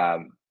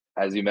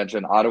 As you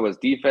mentioned, Ottawa's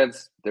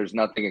defense, there's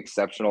nothing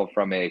exceptional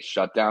from a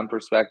shutdown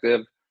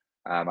perspective.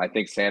 I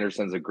think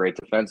Sanderson's a great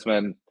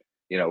defenseman,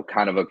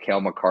 kind of a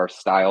Cale Makar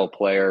style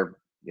player,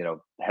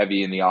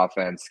 heavy in the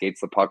offense,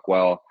 skates the puck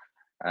well.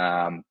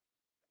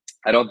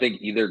 I don't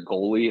think either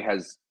goalie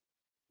has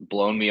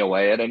blown me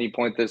away at any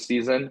point this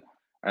season.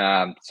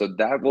 So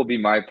that will be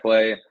my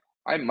play.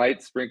 I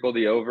might sprinkle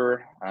the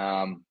over.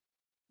 I'm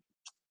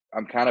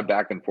kind of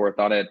back and forth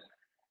on it.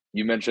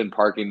 You mentioned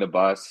parking the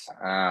bus.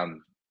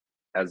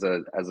 As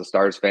a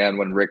Stars fan,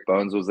 when Rick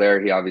Bones was there,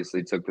 he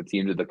obviously took the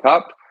team to the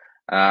Cup.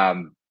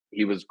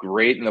 He was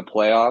great in the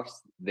playoffs.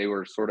 They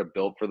were sort of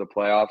built for the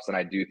playoffs, and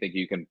I do think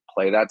you can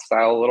play that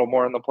style a little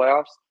more in the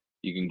playoffs.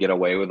 You can get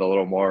away with a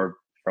little more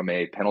from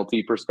a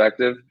penalty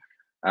perspective.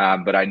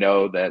 But I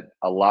know that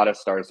a lot of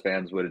Stars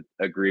fans would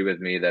agree with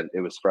me that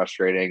it was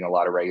frustrating, a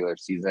lot of regular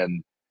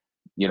season,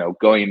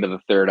 going into the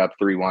third up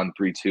 3-1,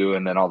 3-2,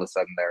 and then all of a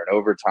sudden they're in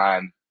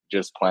overtime,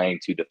 just playing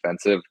too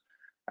defensive.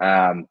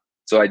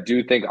 So I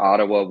do think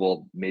Ottawa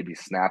will maybe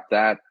snap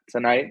that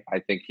tonight. I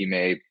think he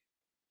may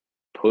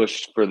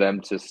push for them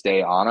to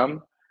stay on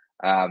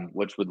him,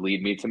 which would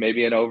lead me to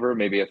maybe an over,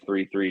 maybe a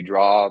 3-3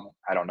 draw.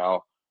 I don't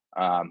know.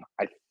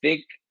 I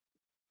think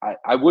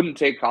I wouldn't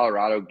take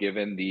Colorado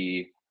given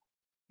the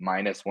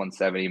minus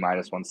 170,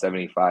 minus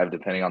 175,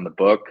 depending on the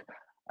book.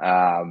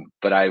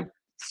 But I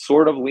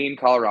sort of lean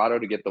Colorado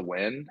to get the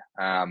win.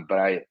 But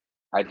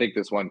I think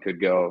this one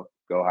could go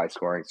high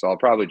scoring. So I'll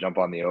probably jump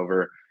on the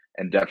over,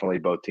 and definitely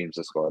both teams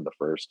to score in the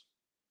first.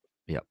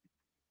 Yep.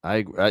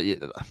 I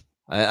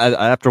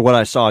after what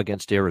I saw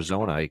against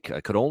Arizona, I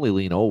could only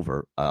lean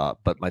over.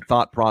 But my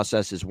thought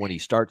process is, when he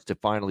starts to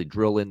finally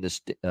drill in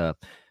this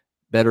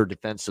better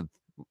defensive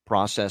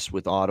process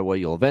with Ottawa,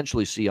 you'll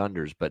eventually see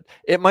unders. But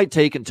it might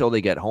take until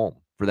they get home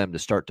for them to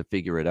start to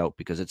figure it out,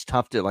 because it's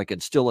tough to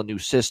instill a new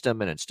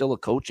system, and it's still a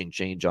coaching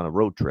change on a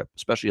road trip,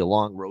 especially a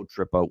long road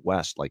trip out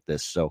west like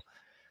this. So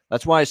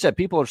that's why I said,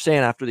 people are saying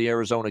after the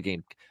Arizona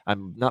game,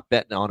 I'm not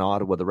betting on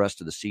Ottawa the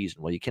rest of the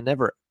season. Well, you can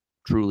never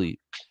truly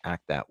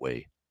act that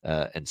way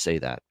and say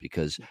that,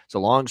 because it's a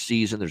long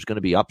season. There's going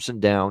to be ups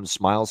and downs,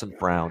 smiles and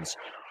frowns,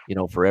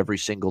 for every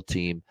single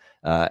team.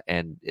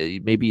 And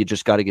maybe you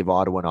just got to give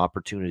Ottawa an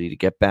opportunity to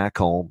get back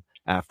home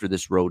after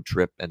this road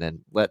trip, and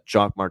then let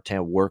Jacques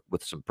Martin work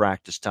with some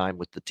practice time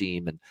with the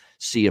team and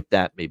see if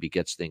that maybe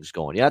gets things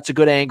going. Yeah, it's a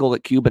good angle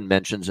that Cuban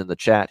mentions in the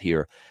chat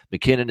here.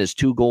 MacKinnon is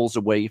 2 goals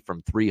away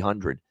from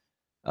 300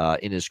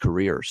 in his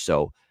career.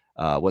 So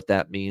what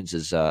that means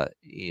is,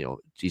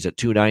 he's at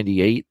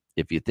 298.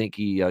 If you think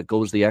he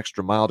goes the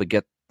extra mile to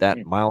get that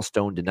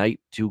milestone tonight,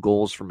 2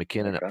 goals for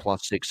MacKinnon at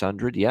plus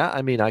 600. Yeah,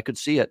 I mean, I could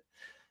see it.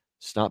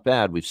 It's not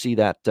bad. We see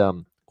that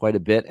quite a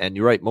bit. And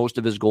you're right, most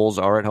of his goals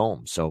are at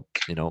home. So,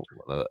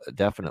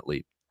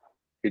 definitely.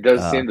 He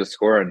does seem to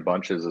score in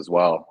bunches as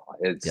well.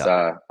 It's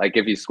like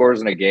if he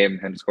scores in a game,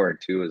 him scoring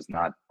 2 is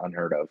not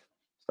unheard of.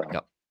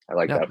 So I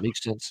like that.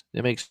 Makes sense.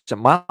 It makes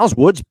sense. Miles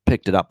Woods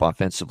picked it up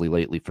offensively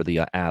lately for the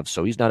Avs,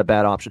 so he's not a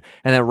bad option.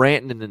 And then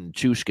Rantanen and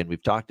Chushkin,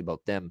 we've talked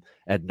about them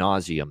ad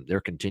nauseum.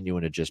 They're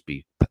continuing to just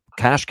be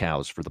cash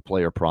cows for the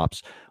player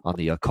props on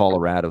the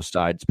Colorado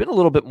side. It's been a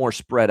little bit more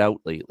spread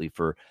out lately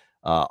for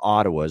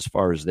Ottawa as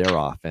far as their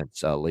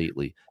offense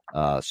lately.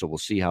 So we'll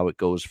see how it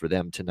goes for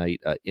them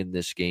tonight in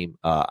this game.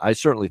 I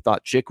certainly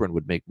thought Chychrun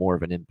would make more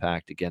of an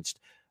impact against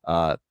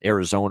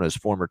Arizona's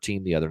former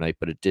team the other night,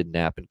 but it didn't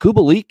happen.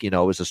 Kubalik,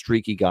 is a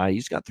streaky guy.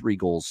 He's got 3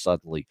 goals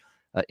suddenly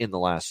in the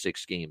last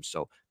 6 games,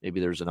 so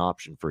maybe there's an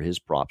option for his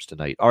props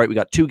tonight. All right, we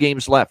got 2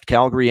 games left.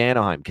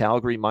 Calgary-Anaheim.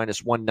 Calgary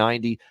minus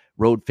 190,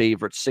 road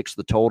favorite, 6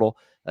 the total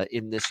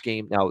in this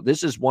game. Now,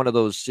 this is one of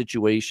those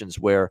situations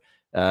where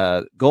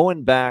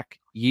going back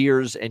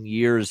years and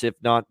years, if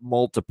not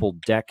multiple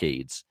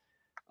decades,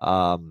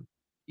 and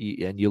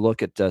you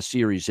look at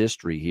series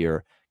history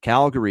here,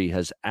 Calgary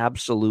has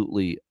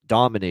absolutely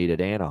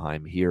dominated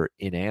Anaheim here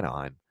in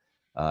Anaheim.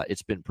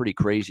 It's been pretty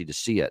crazy to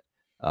see it.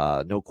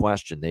 No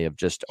question. They have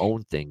just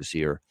owned things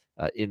here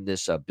in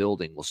this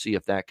building. We'll see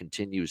if that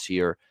continues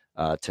here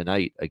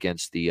tonight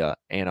against the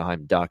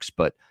Anaheim Ducks.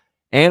 But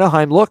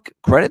Anaheim, look,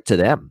 credit to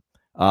them.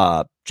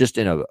 Just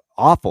in an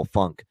awful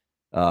funk.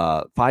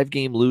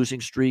 5-game losing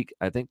streak.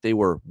 I think they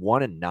were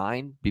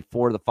 1-9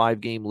 before the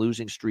 5-game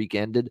losing streak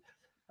ended.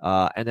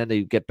 And then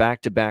they get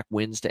back-to-back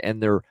wins to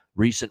end their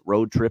recent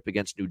road trip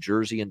against New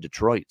Jersey and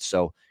Detroit.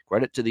 So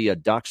credit to the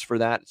Ducks for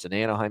that. It's an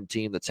Anaheim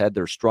team that's had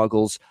their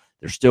struggles.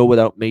 They're still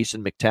without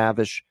Mason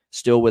McTavish,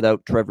 still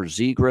without Trevor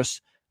Zegras.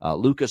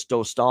 Lucas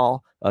Dostal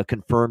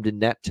confirmed in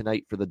net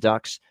tonight for the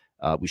Ducks.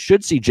 We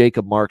should see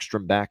Jacob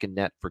Markstrom back in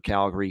net for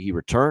Calgary. He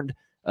returned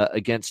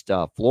against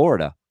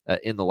Florida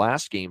in the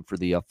last game for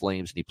the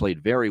Flames, and he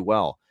played very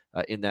well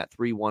in that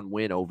 3-1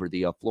 win over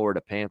the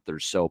Florida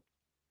Panthers. So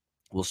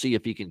we'll see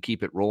if he can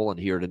keep it rolling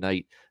here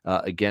tonight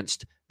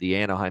against the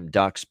Anaheim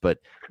Ducks. But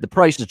the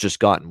price has just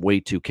gotten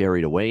way too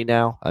carried away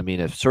now. I mean,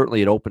 if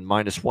certainly it opened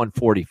minus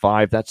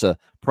 145, that's a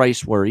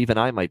price where even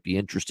I might be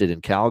interested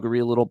in Calgary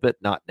a little bit,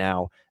 not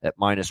now at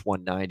minus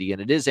 190.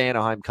 And it is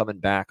Anaheim coming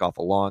back off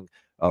a long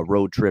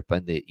road trip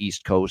on the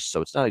East Coast, so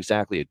it's not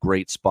exactly a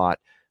great spot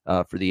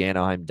for the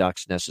Anaheim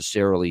Ducks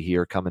necessarily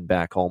here coming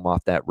back home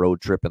off that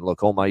road trip. And look,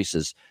 home ice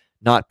has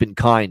not been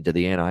kind to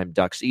the Anaheim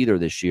Ducks either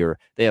this year.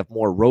 They have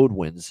more road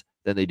wins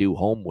than they do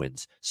home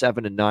wins.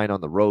 7-9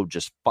 on the road,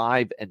 just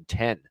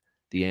 5-10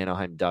 the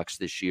Anaheim Ducks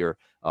this year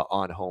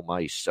on home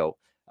ice. So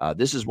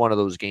this is one of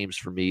those games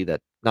for me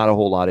that not a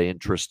whole lot of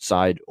interest,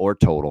 side or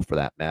total for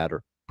that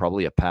matter.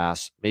 Probably a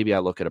pass. Maybe I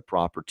look at a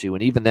prop or two.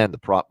 And even then, the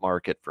prop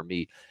market for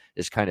me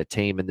is kind of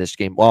tame in this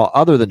game. Well,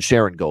 other than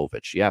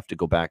Sharangovich, you have to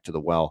go back to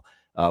the well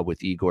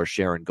with Igor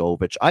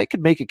Sharangovich. I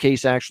could make a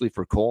case actually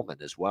for Coleman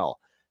as well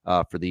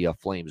for the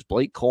Flames.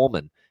 Blake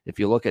Coleman, if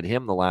you look at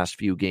him the last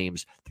few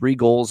games, 3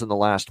 goals in the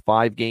last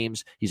 5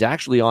 games. He's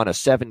actually on a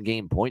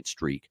 7-game point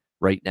streak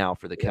right now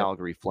for the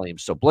Calgary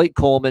Flames. So Blake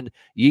Coleman,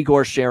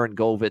 Igor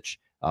Sharangovich,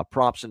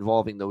 props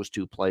involving those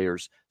 2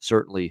 players.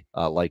 Certainly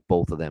like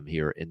both of them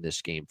here in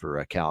this game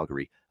for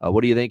Calgary.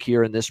 What do you think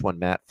here in this one,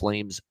 Matt?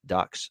 Flames,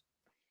 Ducks?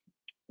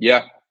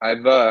 Yeah,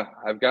 I've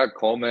got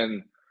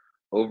Coleman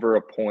over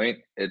a point.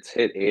 It's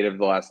hit 8 of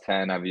the last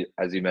 10.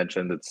 As you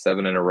mentioned, it's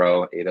 7 in a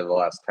row, 8 of the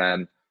last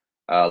 10.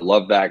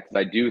 Love that because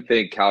I do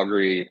think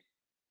Calgary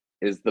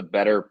is the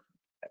better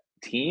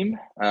team.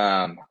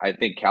 I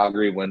think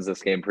Calgary wins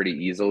this game pretty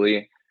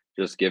easily,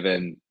 just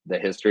given the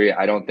history.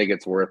 I don't think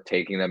it's worth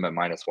taking them at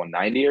minus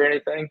 190 or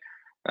anything.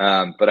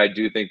 But I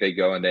do think they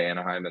go into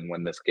Anaheim and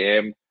win this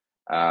game.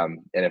 And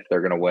if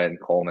they're going to win,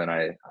 Coleman,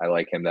 I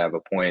like him to have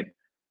a point.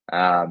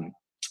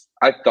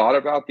 I thought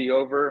about the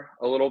over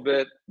a little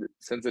bit.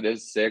 Since it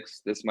is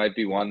 6, this might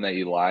be one that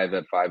you live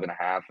at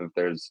 5.5 if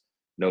there's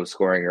no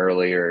scoring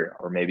early,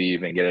 or maybe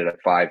even get it at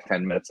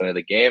 5-10 minutes into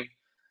the game.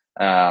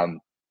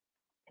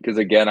 Because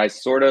again, I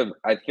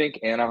think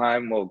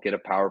Anaheim will get a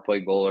power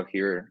play goal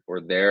here or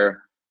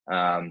there.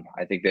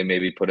 I think they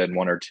maybe put in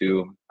 1 or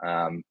 2.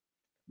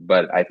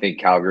 But I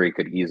think Calgary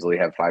could easily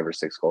have 5 or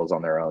 6 goals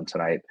on their own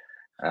tonight.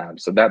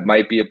 So that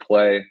might be a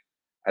play.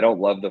 I don't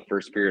love the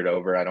first period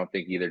over. I don't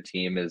think either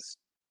team is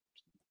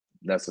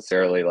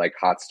necessarily like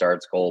hot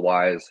starts goal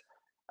wise.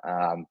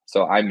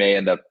 So I may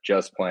end up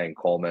just playing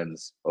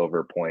Coleman's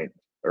over point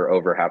or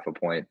over half a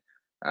point.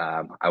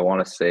 I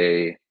want to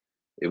say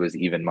it was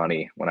even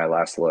money when I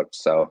last looked.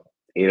 So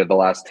 8 of the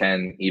last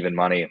 10, even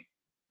money.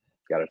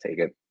 Got to take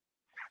it.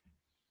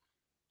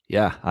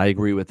 Yeah, I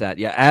agree with that.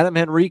 Yeah, Adam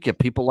Henrique,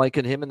 people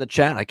liking him in the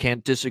chat. I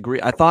can't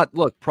disagree. I thought,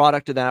 look,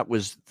 product of that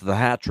was the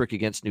hat trick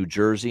against New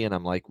Jersey. And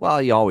I'm like, well,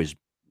 he always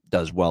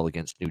does well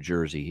against New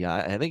Jersey.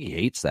 I think he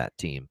hates that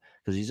team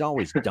because he's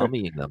always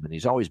dummying them and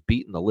he's always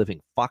beating the living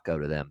fuck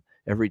out of them.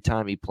 Every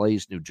time he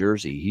plays New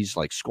Jersey, he's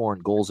like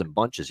scoring goals in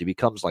bunches. He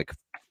becomes like,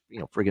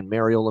 friggin'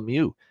 Mario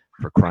Lemieux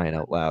for crying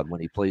out loud,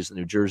 when he plays the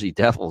New Jersey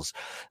Devils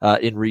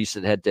in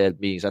recent head-to-head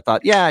meetings. I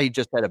thought, yeah, he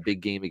just had a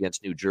big game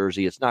against New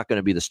Jersey. It's not going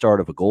to be the start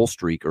of a goal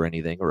streak or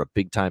anything, or a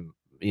big-time,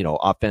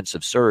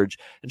 offensive surge.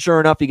 And sure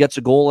enough, he gets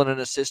a goal and an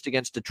assist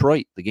against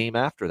Detroit the game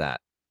after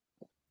that.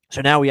 So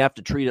now we have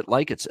to treat it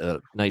like it's a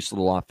nice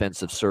little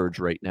offensive surge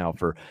right now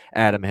for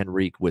Adam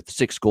Henrique, with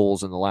 6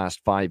 goals in the last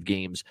 5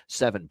 games,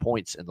 7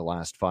 points in the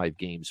last 5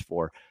 games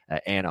for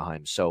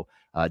Anaheim. So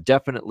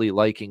definitely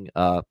liking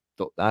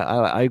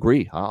I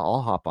agree.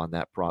 I'll hop on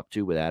that prop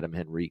too with Adam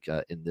Henrique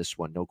in this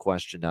one. No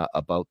question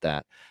about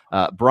that.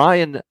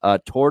 Brian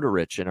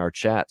Tortorich in our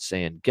chat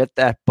saying, get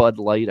that Bud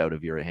Light out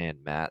of your hand,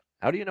 Matt.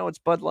 How do you know it's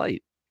Bud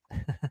Light?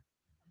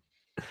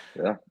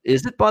 Yeah.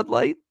 Is it Bud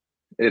Light?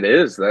 It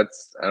is. I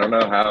don't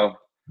know how.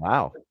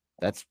 Wow.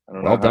 That's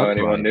well done.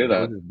 Anyone knew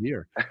that.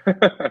 Beer.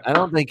 I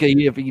don't think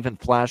you've even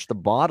flashed the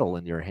bottle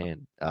in your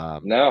hand.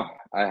 No,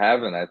 I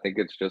haven't. I think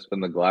it's just been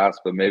the glass,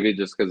 but maybe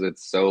just because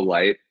it's so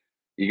light.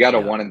 You got a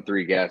 1 in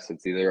 3 guess.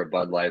 It's either a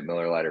Bud Light,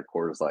 Miller Light, or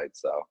Coors Light.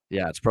 So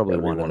yeah, it's probably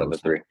one of the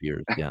 3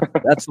 beers. Yeah,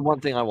 that's the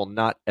one thing I will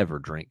not ever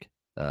drink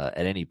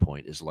at any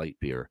point is light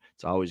beer.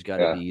 It's always got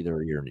to be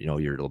either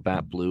your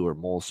Labatt Blue or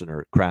Molson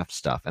or craft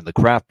stuff. And the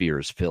craft beer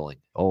is filling.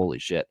 Holy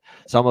shit!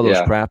 Some of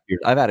those craft beers.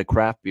 I've had a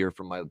craft beer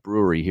from my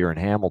brewery here in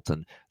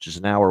Hamilton, which is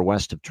an hour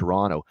west of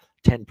Toronto.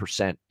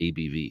 10%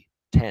 ABV.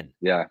 10.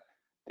 Yeah.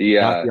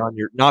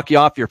 Knock you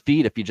off your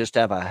feet if you just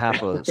have a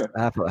half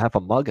a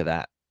mug of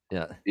that.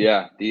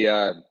 Yeah.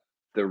 Yeah.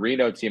 The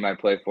Reno team I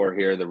play for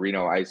here, the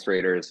Reno Ice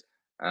Raiders,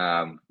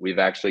 we've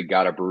actually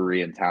got a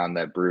brewery in town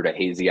that brewed a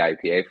hazy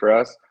IPA for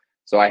us.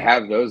 So I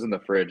have those in the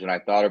fridge, and I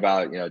thought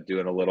about,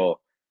 doing a little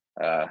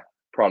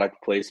product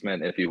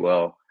placement, if you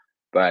will.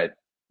 But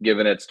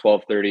given it's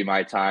 12:30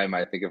 my time,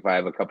 I think if I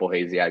have a couple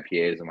hazy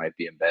IPAs, I might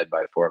be in bed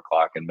by 4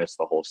 o'clock and miss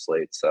the whole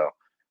slate. So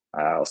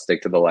I'll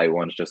stick to the light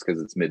ones just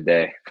because it's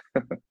midday.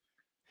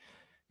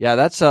 Yeah,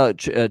 that's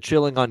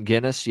chilling on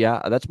Guinness.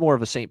 Yeah, that's more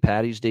of a St.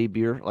 Paddy's Day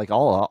beer. Like I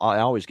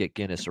always get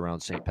Guinness around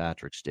St.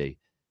 Patrick's Day.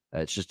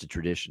 It's just a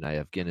tradition. I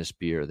have Guinness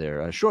beer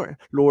there. Sure,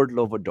 Lord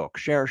love a duck.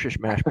 Cherishes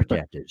mashed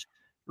potatoes.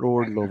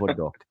 Lord love a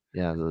duck.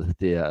 Yeah,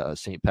 the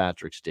St.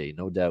 Patrick's Day,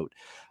 no doubt.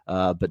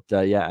 But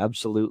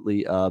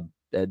absolutely.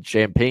 And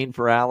champagne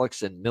for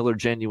Alex and Miller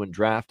Genuine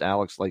Draft.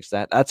 Alex likes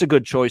that. That's a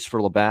good choice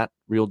for Labatt.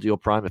 Real Deal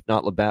Prime, if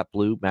not Labatt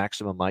Blue,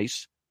 Maximum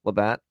Ice.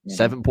 Labatt,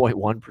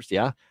 7.1%.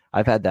 Yeah,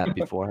 I've had that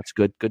before. That's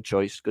good. Good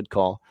choice. Good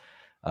call.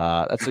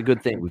 That's a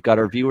good thing. We've got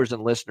our viewers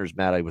and listeners,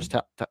 Matt. I was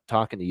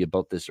talking to you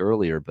about this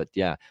earlier, but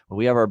yeah, when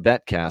we have our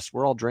betcasts,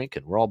 we're all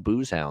drinking. We're all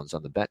booze hounds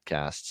on the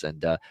betcasts,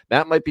 and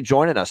Matt might be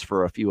joining us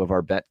for a few of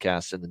our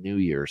betcasts in the new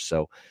year.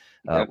 So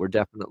we're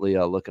definitely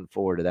looking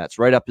forward to that. It's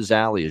right up his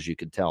alley, as you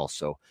can tell.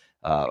 So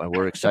and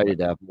we're excited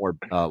to have more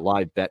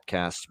live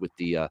betcasts with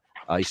the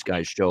Ice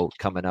Guys show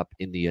coming up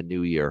in the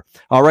new year.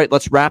 All right,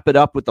 let's wrap it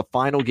up with the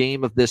final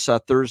game of this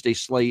Thursday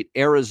slate,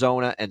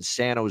 Arizona and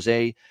San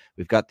Jose.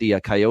 We've got the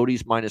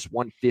Coyotes minus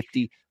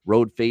 150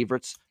 road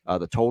favorites.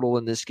 The total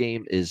in this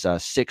game is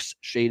 6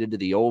 shaded to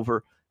the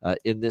over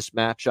in this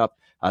matchup.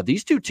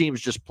 These two teams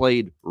just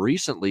played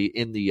recently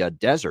in the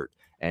desert,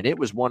 and it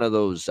was one of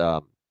those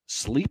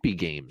sleepy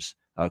games,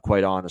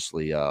 quite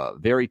honestly.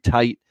 Very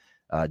tight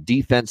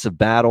defensive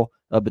battle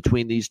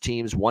between these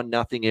teams.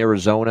 1-0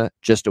 Arizona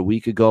just a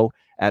week ago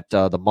at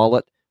the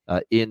Mullet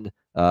in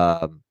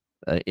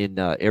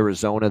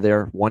Arizona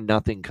there.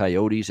 1-0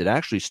 Coyotes. It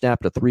actually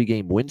snapped a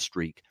 3-game win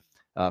streak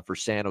for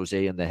San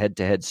Jose in the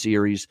head-to-head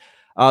series.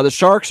 The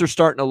Sharks are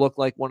starting to look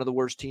like one of the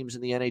worst teams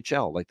in the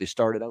NHL, like they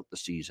started out the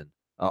season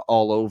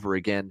all over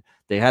again.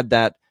 They had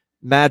that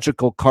magic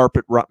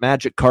carpet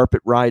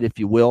ride, if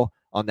you will,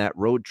 on that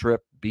road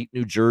trip, beat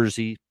New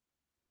Jersey,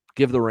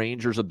 give the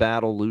Rangers a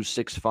battle, lose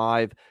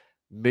 6-5,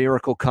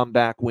 miracle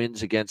comeback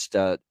wins against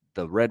the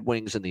Red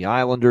Wings and the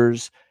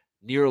Islanders,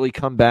 nearly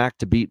come back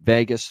to beat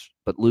Vegas,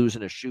 but lose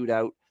in a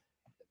shootout.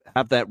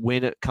 Have that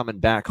win coming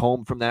back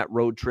home from that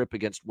road trip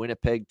against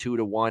Winnipeg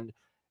 2-1.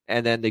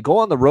 And then they go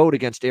on the road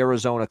against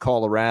Arizona,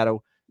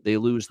 Colorado. They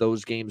lose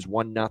those games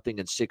 1-0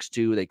 and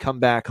 6-2. They come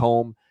back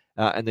home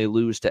and they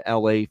lose to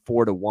LA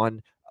 4-1.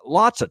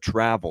 Lots of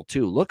travel,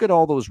 too. Look at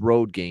all those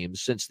road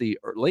games since the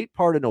late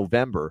part of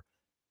November.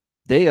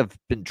 They have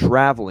been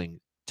traveling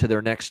to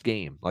their next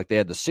game. Like they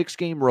had the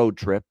 6-game road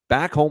trip,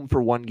 back home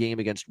for 1 game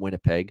against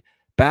Winnipeg,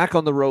 back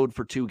on the road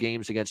for 2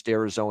 games against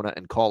Arizona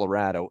and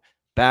Colorado,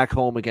 back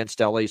home against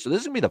LA. So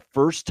this is going to be the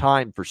first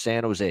time for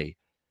San Jose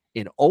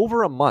in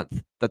over a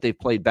month that they've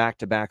played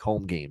back-to-back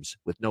home games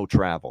with no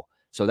travel.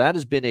 So that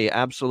has been a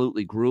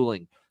absolutely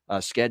grueling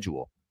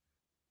schedule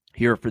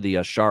here for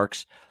the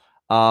Sharks.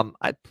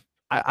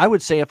 I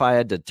would say if I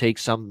had to take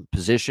some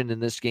position in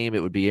this game,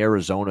 it would be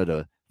Arizona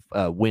to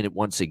win it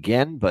once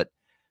again, but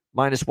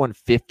minus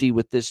 150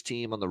 with this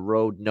team on the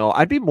road. No,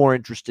 I'd be more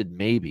interested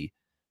maybe,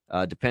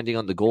 depending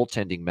on the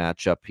goaltending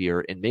matchup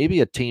here, and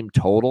maybe a team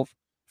total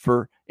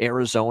for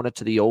Arizona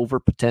to the over,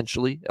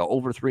 potentially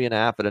over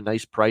 3.5 at a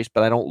nice price,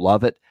 but I don't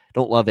love it.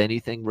 Don't love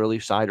anything really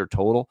side or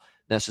total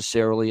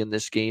necessarily in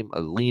this game. I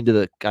lean to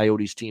the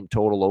Coyotes team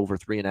total over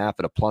 3.5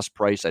 at a plus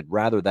price. I'd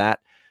rather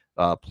that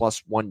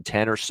plus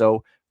 110 or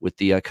so, with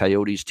the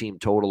Coyotes team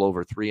total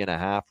over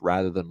 3.5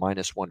 rather than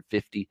minus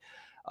 150.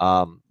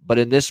 But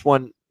in this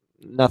one,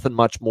 nothing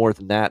much more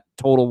than that.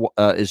 Total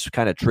is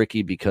kind of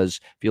tricky because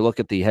if you look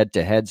at the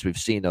head-to-heads, we've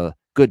seen a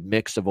good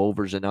mix of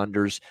overs and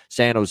unders.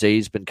 San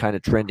Jose's been kind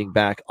of trending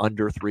back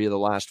under 3 of the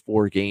last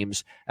 4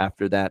 games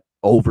after that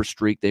over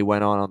streak they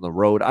went on the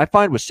road. I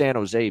find with San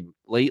Jose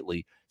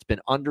lately, it's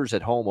been unders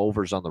at home,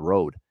 overs on the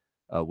road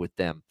with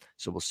them.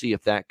 So we'll see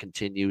if that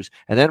continues.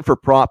 And then for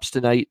props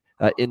tonight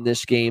in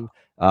this game,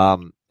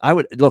 I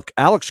would look,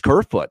 Alex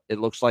Kerfoot, it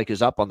looks like,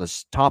 is up on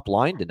the top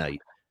line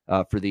tonight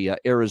for the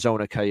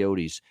Arizona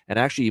Coyotes. And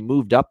actually he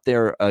moved up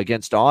there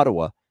against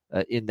Ottawa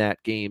in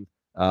that game.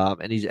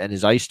 And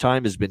his ice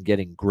time has been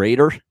getting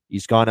greater.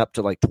 He's gone up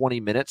to like 20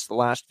 minutes the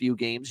last few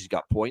games. He's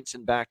got points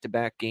in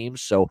back-to-back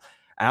games. So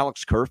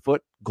Alex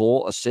Kerfoot,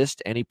 goal,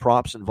 assist, any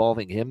props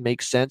involving him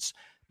makes sense.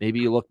 Maybe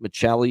you look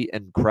Michelli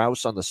and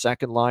Krause on the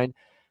second line.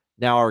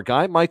 Now, our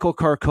guy Michael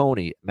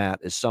Carcone, Matt,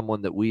 is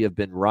someone that we have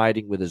been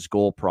riding with his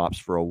goal props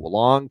for a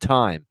long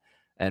time.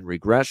 And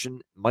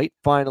regression might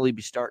finally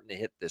be starting to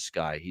hit this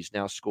guy. He's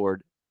now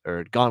scored,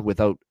 or gone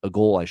without a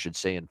goal, I should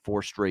say, in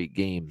 4 straight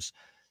games.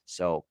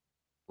 So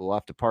we'll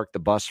have to park the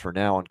bus for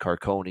now on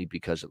Carcone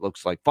because it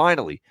looks like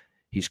finally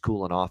he's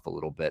cooling off a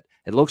little bit.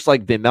 It looks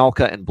like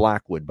Vejmelka and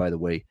Blackwood, by the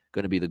way,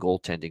 going to be the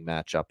goaltending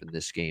matchup in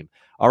this game.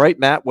 All right,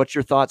 Matt, what's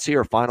your thoughts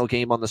here? Final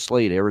game on the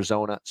slate,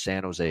 Arizona,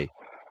 San Jose.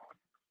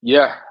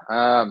 Yeah,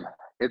 I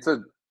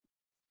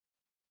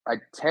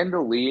tend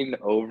to lean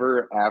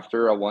over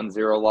after a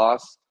 1-0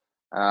 loss.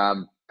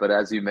 But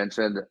as you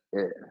mentioned,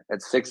 at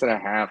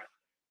 6.5,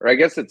 or I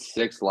guess it's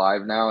 6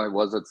 live now. It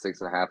was at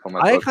 6.5 on my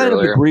book I kind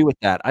earlier. of agree with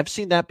that. I've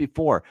seen that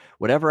before.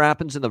 Whatever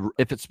happens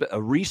if it's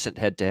a recent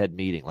head-to-head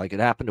meeting, like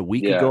it happened a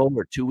week ago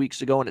or 2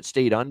 weeks ago and it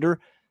stayed under,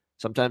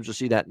 sometimes you'll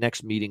see that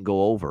next meeting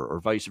go over, or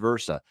vice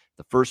versa.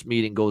 The first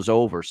meeting goes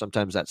over.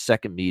 Sometimes that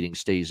second meeting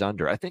stays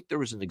under. I think there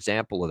was an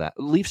example of that.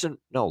 Leafs and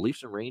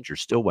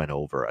Rangers still went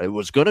over. It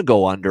was going to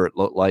go under, it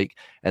looked like,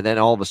 and then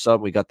all of a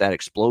sudden we got that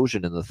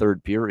explosion in the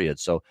third period.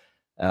 So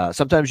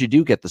sometimes you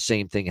do get the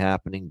same thing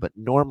happening, but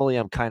normally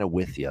I'm kind of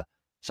with you.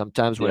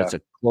 Sometimes when it's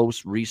a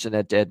close, recent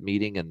head-to-head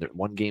meeting and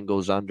one game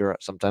goes under,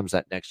 sometimes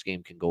that next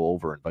game can go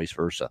over and vice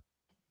versa.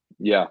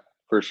 Yeah,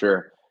 for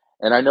sure.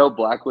 And I know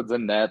Blackwood's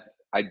in net.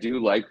 I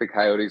do like the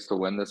Coyotes to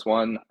win this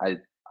one. I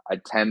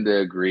tend to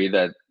agree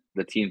that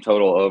the team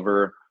total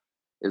over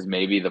is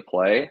maybe the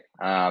play,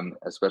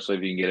 especially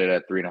if you can get it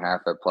at 3.5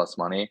 at plus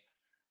money.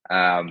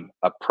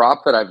 A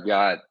prop that I've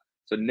got,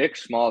 so Nick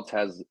Schmaltz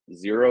has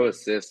 0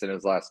 assists in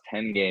his last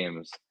 10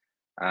 games.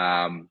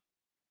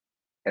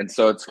 And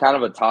so it's kind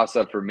of a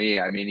toss-up for me.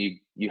 I mean,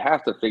 you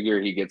have to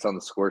figure he gets on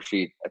the score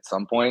sheet at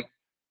some point.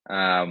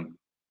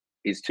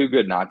 He's too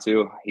good not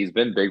to. He's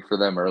been big for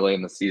them early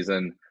in the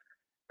season,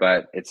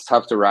 but it's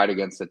tough to ride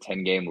against a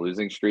 10-game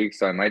losing streak.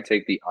 So I might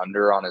take the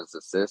under on his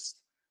assist,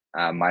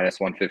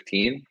 minus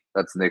 115.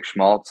 That's Nick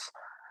Schmaltz.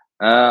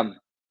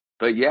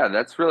 But yeah,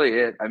 that's really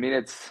it. I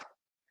mean,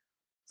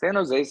 San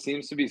Jose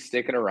seems to be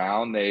sticking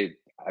around. They're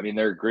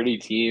a gritty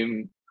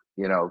team.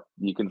 You know,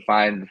 you can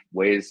find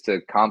ways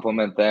to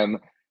complement them,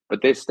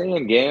 but they stay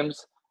in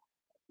games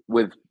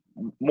with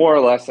more or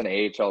less an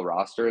AHL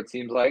roster, it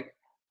seems like.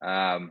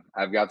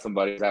 I've got some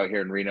buddies out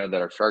here in Reno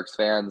that are Sharks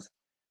fans.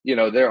 You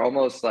know, they're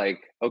almost like,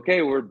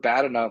 okay, we're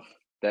bad enough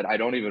that I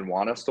don't even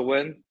want us to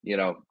win. You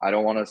know, I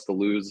don't want us to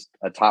lose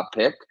a top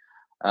pick.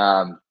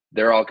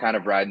 They're all kind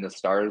of riding the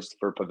stars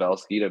for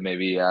Pavelski to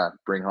maybe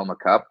bring home a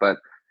cup. But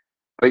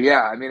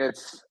yeah, I mean,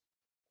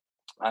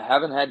 I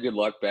haven't had good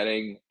luck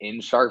betting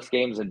in Sharks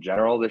games in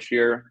general this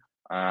year.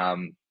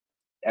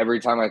 Every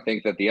time I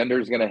think that the under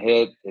is going to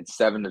hit, it's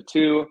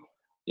 7-2.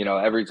 You know,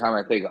 every time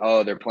I think,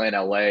 oh, they're playing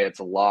LA, it's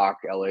a lock.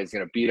 LA is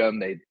going to beat them.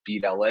 They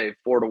beat LA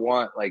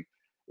 4-1. Like,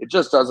 it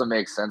just doesn't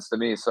make sense to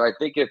me. So I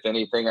think if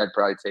anything, I'd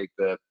probably take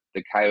the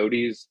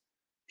Coyotes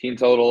team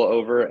total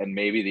over and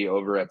maybe the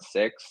over at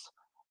 6.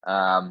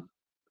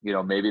 You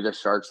know, maybe the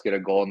Sharks get a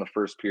goal in the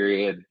first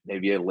period,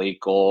 maybe a late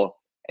goal,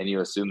 and you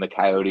assume the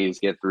Coyotes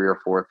get 3 or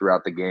 4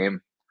 throughout the game.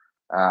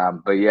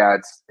 But yeah,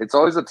 it's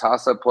always a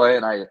toss-up play,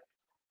 and I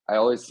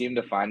always seem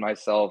to find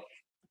myself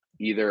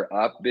either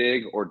up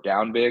big or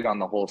down big on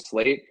the whole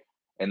slate.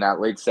 In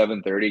that late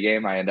 7:30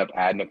 game, I end up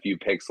adding a few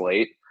picks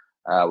late,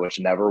 which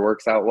never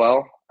works out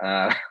well.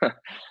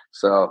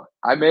 So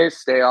I may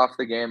stay off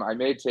the game. I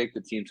may take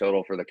the team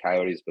total for the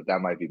Coyotes, but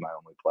that might be my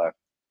only play.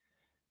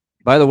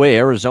 By the way,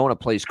 Arizona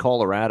plays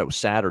Colorado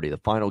Saturday, the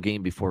final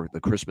game before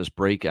the Christmas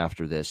break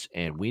after this,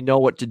 and we know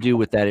what to do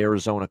with that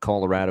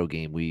Arizona-Colorado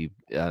game. We,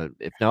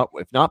 if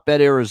not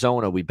bet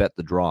Arizona, we bet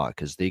the draw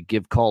because they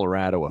give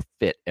Colorado a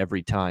fit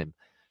every time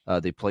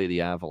they play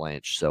the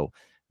Avalanche. So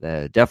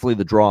definitely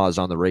the draw is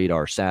on the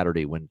radar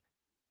Saturday when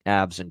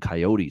Avs and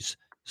Coyotes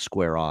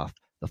square off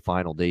the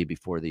final day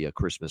before the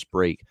Christmas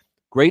break.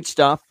 Great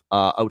stuff.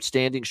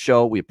 Outstanding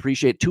show. We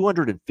appreciate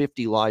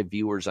 250 live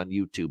viewers on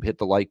YouTube. Hit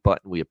the like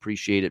button. We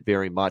appreciate it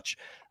very much.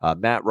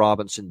 Matt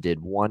Robinson did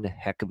one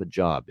heck of a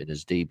job in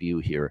his debut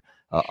here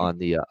on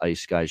the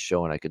Ice Guys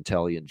show, and I can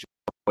tell you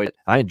enjoyed it.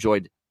 I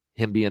enjoyed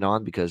him being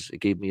on because it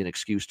gave me an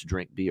excuse to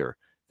drink beer.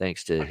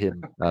 Thanks to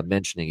him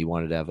mentioning he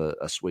wanted to have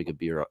a swig of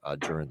beer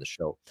during the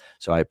show.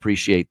 So I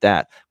appreciate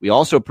that. We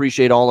also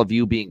appreciate all of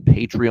you being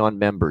Patreon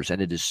members, and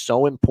it is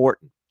so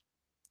important.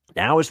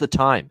 Now is the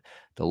time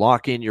to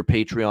lock in your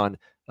Patreon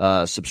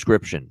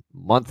subscription.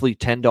 Monthly,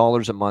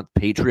 $10 a month,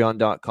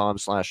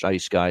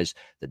 patreon.com/iceguys.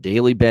 The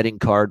daily betting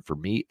card for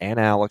me and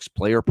Alex,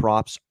 player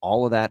props,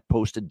 all of that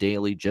posted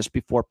daily just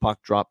before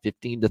puck drop,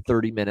 15 to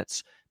 30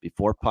 minutes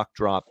before puck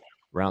drop.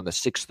 Around the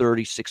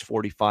 6:30,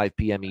 6:45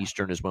 p.m.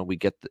 Eastern is when we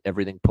get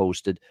everything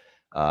posted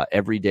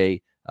every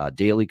day.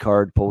 Daily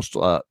card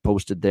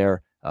posted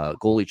there.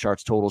 Goalie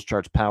charts, totals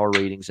charts, power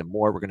ratings, and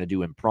more. We're going to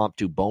do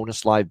impromptu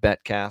bonus live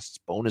betcasts,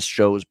 bonus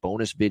shows,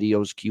 bonus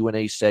videos,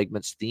 Q&A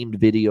segments, themed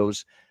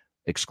videos,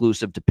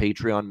 exclusive to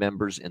Patreon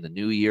members in the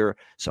new year.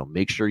 So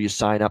make sure you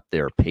sign up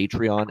there,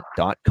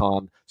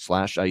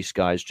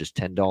 patreon.com/iceguys, just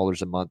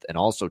 $10 a month. And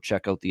also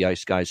check out the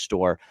Ice Guys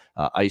store,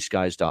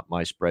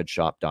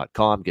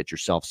 iceguys.myspreadshop.com. Get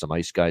yourself some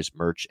Ice Guys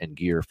merch and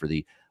gear for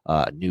the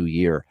new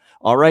year.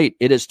 All right,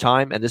 it is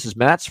time, and this is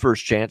Matt's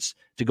first chance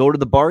to go to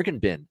the bargain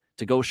bin,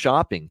 to go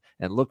shopping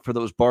and look for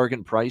those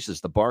bargain prices,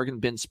 the bargain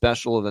bin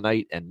special of the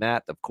night. And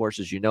Matt, of course,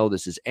 as you know,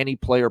 this is any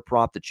player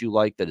prop that you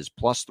like that is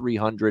plus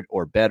 300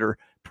 or better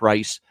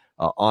price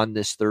on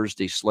this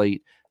Thursday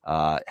slate.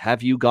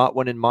 Have you got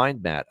one in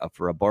mind, Matt,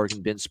 for a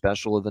bargain bin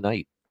special of the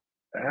night?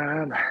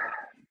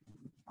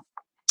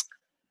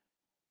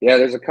 Yeah,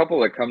 there's a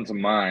couple that come to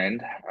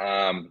mind.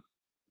 I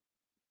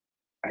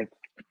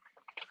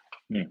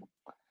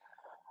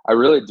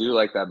really do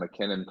like that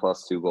McKinnon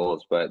plus 2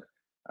 goals, but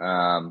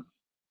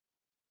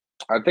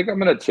I think I'm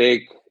going to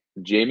take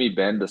Jamie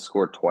Benn to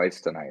score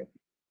twice tonight.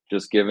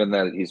 Just given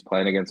that he's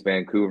playing against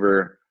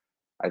Vancouver,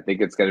 I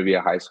think it's going to be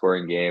a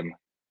high-scoring game.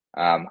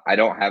 I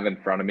don't have in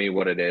front of me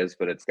what it is,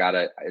 but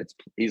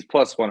he's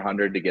plus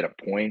 100 to get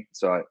a point.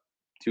 So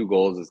 2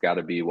 goals has got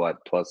to be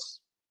what, plus?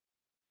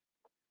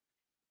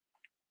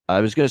 I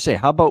was going to say,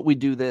 how about we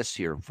do this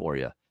here for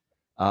you?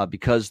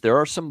 Because there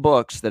are some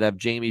books that have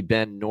Jamie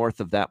Benn north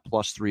of that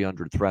plus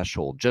 300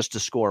 threshold just to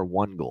score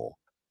 1 goal.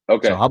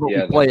 Okay. So how about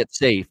we play it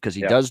safe, because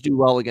he does do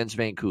well against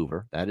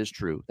Vancouver. That is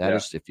true. That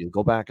is, if you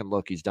go back and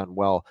look, he's done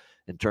well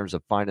in terms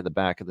of finding the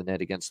back of the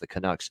net against the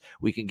Canucks.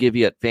 We can give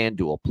you at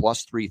FanDuel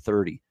plus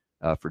 330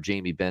 for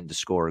Jamie Benn to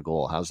score a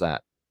goal. How's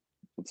that?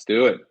 Let's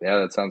do it. Yeah,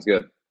 that sounds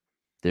good.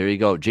 There you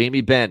go.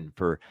 Jamie Benn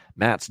for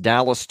Matt's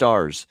Dallas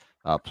Stars,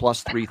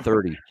 plus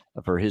 330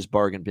 for his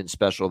bargain bin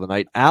special of the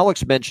night.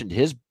 Alex mentioned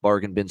his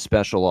bargain bin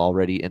special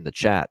already in the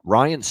chat.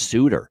 Ryan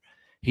Suter.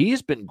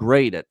 He's been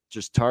great at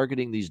just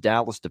targeting these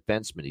Dallas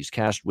defensemen. He's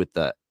cashed with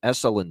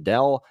Esa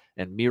Lindell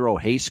and Miro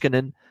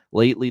Heiskanen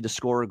lately to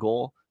score a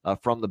goal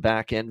from the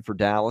back end for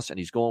Dallas, and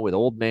he's going with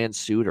old man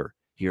Suter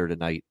here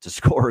tonight to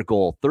score a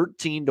goal.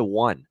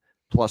 13-1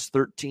 plus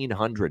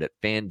 1,300 at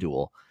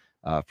FanDuel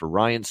for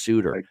Ryan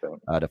Suter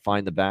to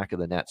find the back of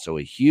the net. So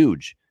a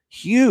huge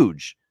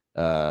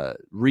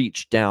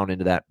reach down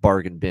into that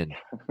bargain bin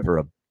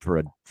for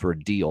a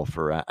deal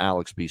for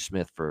Alex B.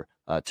 Smith for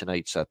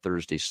tonight's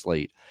Thursday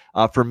slate.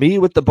 For me,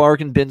 with the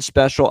bargain bin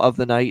special of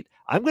the night,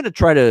 I'm going to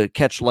try to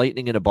catch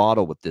lightning in a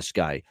bottle with this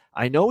guy.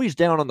 I know he's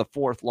down on the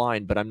 4th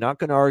line, but I'm not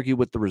going to argue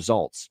with the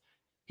results.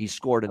 He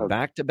scored in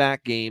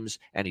back-to-back games,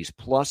 and he's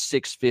plus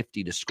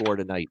 650 to score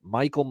tonight.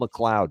 Mikey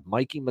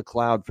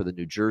McLeod for the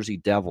New Jersey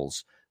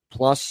Devils,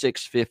 plus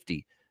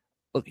 650.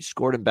 Look, he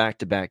scored in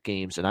back-to-back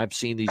games, and I've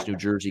seen these New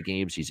Jersey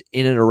games. He's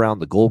in and around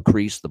the goal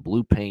crease, the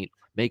blue paint,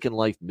 making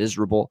life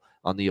miserable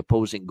on the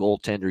opposing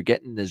goaltender,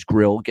 getting in his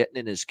grill, getting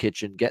in his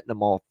kitchen, getting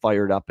them all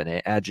fired up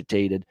and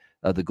agitated,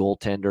 the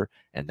goaltender.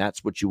 And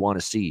that's what you want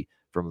to see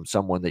from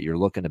someone that you're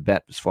looking to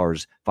bet as far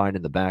as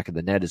finding the back of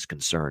the net is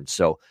concerned.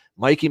 So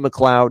Mikey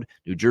McLeod,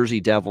 New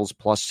Jersey Devils,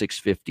 plus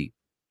 650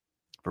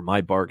 for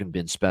my bargain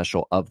bin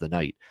special of the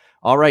night.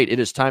 All right, it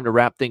is time to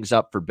wrap things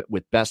up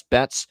with best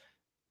bets.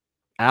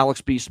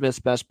 Alex B. Smith's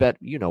best bet,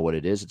 you know what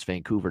it is. It's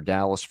Vancouver,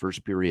 Dallas,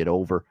 first period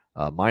over.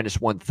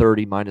 Minus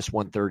 130, minus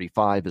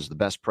 135 is the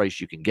best price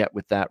you can get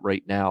with that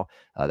right now.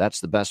 That's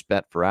the best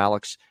bet for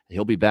Alex.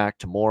 He'll be back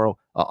tomorrow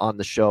on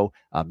the show.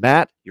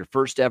 Matt, your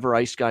first ever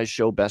Ice Guys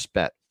show best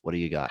bet. What do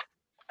you got?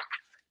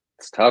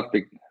 It's tough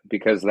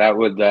because that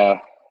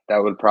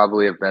would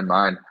probably have been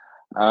mine.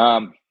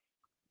 I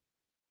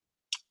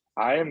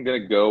am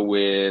going to go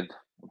with,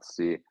 let's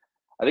see.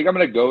 I think I'm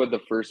going to go with the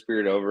first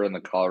period over in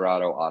the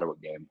Colorado-Ottawa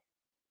game.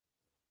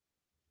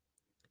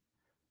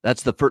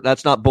 That's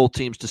not both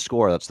teams to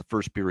score. That's the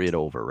first period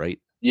over, right?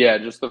 Yeah,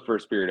 just the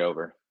first period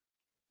over.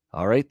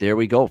 All right, there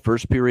we go.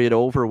 First period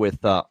over with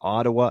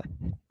Ottawa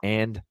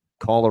and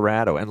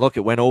Colorado. And look,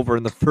 it went over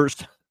in the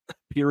first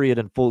period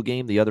and full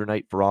game the other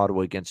night for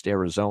Ottawa against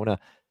Arizona.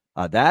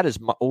 That is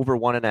over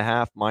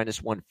 1.5,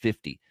 minus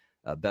 150.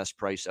 Best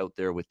price out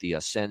there with the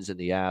Sens and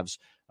the Avs.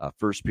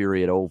 First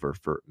period over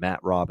for Matt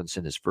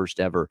Robinson, his first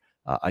ever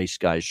Ice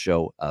Guys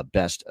show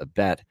best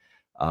bet.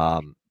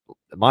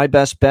 My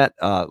best bet,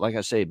 like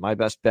I say, my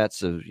best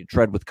bets, you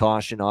tread with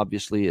caution.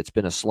 Obviously, it's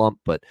been a slump,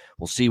 but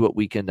we'll see what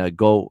we can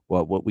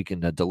what we can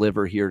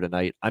deliver here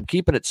tonight. I'm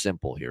keeping it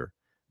simple here.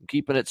 I'm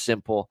keeping it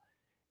simple.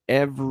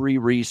 Every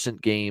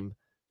recent game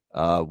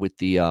with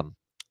the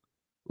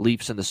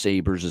Leafs and the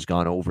Sabres has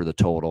gone over the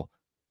total.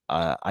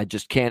 I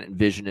just can't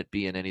envision it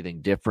being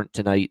anything different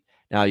tonight.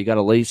 Now, you got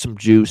to lay some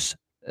juice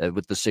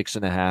with the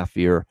 6.5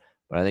 here.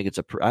 But I think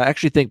I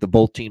actually think the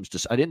both teams,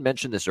 I didn't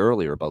mention this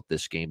earlier about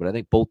this game, but I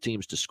think both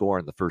teams to score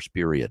in the first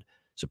period.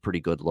 It's a pretty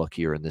good look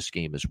here in this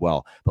game as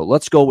well. But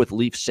let's go with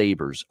Leafs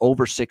Sabres,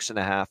 over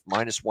 6.5,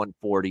 minus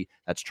 140.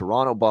 That's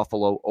Toronto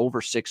Buffalo,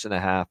 over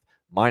 6.5,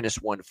 minus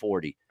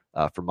 140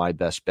 for my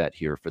best bet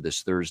here for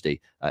this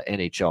Thursday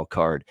NHL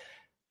card.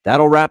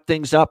 That'll wrap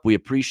things up. We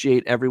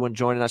appreciate everyone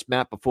joining us.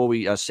 Matt, before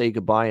we say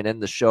goodbye and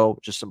end the show,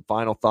 just some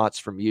final thoughts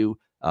from you.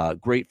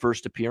 Great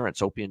first appearance.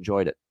 Hope you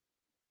enjoyed it.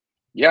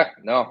 Yeah,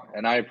 no,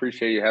 and I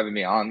appreciate you having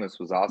me on. This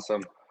was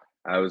awesome.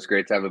 It was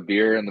great to have a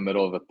beer in the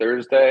middle of a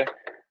Thursday,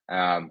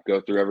 go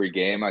through every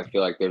game. I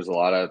feel like there's a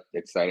lot of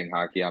exciting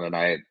hockey on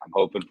tonight. I'm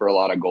hoping for a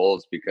lot of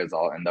goals because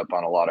I'll end up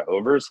on a lot of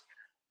overs.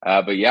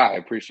 But yeah, I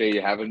appreciate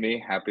you having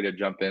me. Happy to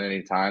jump in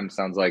anytime.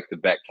 Sounds like the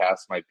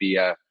BetCast might be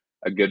a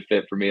good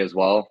fit for me as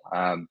well.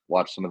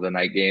 Watch some of the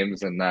night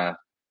games and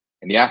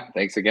yeah,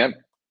 thanks again.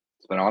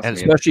 It's been awesome. And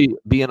especially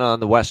being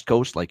on the West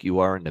Coast like you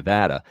are in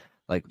Nevada.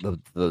 Like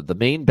the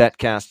main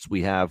betcasts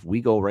we have,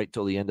 we go right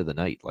till the end of the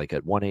night, like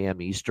at 1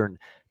 a.m. Eastern,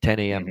 10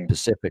 a.m.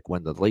 Pacific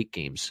when the late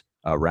games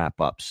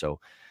wrap up. So,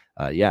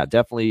 yeah,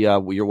 definitely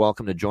you're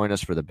welcome to join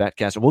us for the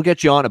betcast. And we'll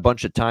get you on a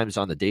bunch of times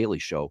on the Daily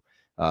Show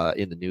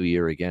in the new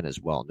year again as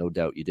well. No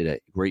doubt you did a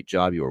great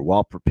job. You were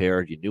well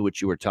prepared. You knew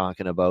what you were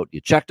talking about. You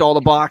checked all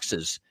the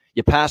boxes.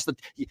 You passed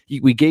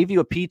we gave you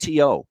a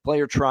PTO,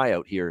 player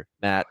tryout here,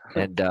 Matt,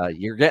 and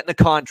you're getting a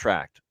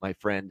contract, my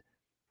friend.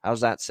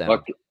 How's that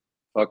sound?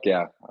 Fuck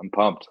yeah, I'm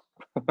pumped.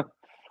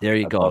 There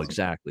you go. Awesome.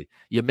 Exactly.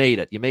 You made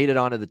it. You made it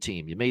onto the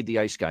team. You made the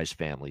Ice Guys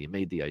family. You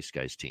made the Ice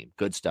Guys team.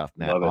 Good stuff,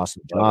 Matt.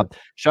 Awesome job.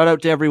 Shout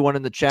out to everyone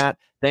in the chat.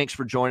 Thanks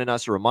for joining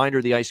us. A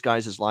reminder, the Ice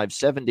Guys is live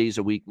 7 days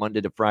a week,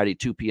 Monday to Friday,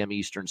 2 p.m.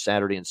 Eastern,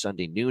 Saturday and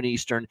Sunday, noon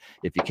Eastern.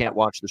 If you can't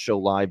watch the show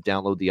live,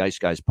 download the Ice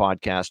Guys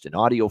podcast in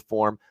audio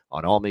form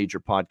on all major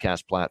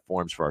podcast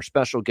platforms. For our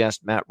special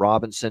guest, Matt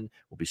Robinson,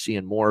 we'll be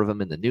seeing more of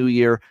him in the new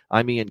year.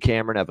 I'm Ian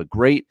Cameron. Have a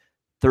great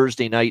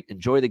Thursday night.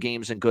 Enjoy the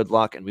games and good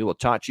luck, and we will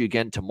talk to you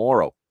again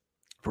tomorrow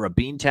for a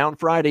Beantown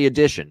Friday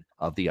edition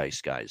of the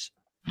Ice Guys.